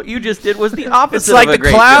weird. What you just did was the opposite. It's like of a the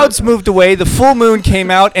great clouds joke. moved away, the full moon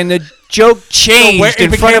came out, and the joke changed it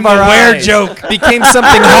in front of became our a where eyes. joke. Became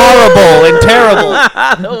something horrible and terrible.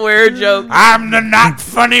 The weird joke. I'm the not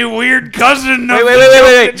funny weird cousin of Wait, the wait, wait, joke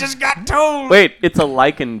wait, wait. that just got told. Wait, it's a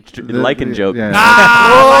lichen joke. Yeah. Like a joke.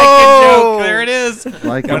 There it is.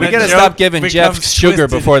 Like When We a gotta joke stop giving Jeff becomes sugar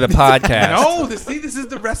twisted. before the podcast. No, this is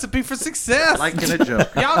the recipe for success. Like in a joke.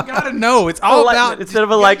 Y'all gotta know. It's all about Instead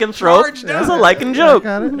of a lichen throat, charged it's up. a lichen joke.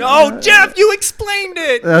 Got it? No, Jeff, you explained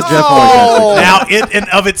it. Jeff always Now, it in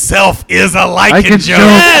of itself is a lichen Lichen joke. joke.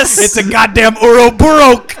 Yes! It's a goddamn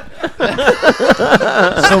Ouroboros.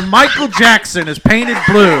 So Michael Jackson is painted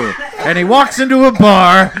blue, and he walks into a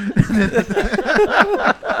bar.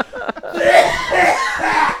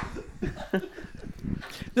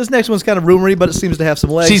 This next one's kind of rumory, but it seems to have some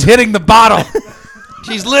legs. She's hitting the bottle.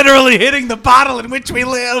 She's literally hitting the bottle in which we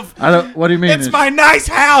live. What do you mean? It's my nice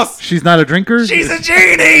house. She's not a drinker? She's a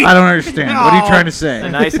genie. I don't understand. What are you trying to A say?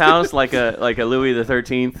 nice house, like a Louis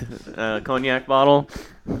XIII cognac bottle.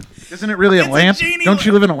 Isn't it really a It's a lamp? genie Don't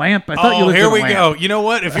you live in a lamp? I thought you Oh, lived here in a we lamp. go. You know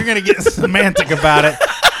what? If you're gonna get semantic about it,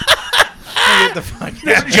 get the fuck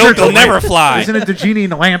that Joke will never fly. Isn't it the genie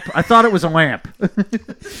in a lamp? I thought it was a lamp.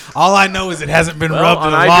 All I know is it hasn't been Well, rubbed on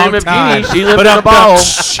in a I long Dream of time. Jeannie, she lived But in a bottle.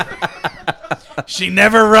 She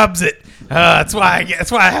never rubs it. That's why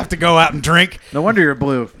I have to go out and drink. No wonder you're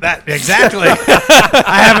blue. That exactly.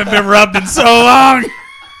 I haven't been rubbed in so long.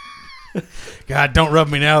 God, don't rub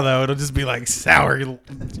me now though. It'll just be like sour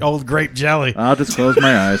old grape jelly. I'll just close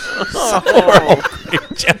my eyes.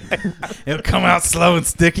 It'll come out slow and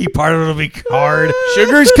sticky. Part of it'll be hard.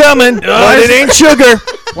 Sugar's coming, but it ain't sugar.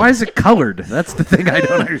 Why is it colored? That's the thing I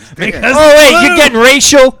don't understand. Because Oh wait, blue. you're getting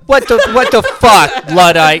racial? What the fuck,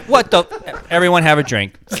 Luddite? What the? Everyone have a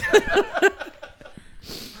drink.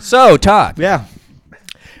 So, Todd. Yeah.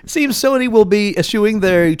 It seems Sony will be eschewing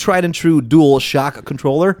their tried and true Dual Shock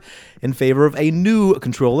controller in favor of a new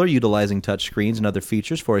controller utilizing touchscreens and other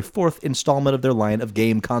features for a fourth installment of their line of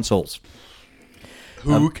game consoles.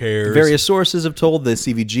 Who cares? Various sources have told the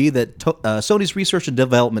CVG that Sony's research and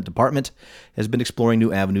development department has been exploring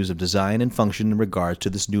new avenues of design and function in regards to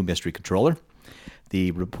this new mystery controller. The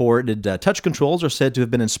reported touch controls are said to have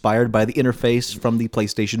been inspired by the interface from the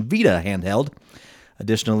PlayStation Vita handheld.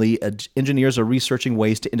 Additionally, engineers are researching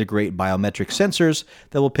ways to integrate biometric sensors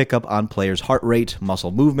that will pick up on players' heart rate, muscle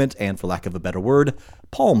movement, and, for lack of a better word,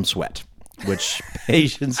 palm sweat, which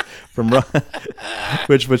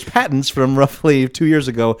patents from roughly 2 years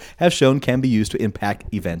ago have shown can be used to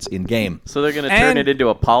impact events in game. So they're going to turn And- it into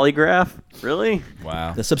a polygraph? Really?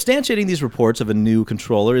 Wow. The substantiating these reports of a new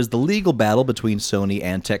controller is the legal battle between Sony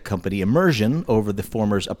and tech company Immersion over the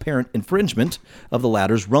former's apparent infringement of the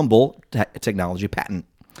latter's Rumble technology patent.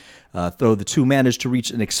 Though the two managed to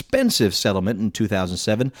reach an expensive settlement in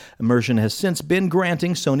 2007, Immersion has since been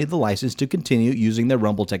granting Sony the license to continue using their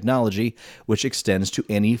Rumble technology, which extends to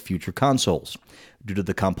any future consoles. Due to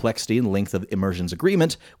the complexity and length of Immersion's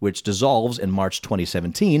agreement, which dissolves in March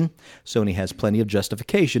 2017, Sony has plenty of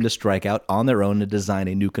justification to strike out on their own and design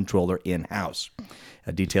a new controller in-house.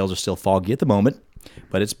 Details are still foggy at the moment,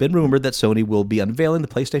 but it's been rumored that Sony will be unveiling the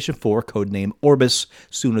PlayStation 4 codename Orbis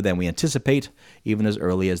sooner than we anticipate, even as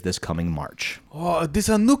early as this coming March. Oh, this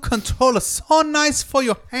a new controller, so nice for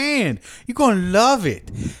your hand. You're gonna love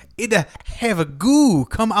it. It have a goo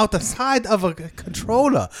come out the side of a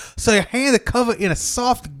controller, so your hand is covered in a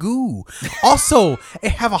soft goo. Also,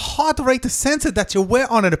 it have a heart rate sensor that you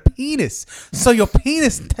wear on a penis, so your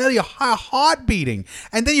penis tell your heart beating,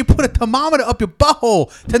 and then you put a thermometer up your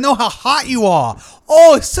butthole to know how hot you are.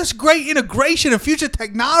 Oh, it's such great integration and future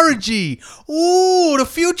technology. Ooh, the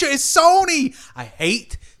future is Sony. I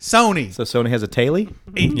hate Sony. So Sony has a Taily?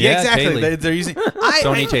 Yeah, exactly. Taily. They're using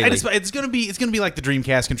Sony Taily. it's gonna be like the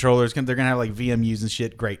Dreamcast controllers. They're gonna have like VMUs and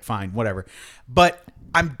shit. Great, fine, whatever. But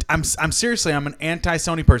I'm seriously, I'm an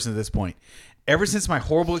anti-Sony person at this point. Ever since my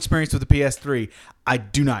horrible experience with the PS3, I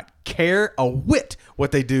do not care a whit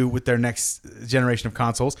what they do with their next generation of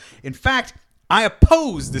consoles. In fact, I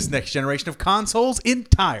oppose this next generation of consoles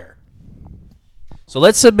entire. So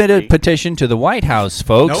let's submit a petition to the White House,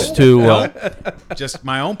 folks. Just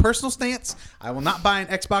my own personal stance. I will not buy an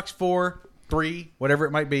Xbox 4, 3, whatever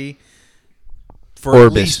it might be, for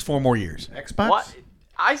at least 4 more years. Xbox? What?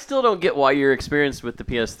 I still don't get why your experience with the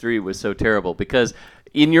PS3 was so terrible, because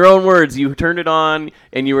in your own words, you turned it on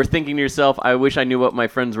and you were thinking to yourself, I wish I knew what my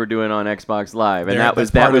friends were doing on Xbox Live. And that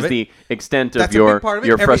was the extent of your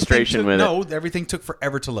frustration with it. No, everything took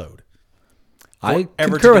forever to load. I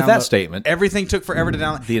concur with that statement. Everything took forever to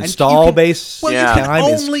download. The install base. Well, you can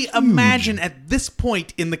only imagine at this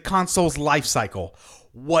point in the console's life cycle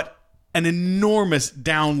what an enormous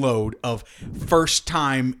download of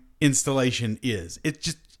first-time installation is.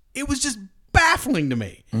 It was just baffling to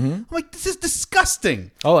me. I'm like, this is disgusting.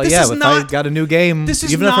 Oh, this yeah, is if not, I got a new game, this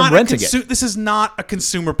is even if not I'm renting it. This is not a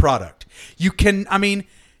consumer product. You can't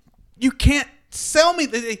sell me...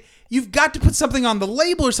 You've got to put something on the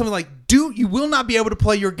label or something like, you will not be able to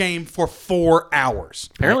play your game for 4 hours.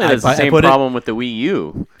 Apparently that's the same problem with the Wii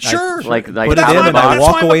U. Sure. Like put it in and I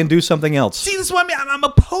walk away and do something else. See, this is what I'm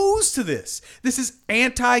opposed to this. This is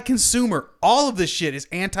anti-consumer. All of this shit is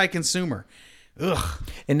anti-consumer. Ugh.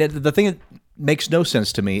 And the thing that makes no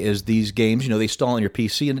sense to me is these games, they install on your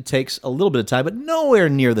PC and it takes a little bit of time, but nowhere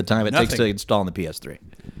near the time it takes to install on the PS3.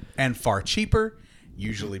 And far cheaper,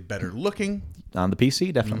 usually better looking. On the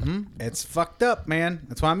PC, definitely. It's fucked up, man.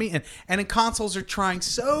 That's what I mean. And consoles are trying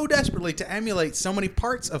so desperately to emulate so many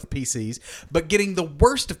parts of PCs, but getting the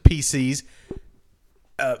worst of PCs,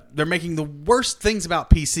 they're making the worst things about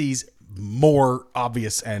PCs more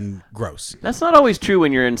obvious and gross. That's not always true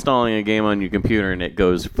when you're installing a game on your computer and it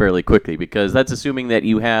goes fairly quickly, because that's assuming that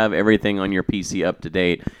you have everything on your PC up to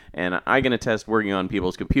date. And I can attest, working on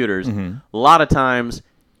people's computers, a lot of times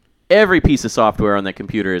every piece of software on that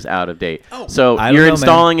computer is out of date. So you're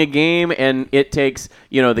installing a game and it takes,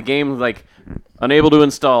 the game like unable to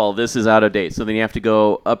install. This is out of date. So then you have to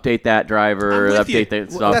go update that driver, update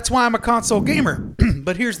that stuff. That's why I'm a console gamer.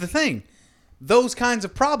 But here's the thing. Those kinds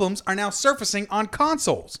of problems are now surfacing on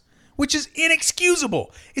consoles, which is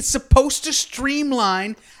inexcusable. It's supposed to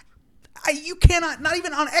streamline. You cannot, not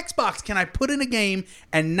even on Xbox, can I put in a game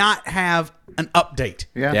and not have an update.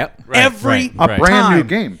 Yeah. Yep. Every brand new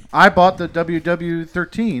game. I bought the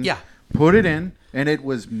WW13. Yeah. Put it in, and it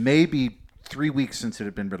was maybe 3 weeks since it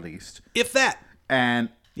had been released. If that. And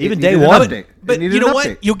even it day needed one. an update. But It needed you know an what?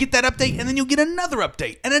 update. You'll get that update, and then you'll get another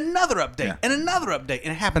update, and another update, and another update,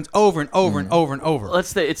 and it happens over and over and over and over. Well,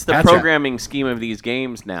 it's the Gotcha. programming scheme of these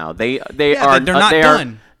games now. They're not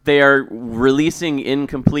done. They are releasing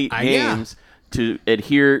incomplete games to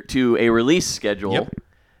adhere to a release schedule. Yep.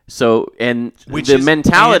 So, and Which the is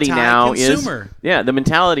mentality now is, anti-consumer. the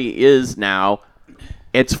mentality is now,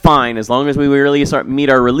 it's fine as long as we meet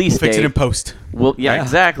our release Fix date. it in post.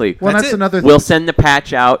 Exactly. Well, That's that's it. another thing. We'll send the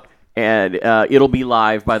patch out, and it'll be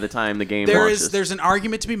live by the time the game launches. There's an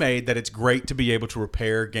argument to be made that it's great to be able to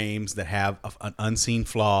repair games that have an unseen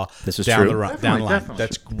flaw This is down true. the line. Definitely.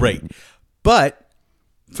 That's great. But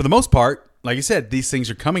for the most part, like I said, these things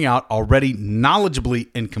are coming out already knowledgeably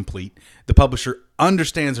incomplete. The publisher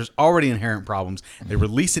understands there's already inherent problems. They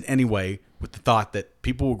release it anyway with the thought that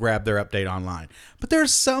people will grab their update online. But there are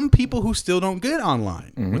some people who still don't get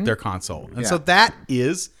online with their console. And so that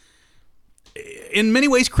is, in many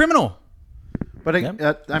ways, criminal. But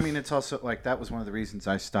I mean, it's also like that was one of the reasons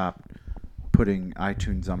I stopped putting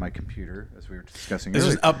iTunes on my computer, as we were discussing There's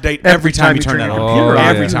earlier. an update every time you turn your that computer on. on.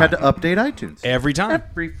 Every You time. had to update iTunes. Every time.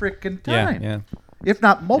 Every freaking Yeah, time. yeah. If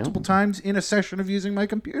not multiple times in a session of using my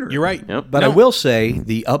computer. You're right. Yep. But I will say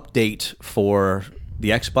the update for the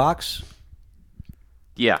Xbox,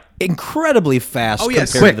 Yeah. incredibly fast Oh,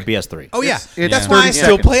 yes. compared to Quick. the PS3. Oh, yeah. It's That's why I 30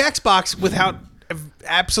 still seconds. play Xbox without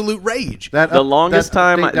absolute rage. The longest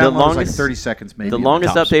time- update the download was longest- like 30 seconds maybe. The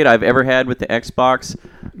longest tops. update I've ever had with the Xbox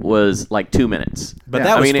was like 2 minutes. But Yeah.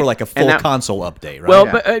 that I was mean, for like a and full that- console update, right? Well,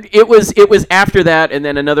 but it was after that, and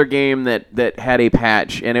then another game that had a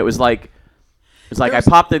patch, and it was like I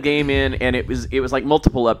popped the game in, and it was like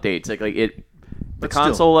multiple updates. The But still,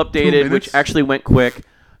 console 2 updated, minutes? which actually went quick,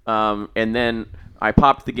 and then I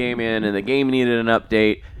popped the game in, and the game needed an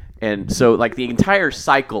update, and so like the entire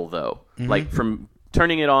cycle though, like from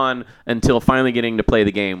turning it on until finally getting to play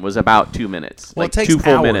the game was about 2 minutes. Well, like it takes 2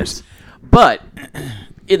 full hours. minutes. But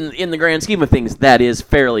in the grand scheme of things, that is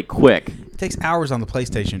fairly quick. It takes hours on the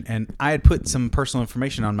PlayStation, and I had put some personal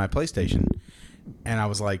information on my PlayStation, and I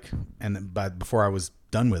was like, before I was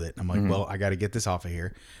done with it, I'm like, well, I got to get this off of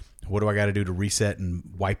here. What do I got to do to reset and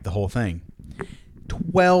wipe the whole thing?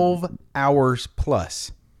 12 hours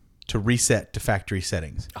plus to reset to factory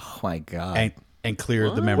settings Oh my god. and clear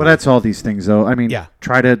the memory. Well, that's all these things, though. I mean, Yeah.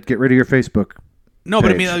 try to get rid of your Facebook. No,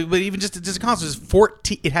 but I page. mean, but even just a console is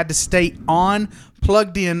 14. It had to stay on,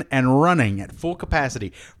 plugged in, and running at full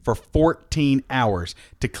capacity for 14 hours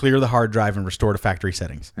to clear the hard drive and restore to factory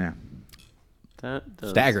settings. Yeah. That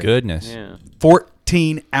does, Staggering. Goodness. Yeah.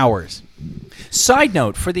 14 hours. Side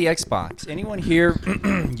note for the Xbox. Anyone here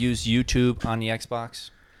use YouTube on the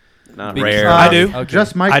Xbox? Not Big- rare. I do. Okay.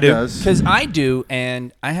 Just Mike I do. does. Because I do,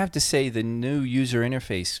 and I have to say the new user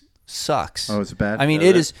interface sucks. Oh, is it bad? I mean, Is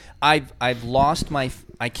it it? is. I've lost my.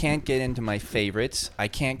 I can't get into my favorites. I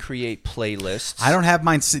can't create playlists. I don't have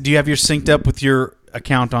mine. Do you have yours synced up with your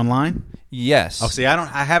account online? Yes. Oh, see,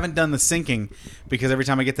 I haven't done the syncing because every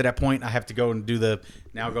time I get to that point, I have to go and do the.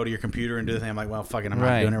 Now go to your computer and do the thing. I'm like, well, fuck it, I'm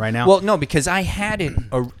not doing it right now. Well, no, because I had it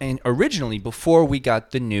originally before we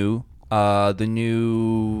got the new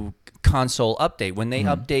console update. When they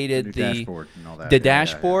updated New the dashboard and all that. the Yeah, yeah, yeah.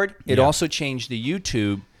 dashboard, it Yeah. also changed the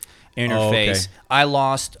YouTube interface. okay.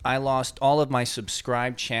 I lost all of my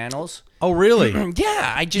subscribed channels. oh, really?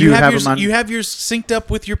 Yeah, I just Do you have have yours? them on- You have yours synced up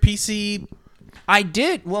with your PC? I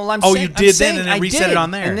did. Well, I'm Oh, saying, you I'm did then saying and then I reset it did.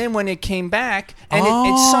 on there. And then when it came back, and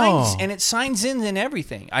Oh. it signs in and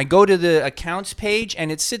everything. I go to the accounts page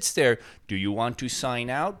and it sits there. Do you want to sign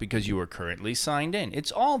out because you are currently signed in?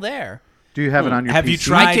 It's all there. Do you have it on your Have you PC?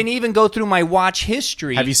 tried- I can even go through my watch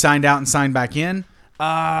history. Have you signed out and signed back in?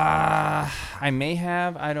 I may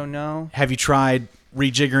have. I don't know. Have you tried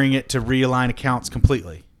rejiggering it to realign accounts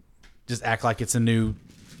completely? Just act like it's a new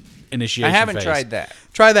initiation I haven't phase. tried that.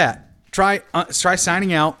 Try that. Try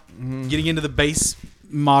signing out, getting into the base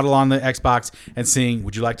model on the Xbox, and seeing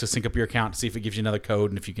would you like to sync up your account to see if it gives you another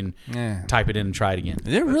code and if you can Yeah. type it in and try it again.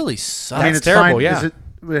 It really sucks. I mean, That's it's terrible, fine. yeah. Is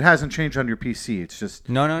it hasn't changed on your PC. It's just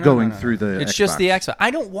No, going no. through the It's Xbox. just the Xbox.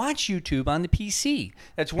 I don't watch YouTube on the PC.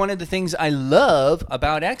 That's one of the things I love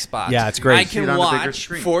about Xbox. Yeah, it's great. I See it can on a bigger watch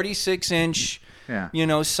screen. 46-inch,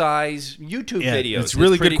 Yeah. size YouTube Yeah, videos. it's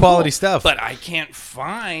really pretty good quality cool. stuff. But I can't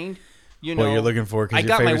find, What you're looking for 'cause I your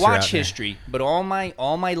got my favorites are watch out there. history, but all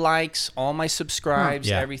my likes, all my subscribes,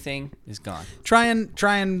 Yeah. everything is gone. Try and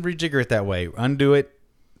rejigger it that way. Undo it.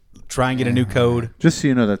 Try and get a new code. Just so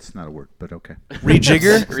you know, that's not a word, but okay. Rejigger?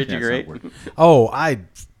 Yeah, it's not a Rejiggerate. word. Oh, I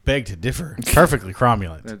beg to differ. Perfectly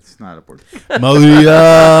cromulent. That's not a word.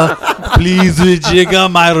 Maria, please rejigger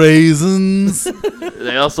my raisins.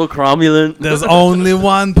 They also cromulent. There's only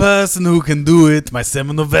one person who can do it. My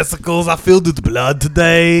seminal vesicles are filled with blood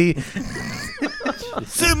today.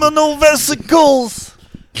 Seminal vesicles.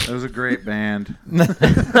 That was a great band.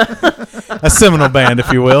 A seminal band,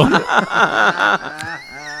 if you will.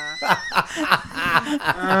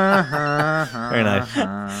 Very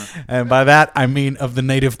nice. And by that, I mean of the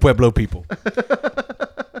native Pueblo people.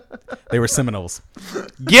 They were Seminoles.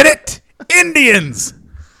 Get it? Indians!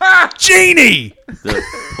 Genie! The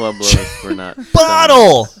Pueblos were not.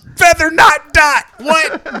 Bottle. Feather not dot!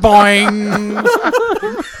 What? Boing!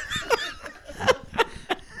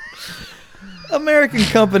 American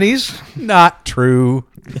companies. Not true.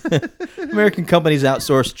 American companies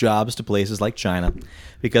outsource jobs to places like China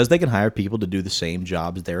because they can hire people to do the same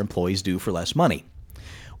jobs their employees do for less money.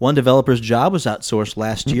 One developer's job was outsourced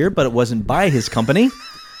last year, but it wasn't by his company.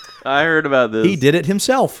 I heard about this. He did it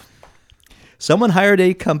himself. Someone hired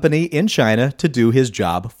a company in China to do his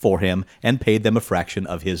job for him and paid them a fraction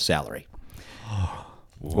of his salary.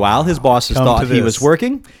 While his bosses Come thought to he this. was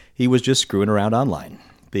working, he was just screwing around online.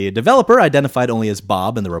 The developer, identified only as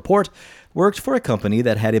Bob in the report, worked for a company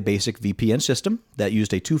that had a basic VPN system that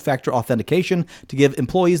used a two-factor authentication to give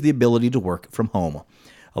employees the ability to work from home.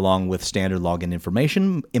 Along with standard login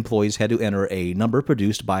information, employees had to enter a number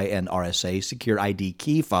produced by an RSA Secure ID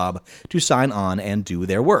key fob to sign on and do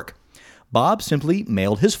their work. Bob simply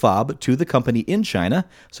mailed his fob to the company in China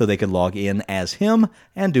so they could log in as him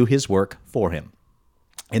and do his work for him.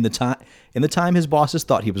 In the time his bosses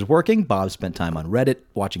thought he was working, Bob spent time on Reddit,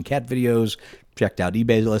 watching cat videos, checked out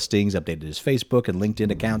eBay listings, updated his Facebook and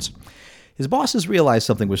LinkedIn accounts. His bosses realized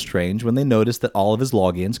something was strange when they noticed that all of his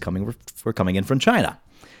logins were coming in from China.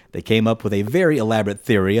 They came up with a very elaborate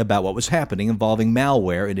theory about what was happening involving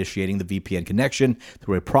malware initiating the VPN connection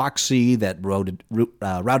through a proxy that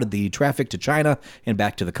routed the traffic to China and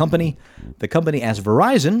back to the company. The company asked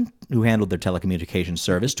Verizon, who handled their telecommunications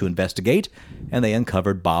service, to investigate, and they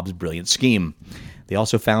uncovered Bob's brilliant scheme. They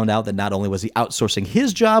also found out that not only was he outsourcing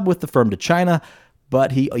his job with the firm to China,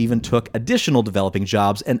 but he even took additional developing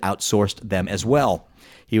jobs and outsourced them as well.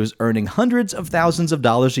 He was earning hundreds of thousands of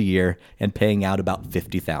dollars a year and paying out about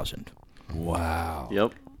 $50,000. Wow.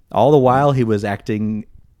 Yep. All the while, he was acting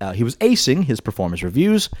he was acing his performance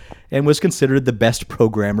reviews and was considered the best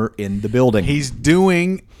programmer in the building. He's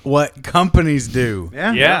doing what companies do.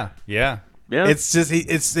 Yeah. Yeah. It's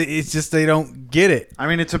just they don't get it. I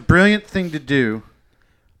mean, it's a brilliant thing to do.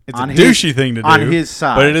 It's a douchey thing to do on his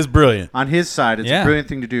side, but it is brilliant. On his side, it's a brilliant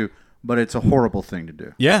thing to do, but it's a horrible thing to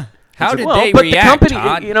do. Yeah. How did Well, they but react, the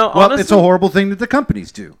company, Todd? well, Well, it's a horrible thing that the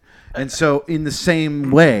companies do. And so, in the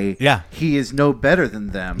same way, he is no better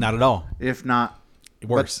than them. Not at all. If not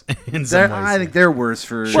worse. In they're- some ways. I think they're worse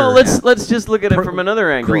for. Well, let's just look at it from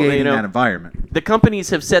another angle. creating that environment. The companies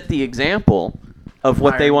have set the example of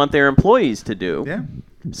what they want their employees to do. Yeah.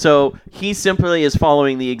 So he simply is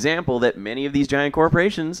following the example that many of these giant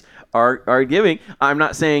corporations are giving. I'm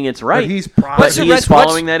not saying it's right, but he is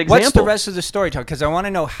following that example. What's the rest of the story, Todd? Because I want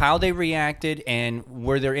to know how they reacted and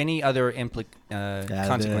were there any other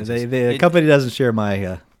consequences? The company doesn't share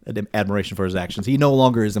my admiration for his actions. He no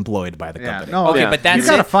longer is employed by the company. Okay, but that's you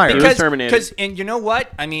gotta it. fire him. Because, terminated. because- and you know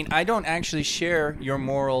what? I mean, I don't actually share your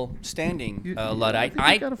moral standing, Luddite.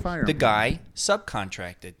 you gotta fire The him. guy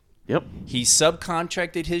subcontracted. Yep. He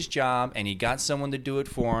subcontracted his job, and he got someone to do it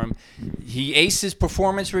for him. He aced his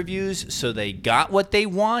performance reviews, so they got what they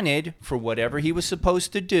wanted for whatever he was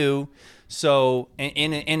supposed to do. So,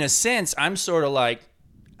 in a sense, I'm sort of like,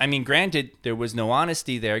 I mean, granted, there was no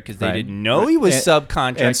honesty there because they didn't know he was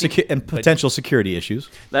subcontracting. And potential security issues.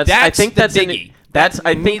 I think the that's biggie. That's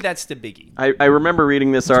I To me, think that's the biggie. I remember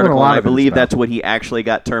reading this what a article, lot and I of it is believe about. that's what he actually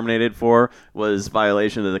got terminated for was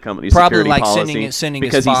violation of the company's Probably security like policy. sending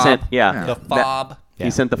because his he sent fob. that- The fob.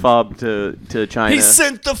 He sent the fob to China. He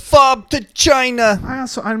sent the fob to China.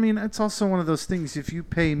 I mean, it's also one of those things. If you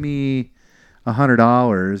pay me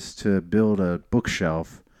 $100 to build a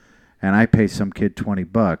bookshelf, and I pay some kid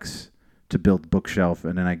 $20 to build the bookshelf,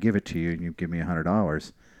 and then I give it to you, and you give me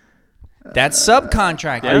 $100. That's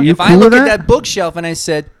subcontracting. Are you If I cool look with at that? that bookshelf and I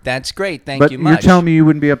said, "That's great, thank But you you're much," telling me you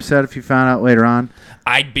wouldn't be upset if you found out later on?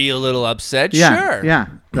 I'd be a little upset. Yeah, Sure. yeah,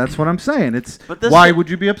 that's what I'm saying. It's But this why shit- would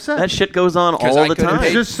you be upset? That shit goes on 'Cause all I the could've time.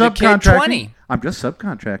 paid It's just the kid subcontracting. 20. I'm just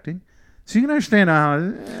subcontracting, so you can understand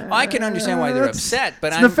how. I can understand why they're It's- upset, but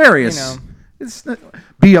it's I'm nefarious. You know, It's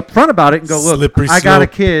be upfront about it and go, look, Slippery I got a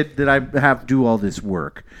slope. kid that I have do all this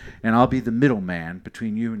work, and I'll be the middleman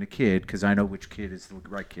between you and the kid because I know which kid is the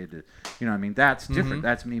right kid. You know, what I mean, that's different.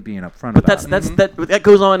 That's me being upfront But about it. that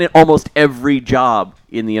goes on in almost every job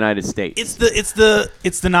in the United States. It's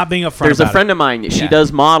the not being upfront. There's a about friend of mine. She Yeah.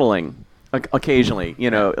 does modeling occasionally.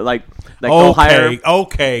 You know, like they'll hire.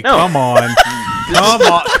 Okay, No. come on,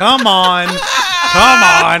 come on.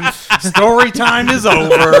 Story time is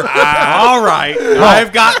over. All right,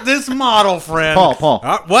 I've got this model friend. Paul.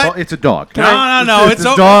 What? Paul, it's a dog. No, It's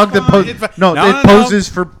a dog that no. poses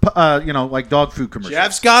for like dog food commercials.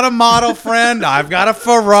 Jeff's got a model friend. I've got a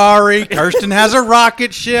Ferrari. Kirsten has a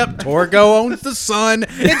rocket ship. Torgo owns the sun.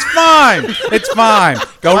 It's fine. It's fine.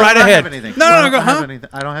 Go I right don't ahead. have anything. No, I go. don't have Huh? anything.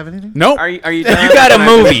 I don't have anything. Nope. Are you done? you got a Can I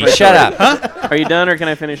finish movie. my Shut story? up. Are you done, or can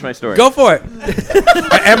I finish my story? Go for it.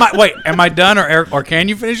 Am I done, or can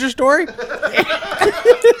you finish your story?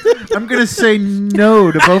 I'm gonna say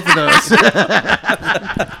no to both of those.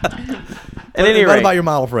 At any What rate, about your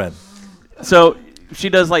model friend? so she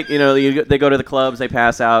does like they go to the clubs, they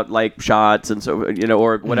pass out like shots and so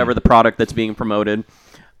or whatever the product that's being promoted.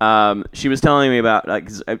 She was telling me about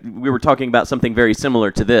we were talking about something very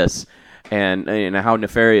similar to this, and how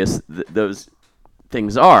nefarious those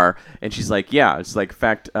things are. And she's like, yeah, it's like in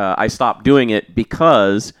fact I stopped doing it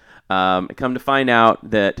because come to find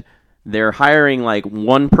out that they're hiring like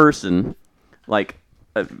one person, like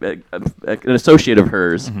an associate of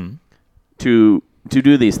hers, to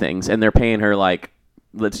do these things, and they're paying her like,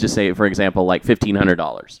 let's just say for example, like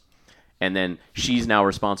 $1,500, and then she's now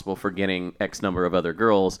responsible for getting X number of other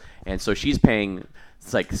girls, and so she's paying,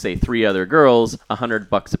 it's like say 3 other girls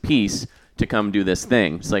 $100 a piece to come do this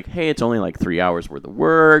thing. It's like, hey, it's only like 3 hours worth of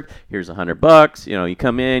work. Here's $100. You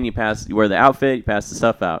come in, you wear the outfit, you pass the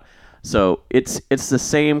stuff out. So it's the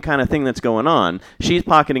same kind of thing that's going on. She's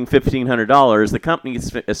pocketing $1,500. The company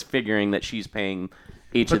is figuring that she's paying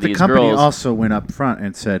each But of the these company girls. also went up front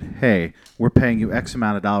and said, "Hey, we're paying you X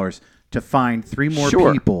amount of dollars to find 3 more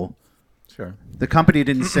Sure. people." Sure. The company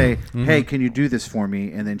didn't say, "Hey, can you do this for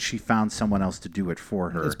me?" And then she found someone else to do it for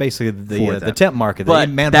her. It's basically for the them. temp market. but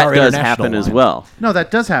the Manpower that does International happen as line. well. No,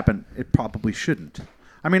 that does happen. It probably shouldn't.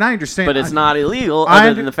 I mean, I understand. But it's not illegal, I other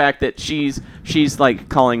under- than the fact that she's like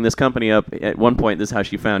calling this company up. At one point, this is how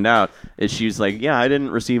she found out. Is she's like, yeah, I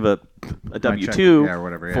didn't receive a W-2 yeah, or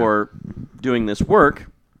whatever, yeah. for doing this work.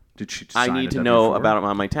 Did she I sign need a to know W-4? about it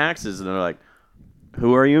on my taxes. And they're like,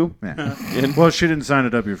 Who are you? Yeah. Well, she didn't sign a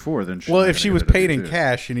W-4, then. Well, if she was paid in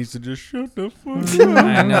cash, she needs to just shut the fuck up.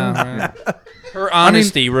 I know. Right? Her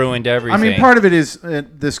honesty ruined everything. I mean, part of it is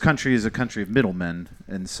this country is a country of middlemen,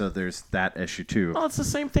 and so there's that issue too. Well, it's the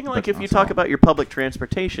same thing. Like But if you also- talk about your public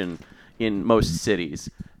transportation in most cities,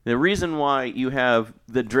 the reason why you have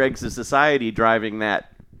the dregs of society driving that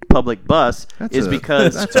public bus is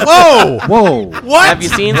because Whoa! Whoa! What? have you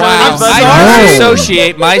seen some Wow, of these buses? I Whoa.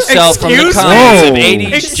 disassociate myself from the Excuse comments of me?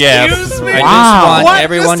 80s Jeff. Excuse me? I Wow. just want What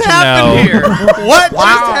everyone just to happened know. here? What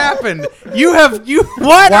just happened?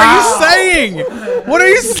 What are you saying? What are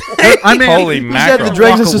you saying? I mean, Holy He said mackerel. the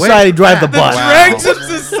dregs of Walk away. society drive the bus. Dregs of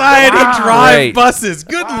society drive Great. buses.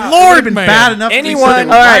 Good Lord, Lord, been man. bad enough. Anyone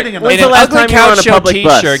All right, in when's an the last Ugly time you were on Couch a Show public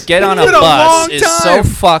bus? t-shirt, get on a It's been a bus long is so time.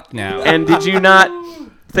 fucked now. And did you not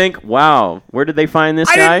think, wow, where did they find this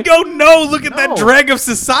I guy? didn't go, no, look at that dreg of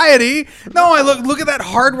society. No, I look at that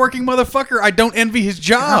hardworking motherfucker. I don't envy his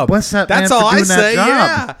job. God bless that That's man all for I doing that say, job.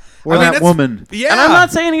 yeah. Or I mean, that that's- woman. Yeah. And I'm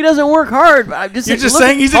not saying he doesn't work hard, but I'm just You're just look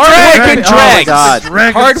saying at- he's a Hardworking dreg. Oh my dregs. God.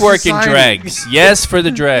 Dreg of Hardworking society. dregs. Yes, for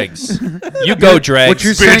the dregs. You go, dregs. What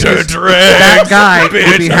you're saying is that guy would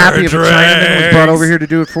be happy if a Chinaman was brought over here to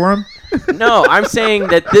do it for him? No, I'm saying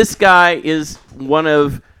that this guy is one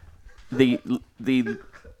of the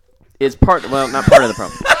is part. Well, not part of the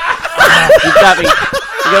problem. You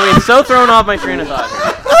got me so thrown off my train of thought.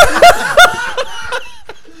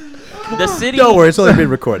 The city. Don't worry, it's only been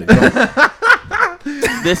recorded.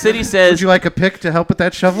 The city says. Would you like a pick to help with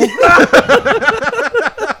that shovel?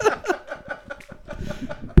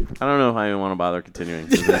 I don't know if I even want to bother continuing.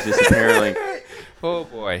 'Cause it's just apparently. Oh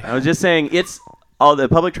boy. I was just saying it's all the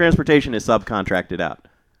public transportation is subcontracted out.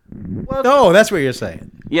 No, that's what you're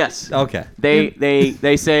saying. Yes. Okay.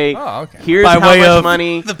 They say Oh, okay. here's By how way much of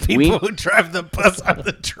money the we. people who drive the bus are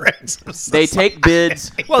the dregs of They society. take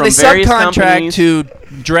bids Well, from they various subcontract companies. to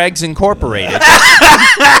Dregs Incorporated. No,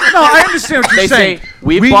 I understand what you're They saying. say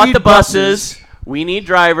we've We bought need the buses. We need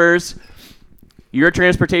drivers. You're a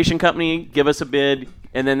transportation company. Give us a bid,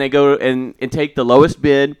 and then they go and take the lowest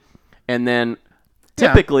bid, and then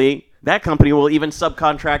typically that company will even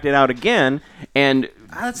subcontract it out again. And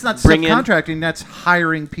That's not bring in- subcontracting. That's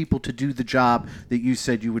hiring people to do the job that you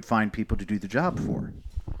said you would find people to do the job for.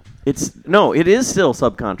 it is still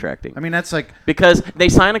subcontracting. I mean, that's like Because they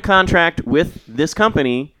sign a contract with this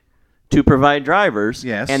company to provide drivers,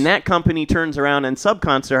 Yes. and that company turns around and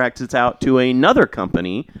subcontracts it out to another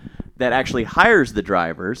company that actually hires the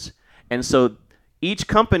drivers, and so each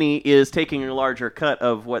company is taking a larger cut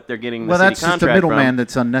of what they're getting the well, city that's just a contract middleman from.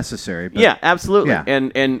 that's unnecessary. But Yeah, absolutely. Yeah.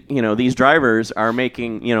 And these drivers are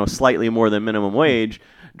making slightly more than minimum wage,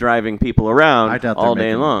 driving people around I doubt all they're day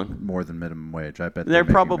making long. more than minimum wage. I bet They're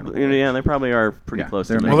making probably minimum wage. they probably are pretty Yeah, close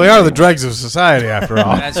they're to making- Well, they are the dregs of society, after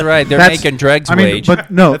all. That's right. They're That's- making Dregs I mean, wage. but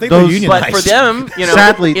no, think they're those unionized. But for them,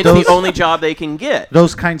 Sadly, it's those- the only job they can get.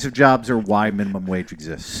 those kinds of jobs are why minimum wage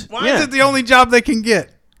exists. Why Yeah. is it the only job they can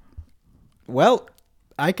get? Well,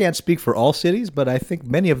 I can't speak for all cities, but I think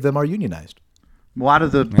many of them are unionized. A lot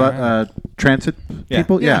of the transit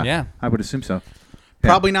people, Yeah. I would assume so.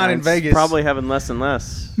 Probably not in It's Vegas. Probably having less and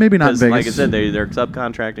less. Maybe not in 'Cause, Like I Vegas. said, they're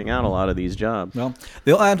subcontracting out a lot of these jobs. Well,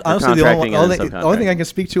 honestly, the contracting only and thing I can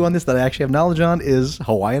speak to on this that I actually have knowledge on is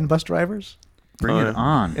Hawaiian bus drivers. Bring it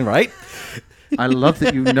on. Right? I love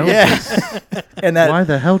that you know Yeah. this. And that Why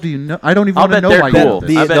the hell do you know? I don't even I'll want to bet know they're why cool. you know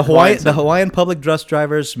this. I the bet Hawaiians have- Hawaiian public bus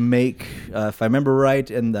drivers make, if I remember right,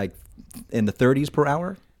 in the 30s per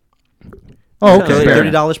hour. Oh, okay. fair.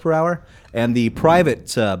 $30 per hour, and the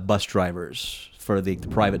private bus drivers for the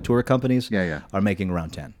private tour companies Yeah. are making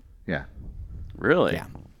around 10. Yeah. Really? Yeah.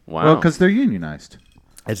 Wow. Well, because they're unionized.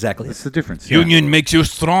 Exactly. That's the difference. Union makes you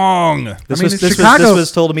strong. This, I mean, was, in this, Chicago- was, this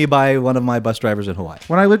was told to me by one of my bus drivers in Hawaii.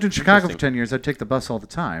 When I lived in Chicago for 10 years, I'd take the bus all the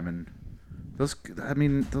time, and those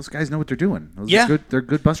guys know what they're doing. Those Yeah. are good, they're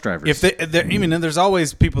good bus drivers. If they, I mean, there's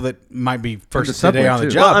always people that might be the first subway, today on the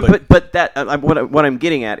too. job, Well, but that what I'm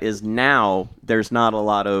getting at is now there's not a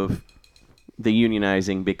lot of the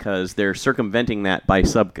unionizing because they're circumventing that by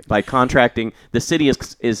contracting. The city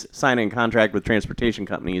is signing a contract with transportation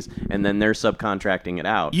companies, and then they're subcontracting it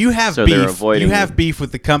out. you have so they're beef. avoiding You have it. beef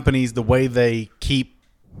with the companies the way they keep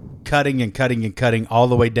cutting and cutting and cutting all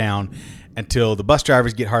the way down until the bus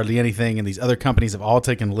drivers get hardly anything, and these other companies have all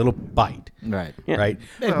taken a little bite. Right. Yeah. Right.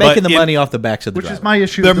 Making But the money off the backs of the which drivers. is my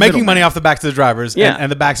issue. They're with the making middleman. money off the backs of the drivers Yeah. and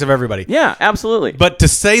the backs of everybody. Yeah, absolutely. But to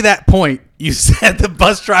say that point, You said the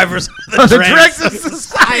bus drivers are the dregs of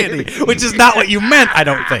society, which is not what you meant. I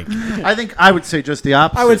don't think. I think I would say just the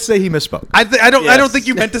opposite. I would say he misspoke. I don't think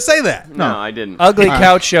you meant to say that. No, I didn't. Ugly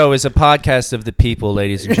Couch Show is a podcast of the people,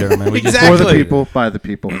 ladies and gentlemen. We just Exactly. For the people, by the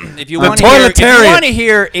people. If you want to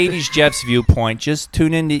hear 80s Jeff's viewpoint, just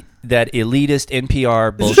tune in to that elitist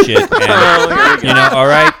NPR bullshit. And, all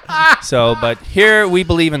right? So, but here we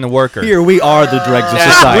believe in the worker. Here we are the dregs of We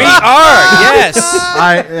society. are,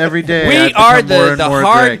 yes. Every day. We I've are become more and the more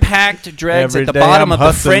hard-packed dregs Every at the day bottom I'm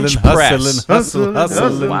of the French hustling, press.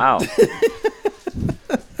 hustling. Wow.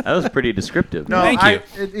 That was pretty descriptive. No, Thank you.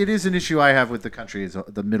 It is an issue I have with the country is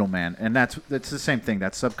the middleman, and that's the same thing.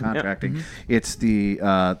 That's subcontracting. It's the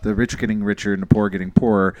rich getting richer and the poor getting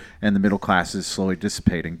poorer, and the middle class is slowly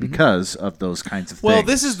dissipating because of those kinds of things. Well,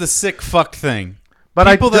 this is the sick fuck thing. But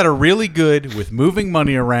People that are really good with moving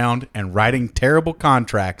money around and writing terrible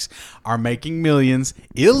contracts are making millions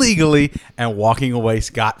illegally and walking away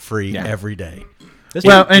scot-free every day.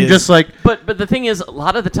 just like But the thing is, a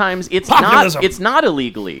lot of the times it's Populism. not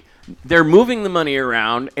illegally. They're moving the money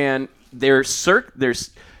around and they're skirting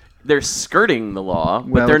the law, but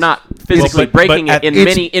Well, they're not physically but breaking at- it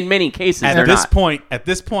in many cases. At They're this not. point,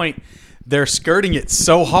 they're skirting it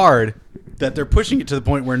so hard that they're pushing it to the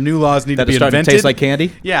point where new laws need That to be it's starting invented. to taste like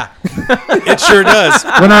candy? Yeah, it sure does.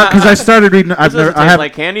 because I started reading. This doesn't taste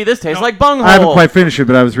like candy. This tastes like bunghole. I haven't quite finished it,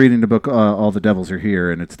 but I was reading the book "All the Devils Are Here,"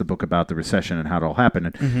 and it's the book about the recession and how it all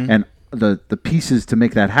happened. And the pieces to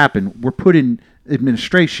make that happen were put in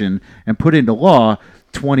administration and put into law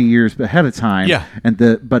 20 years ahead of time. Yeah.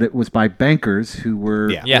 But it was by bankers who were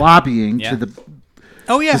Yeah. lobbying Yeah. to the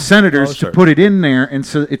Oh yeah, senators sure. to put it in there, and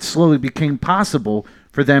so it slowly became possible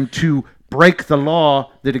for them to break the law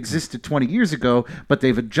that existed 20 years ago, but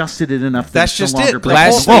they've adjusted it enough that That's it's no just longer it. breaking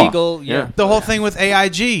the law. Glass-Steagall, yeah. the whole thing with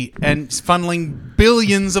AIG and funneling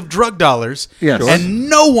billions of drug dollars, Yes. and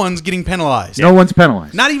no one's getting penalized. No one's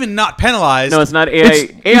penalized. Not even not penalized. No, it's not.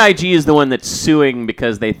 AIG is the one that's suing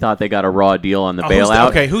because they thought they got a raw deal on the who's the- bailout.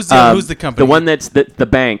 okay, who's the company? The one that's the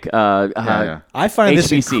bank. yeah. I find this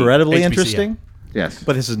HBC. incredibly HBC, interesting, Yes.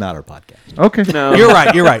 but this is not our podcast. Okay. No, You're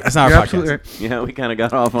right. You're right. It's not You're our absolutely podcast. right. Yeah, we kind of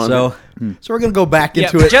got off on So we're going to go back Yeah,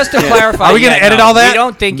 into it. just to clarify, Are we gonna edit all that? We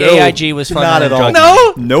don't think No, AIG was funding not at all. drug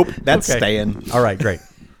No. Nope, that's Okay. staying. All right, great.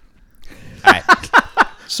 All right. How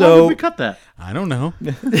So did we cut that? I don't know.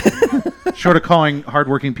 Short of calling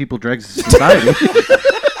hardworking people dregs of society.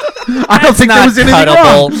 I don't think there Not was anything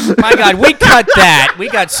cuttable. wrong. My God, we cut that. We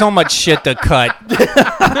got so much shit to cut.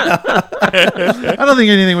 I don't think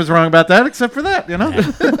anything was wrong about that except for that,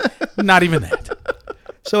 Not even that.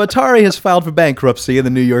 So Atari has filed for bankruptcy in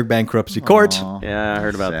the New York Bankruptcy Court, Yeah, I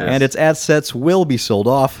heard about Sad. this. and its assets will be sold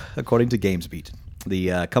off, according to GamesBeat.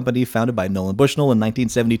 The company, founded by Nolan Bushnell in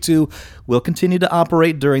 1972, will continue to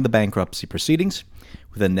operate during the bankruptcy proceedings.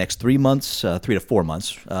 Within the next 3 to 4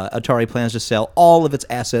 months, Atari plans to sell all of its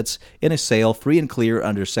assets in a sale free and clear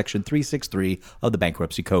under Section 363 of the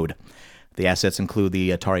Bankruptcy Code. The assets include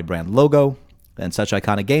the Atari brand logo and such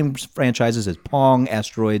iconic games franchises as Pong,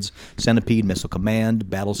 Asteroids, Centipede, Missile Command,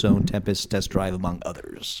 Battlezone, Tempest, Test Drive, among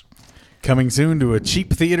others. Coming soon to a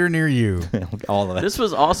cheap theater near you. All of it. This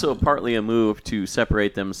was also partly a move to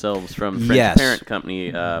separate themselves from French Yes. parent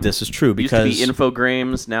company. This is true Used to be because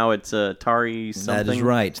Infogrames, now it's Atari something. that is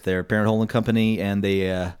right. Their parent holding company, and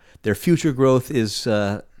their future growth is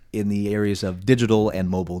in the areas of digital and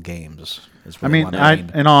mobile games. Is where I they mean, want to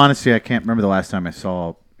aim. in all honesty, I can't remember the last time I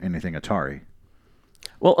saw anything Atari.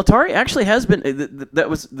 Well, Atari actually has been.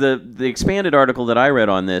 That was the expanded article that I read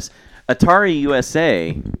on this. Atari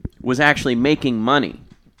USA was actually making money,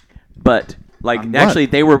 but On what? actually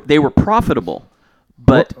they were profitable.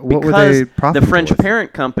 But What were because they profitable the French with?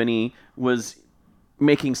 parent company was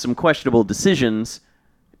making some questionable decisions,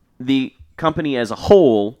 the company as a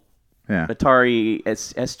whole, Yeah. Atari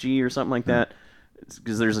SG or something like that,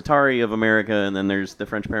 because there's Atari of America and then there's the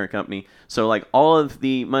French parent company. So like all of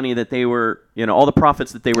the money that they were, all the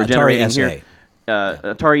profits that they were Atari generating SA. here,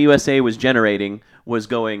 Atari USA was generating was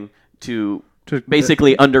going to To-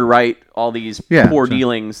 basically underwrite all these Yeah, poor so-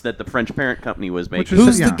 dealings that the French parent company was making. is-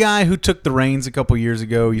 Who's Yeah. the guy who took the reins a couple years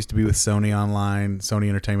ago? Used to be with Sony Online, Sony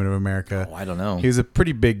Entertainment of America. Oh, I don't know. He was a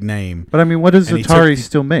pretty big name. But I mean, what does And he Atari took-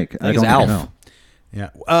 still make? think it's Alf. know. Yeah.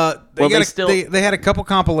 Well, They had a couple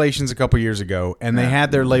compilations a couple years ago, and they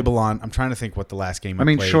had their label on. I'm trying to think what the last game I I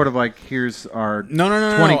mean, played. short of like, here's our No,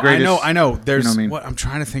 20 no. greatest. I know. There's what I mean? what I'm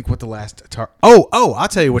trying to think what the last Atari. Oh, I'll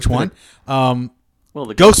tell you which one. Well,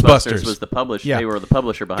 the Ghostbusters was the publisher. Yeah. They were the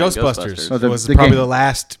publisher behind Ghostbusters. Oh, the was game. probably the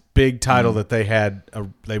last big title that they had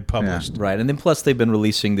they published. Right, and then plus they've been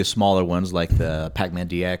releasing the smaller ones like the Pac-Man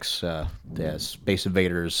DX, the Space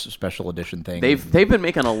Invaders Special Edition thing. They've been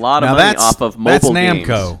making a lot of Now money off of mobile that's games.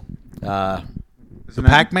 Namco. The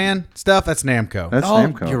Pac-Man stuff, that's Namco. That's oh,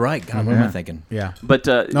 Namco. you're right. God, what am I thinking? yeah. But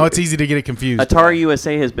No, it's easy to get it confused. Atari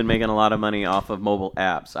USA has been making a lot of money off of mobile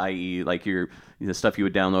apps, i.e., like the stuff you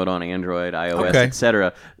would download on Android, iOS, Okay.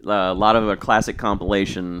 etc. A lot of classic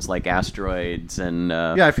compilations like Asteroids and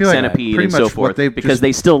I feel like Centipede pretty and so much what forth, they've because just-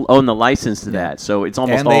 they still own the license to that. So it's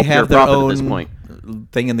almost And all they pure have their profit own at this point.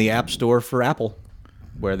 thing in the App Store for Apple,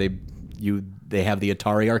 where they have the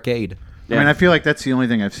Atari Arcade. I mean, I feel like that's the only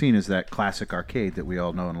thing I've seen is that classic arcade that we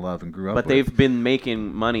all know and love and grew up But with. they've been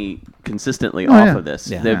making money consistently Oh, off yeah. of this.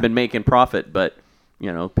 Yeah. They've been making profit, but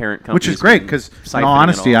parent companies, Which is great because, in siphoning all it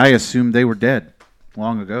honesty, all. I assumed they were dead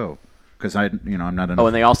long ago because I'm not. Oh,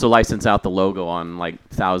 and they also license out the logo on like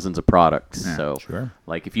thousands of products. Yeah, so, sure.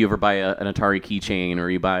 like if you ever buy an Atari keychain or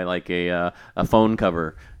you buy like a phone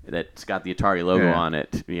cover that's got the Atari logo Yeah. on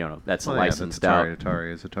it, that's Well, licensed yeah, out.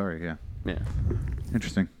 Atari is Atari. Yeah, Yeah.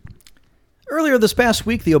 interesting. Earlier this past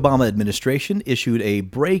week, the Obama administration issued a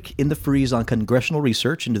break in the freeze on congressional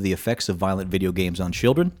research into the effects of violent video games on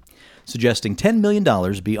children, suggesting $10 million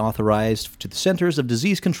be authorized to the Centers of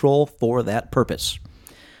Disease Control for that purpose.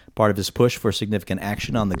 Part of his push for significant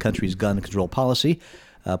action on the country's gun control policy,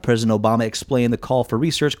 President Obama explained the call for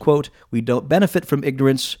research, quote, "We don't benefit from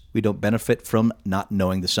ignorance. We don't benefit from not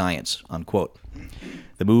knowing the science," unquote.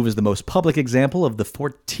 The move is the most public example of the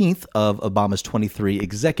 14th of Obama's 23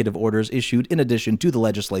 executive orders issued in addition to the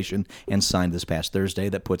legislation and signed this past Thursday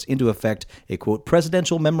that puts into effect a, quote,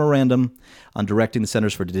 presidential memorandum on directing the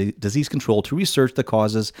Centers for Disease Control to research the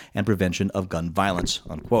causes and prevention of gun violence,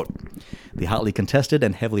 unquote. The hotly contested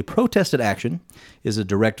and heavily protested action is a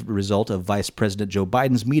direct result of Vice President Joe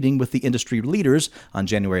Biden's meeting with the industry leaders on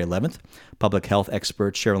January 11th. Public health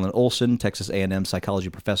expert Sherilyn Olson, Texas A&M psychology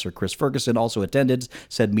professor Chris Ferguson also attended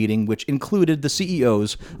said meeting, which included the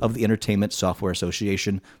CEOs of the Entertainment Software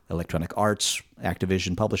Association, Electronic Arts,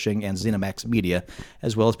 Activision Publishing, and ZeniMax Media,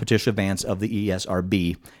 as well as Patricia Vance of the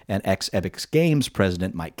ESRB and ex-Epic Games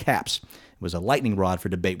president Mike Capps. It was a lightning rod for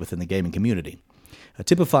debate within the gaming community.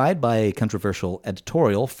 Typified by a controversial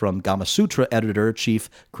editorial from Gamasutra editor-chief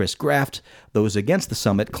Chris Graft, those against the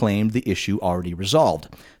summit claimed the issue already resolved,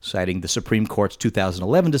 citing the Supreme Court's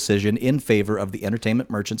 2011 decision in favor of the Entertainment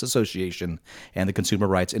Merchants Association and the consumer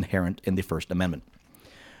rights inherent in the First Amendment.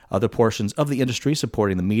 Other portions of the industry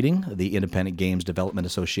supporting the meeting, the Independent Games Development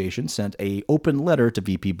Association sent an open letter to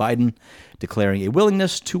VP Biden declaring a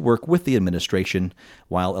willingness to work with the administration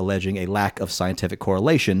while alleging a lack of scientific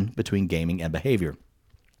correlation between gaming and behavior.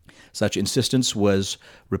 Such insistence was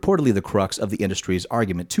reportedly the crux of the industry's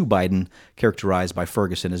argument to Biden, characterized by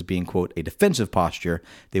Ferguson as being, quote, a defensive posture.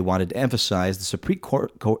 They wanted to emphasize the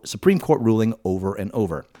Supreme Court ruling over and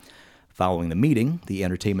over. Following the meeting, the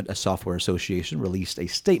Entertainment Software Association released a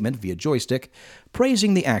statement via Joystick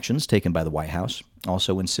praising the actions taken by the White House,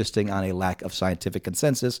 also insisting on a lack of scientific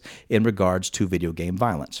consensus in regards to video game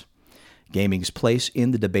violence. Gaming's place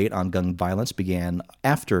in the debate on gun violence began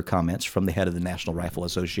after comments from the head of the National Rifle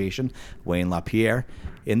Association, Wayne LaPierre,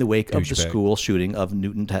 in the wake of the school shooting of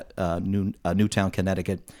Newtown,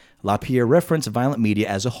 Connecticut. LaPierre referenced violent media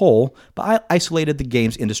as a whole, but isolated the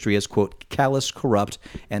games industry as, quote, callous, corrupt,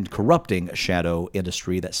 and corrupting shadow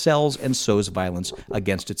industry that sells and sows violence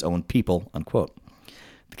against its own people, unquote.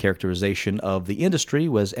 The characterization of the industry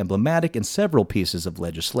was emblematic in several pieces of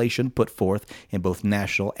legislation put forth in both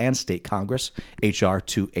national and state Congress. H.R.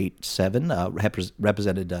 287,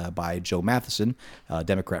 represented by Joe Matheson, a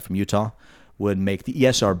Democrat from Utah, would make the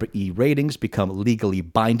ESRB ratings become legally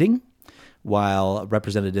binding, while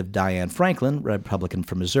Representative Diane Franklin, Republican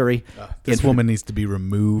from Missouri, This woman needs to be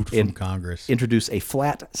removed from Congress. introduced a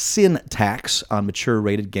flat sin tax on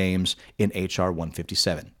mature-rated games in H.R.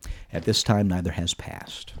 157. At this time, neither has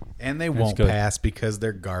passed. And they won't good. pass because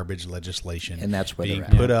they're garbage legislation. And that's where being they're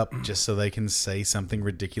at. put up just so they can say something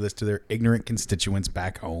ridiculous to their ignorant constituents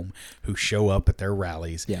back home who show up at their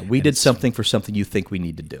rallies. Yeah, we And did it's- something for something you think we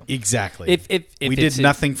need to do. Exactly. If we it's did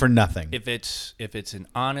nothing for nothing. If it's an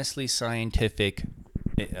honestly scientific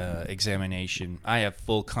examination, I have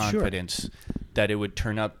full confidence that it would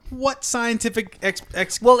turn up. What scientific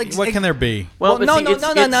What what can there be? Well, but no, see, no, it's-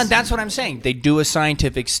 no, no, no. it's- That's what I'm saying. They do a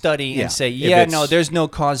scientific study Yeah. and say, If yeah, it's- no, there's no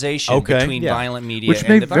causation Okay. between Yeah. violent media Which and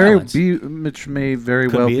may the violence. which may very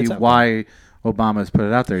Could well be be it's out why Obama's put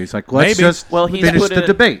it out there. He's like, let's Maybe. just Well, he's finish put the it-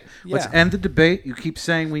 debate. Let's Yeah. end the debate. You keep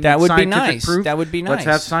saying we need That would be scientific nice. proof. That would be Let's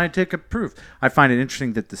nice. have scientific proof. I find it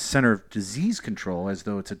interesting that the Center of Disease Control, as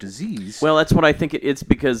though it's a disease. Well, that's what I think it's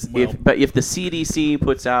because if the CDC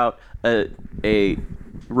puts out a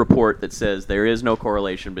report that says there is no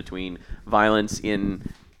correlation between violence in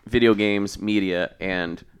video games, media,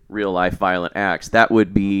 and real life violent acts, that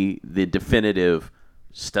would be the definitive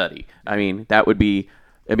study. I mean, that would be,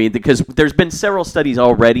 because there's been several studies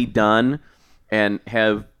already done and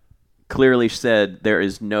have clearly said there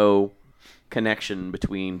is no connection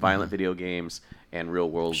between violent video games and real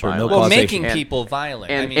world Sure, no violence. Well, causation. making people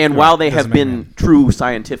violent. And, I mean, and while they have Doesn't make been true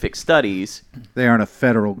scientific studies, they aren't a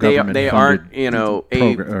federal they government. they aren't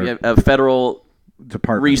a federal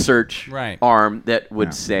department research Right. arm that would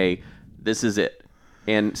Yeah. say this is it.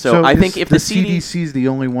 And so I think if the CDC is the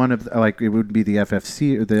only one of it would be the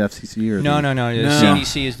FFC or the FCC or no. the, The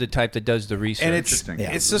CDC is the type that does the research. And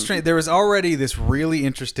it's so strange. There was already this really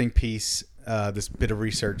interesting piece, this bit of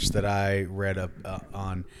research that I read up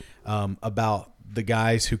on about the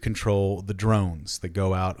guys who control the drones that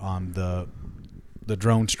go out on the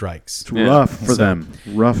drone strikes. It's rough for them.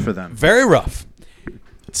 Rough for them. Very rough.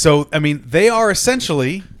 So they are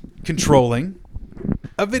essentially controlling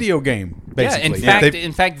a video game, basically.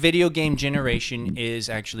 in fact, video game generation is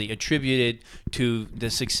actually attributed to the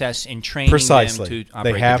success in training Precisely. them to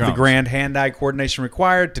operate They have the drones. grand hand-eye coordination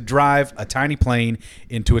required to drive a tiny plane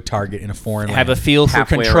into a target in a foreign land. Have a feel for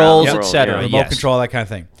Halfway around controls, the world, etc. yeah. remote Yes. control, that kind of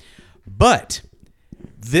thing. But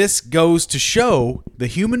this goes to show the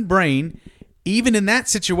human brain, even in that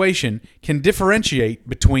situation, can differentiate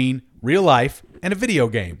between real life and a video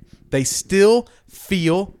game. They still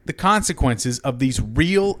feel the consequences of these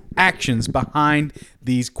real actions behind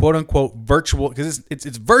these quote-unquote virtual, because it's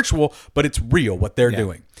virtual, but it's real what they're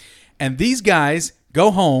doing. And these guys go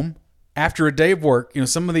home after a day of work.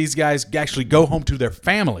 Some of these guys actually go home to their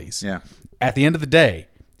families Yeah. at the end of the day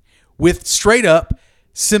with straight up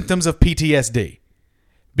symptoms of PTSD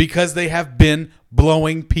because they have been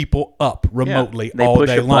blowing people up remotely they all push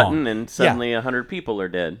day a long. button and suddenly 100 people are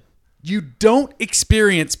dead. You don't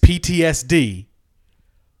experience PTSD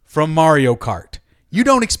from Mario Kart. You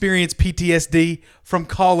don't experience PTSD from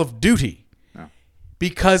Call of Duty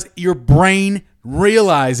because your brain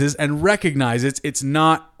realizes and recognizes it's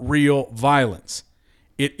not real violence.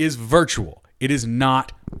 It is virtual. It is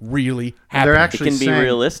not really happening. They're It actually can be saying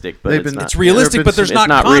realistic, but they've it's been- not. It's realistic, There but have there's been not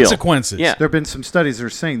some- it's not real. consequences. Yeah. There have been some studies that are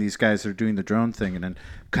saying these guys are doing the drone thing and then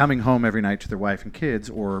coming home every night to their wife and kids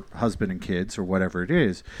or husband and kids or whatever it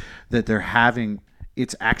is, that they're having,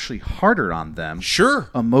 it's actually harder on them. Sure.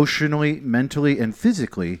 Emotionally, mentally, and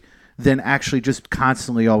physically than actually just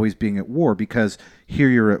constantly always being at war, because here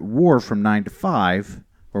you're at war from 9 to 5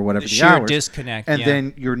 or whatever The the sheer hours. disconnect, And yeah.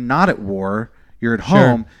 then you're not at war, you're at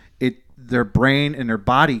home. Their brain and their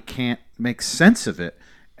body can't make sense of it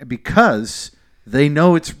because they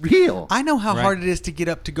know it's real. I know how hard it is to get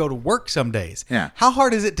up to go to work some days. Yeah. How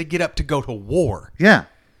hard is it to get up to go to war? Yeah.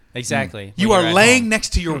 Exactly. You When are you're at laying home. next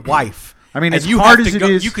to your wife. I mean, and as you hard have as to it go,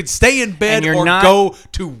 is- you could stay in bed And you're or not- go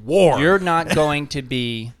to war. You're not going to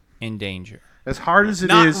be in danger. As hard as it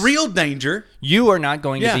not is, real danger. You are not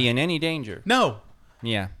going Yeah. to be in any danger. No,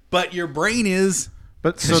 Yeah. but your brain is.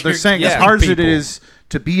 But so 'Cause they're you're saying as killing hard as it people. is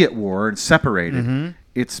to be at war and separated,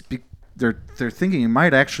 they're thinking it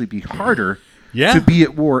might actually be harder Yeah. to be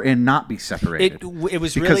at war and not be separated. It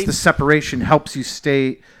was because really the separation helps you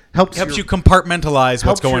helps Helps you your, compartmentalize what's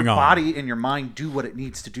helps going your on. body and your mind do what it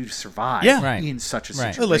needs to do to survive Yeah. Right. in such a Right.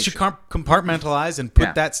 situation. It lets you compartmentalize and put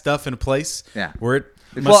Yeah. that stuff in a place Yeah. where it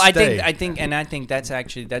must well, I stay. think that's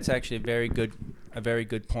actually a very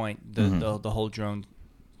good point. The whole drone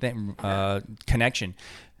thing, connection.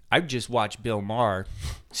 I just watched Bill Maher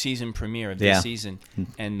season premiere of this Yeah. season,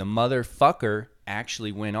 and the motherfucker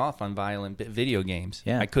actually went off on violent video games.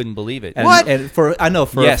 Yeah. I couldn't believe it. And, And for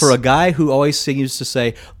Yes. a guy who always seems to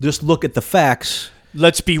say, just look at the facts.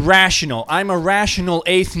 Let's be rational. I'm a rational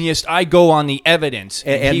atheist. I go on the evidence.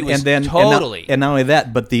 And he was totally and not only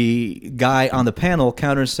that, but the guy on the panel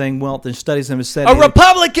counters saying, well, the studies have said a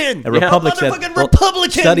Republican. A Republican said, motherfucking well,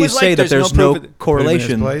 Republican studies was like, say that there's no proof of it.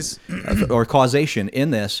 correlation Put him in his or causation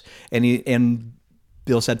in this, and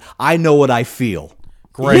Bill said, "I know what I feel."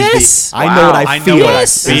 Great. Yes. I know what I I feel. know what I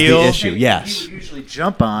is the feel. issue. Yes. He would usually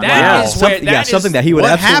jump on. That is where- that something is- that he would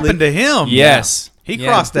What absolutely. happened to him? Yes. He Yeah.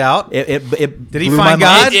 crossed out. It Did he blew find my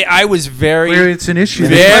mind. God? I was very, Clearly, it's an issue. He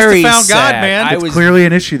must have very found God, sad. man. I It's was clearly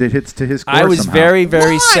an issue that hits to his core I was somehow. very,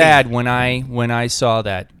 very Why? sad when I saw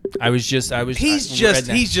that. I was. He's I read just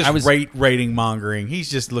that. I was, rating mongering. He's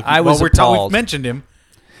just looking. I was we've appalled. mentioned him.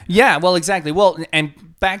 Yeah, well, exactly. Well, and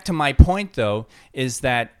back to my point, though, is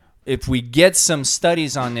that if we get some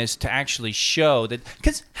studies on this to actually show that,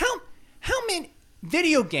 because how many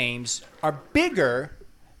video games are bigger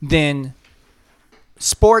than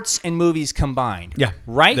sports and movies combined? Yeah,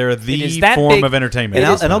 right. They're It the is that form big. of entertainment.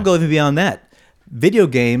 And I'll go even beyond that. Video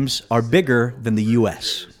games are bigger than the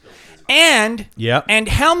U.S. And Yep. and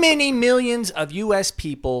how many millions of U.S.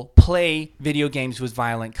 people play video games with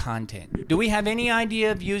violent content? Do we have any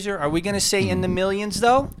idea of user? Are we going to say in the millions,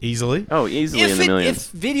 though? Easily. Oh, easily in the millions.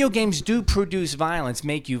 If video games do produce violence,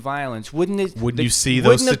 make you violence, wouldn't you see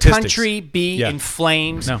those Wouldn't statistics? the country be Yeah. in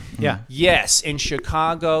flames? No. Yeah. Yes, in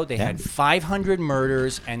Chicago, they had 500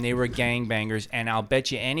 murders, and they were gangbangers, and I'll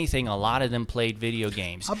bet you anything, a lot of them played video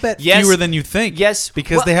games. I'll bet Yes, fewer than you think. Yes,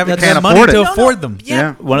 because well, they haven't Can't got money afford to it. afford them.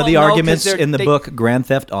 Yeah. One of the Well, no, 'cause arguments they're- in the they- book Grand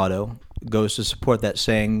Theft Auto goes to support that,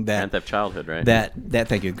 saying that Grand Theft Childhood, right? that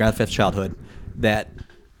thank you, Grand Theft Childhood, that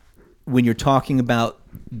when you're talking about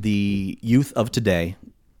the youth of today,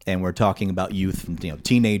 and we're talking about youth from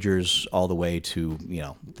teenagers all the way to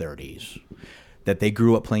 30s, that they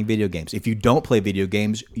grew up playing video games. If you don't play video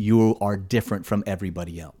games, you are different from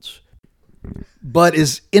everybody else. But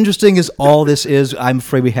as interesting as all this is, I'm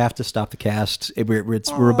afraid we have to stop the cast.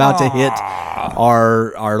 We're about to hit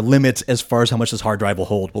our limit as far as how much this hard drive will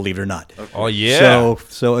hold. Believe it or not. Oh yeah.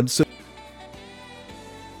 So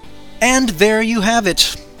And there you have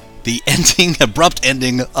it. The abrupt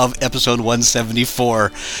ending of episode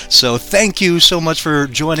 174. So thank you so much for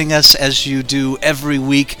joining us as you do every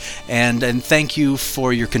week, and thank you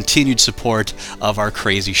for your continued support of our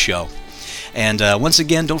crazy show. And once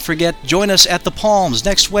again, don't forget, join us at the Palms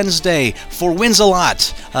next Wednesday for Wins a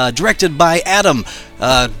Lot, directed by Adam,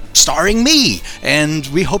 starring me. And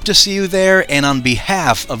we hope to see you there. And on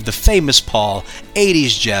behalf of the famous Paul,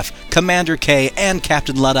 80s Jeff, Commander K, and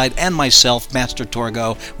Captain Luddite, and myself, Master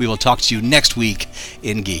Torgo, we will talk to you next week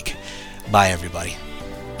in Geek. Bye, everybody.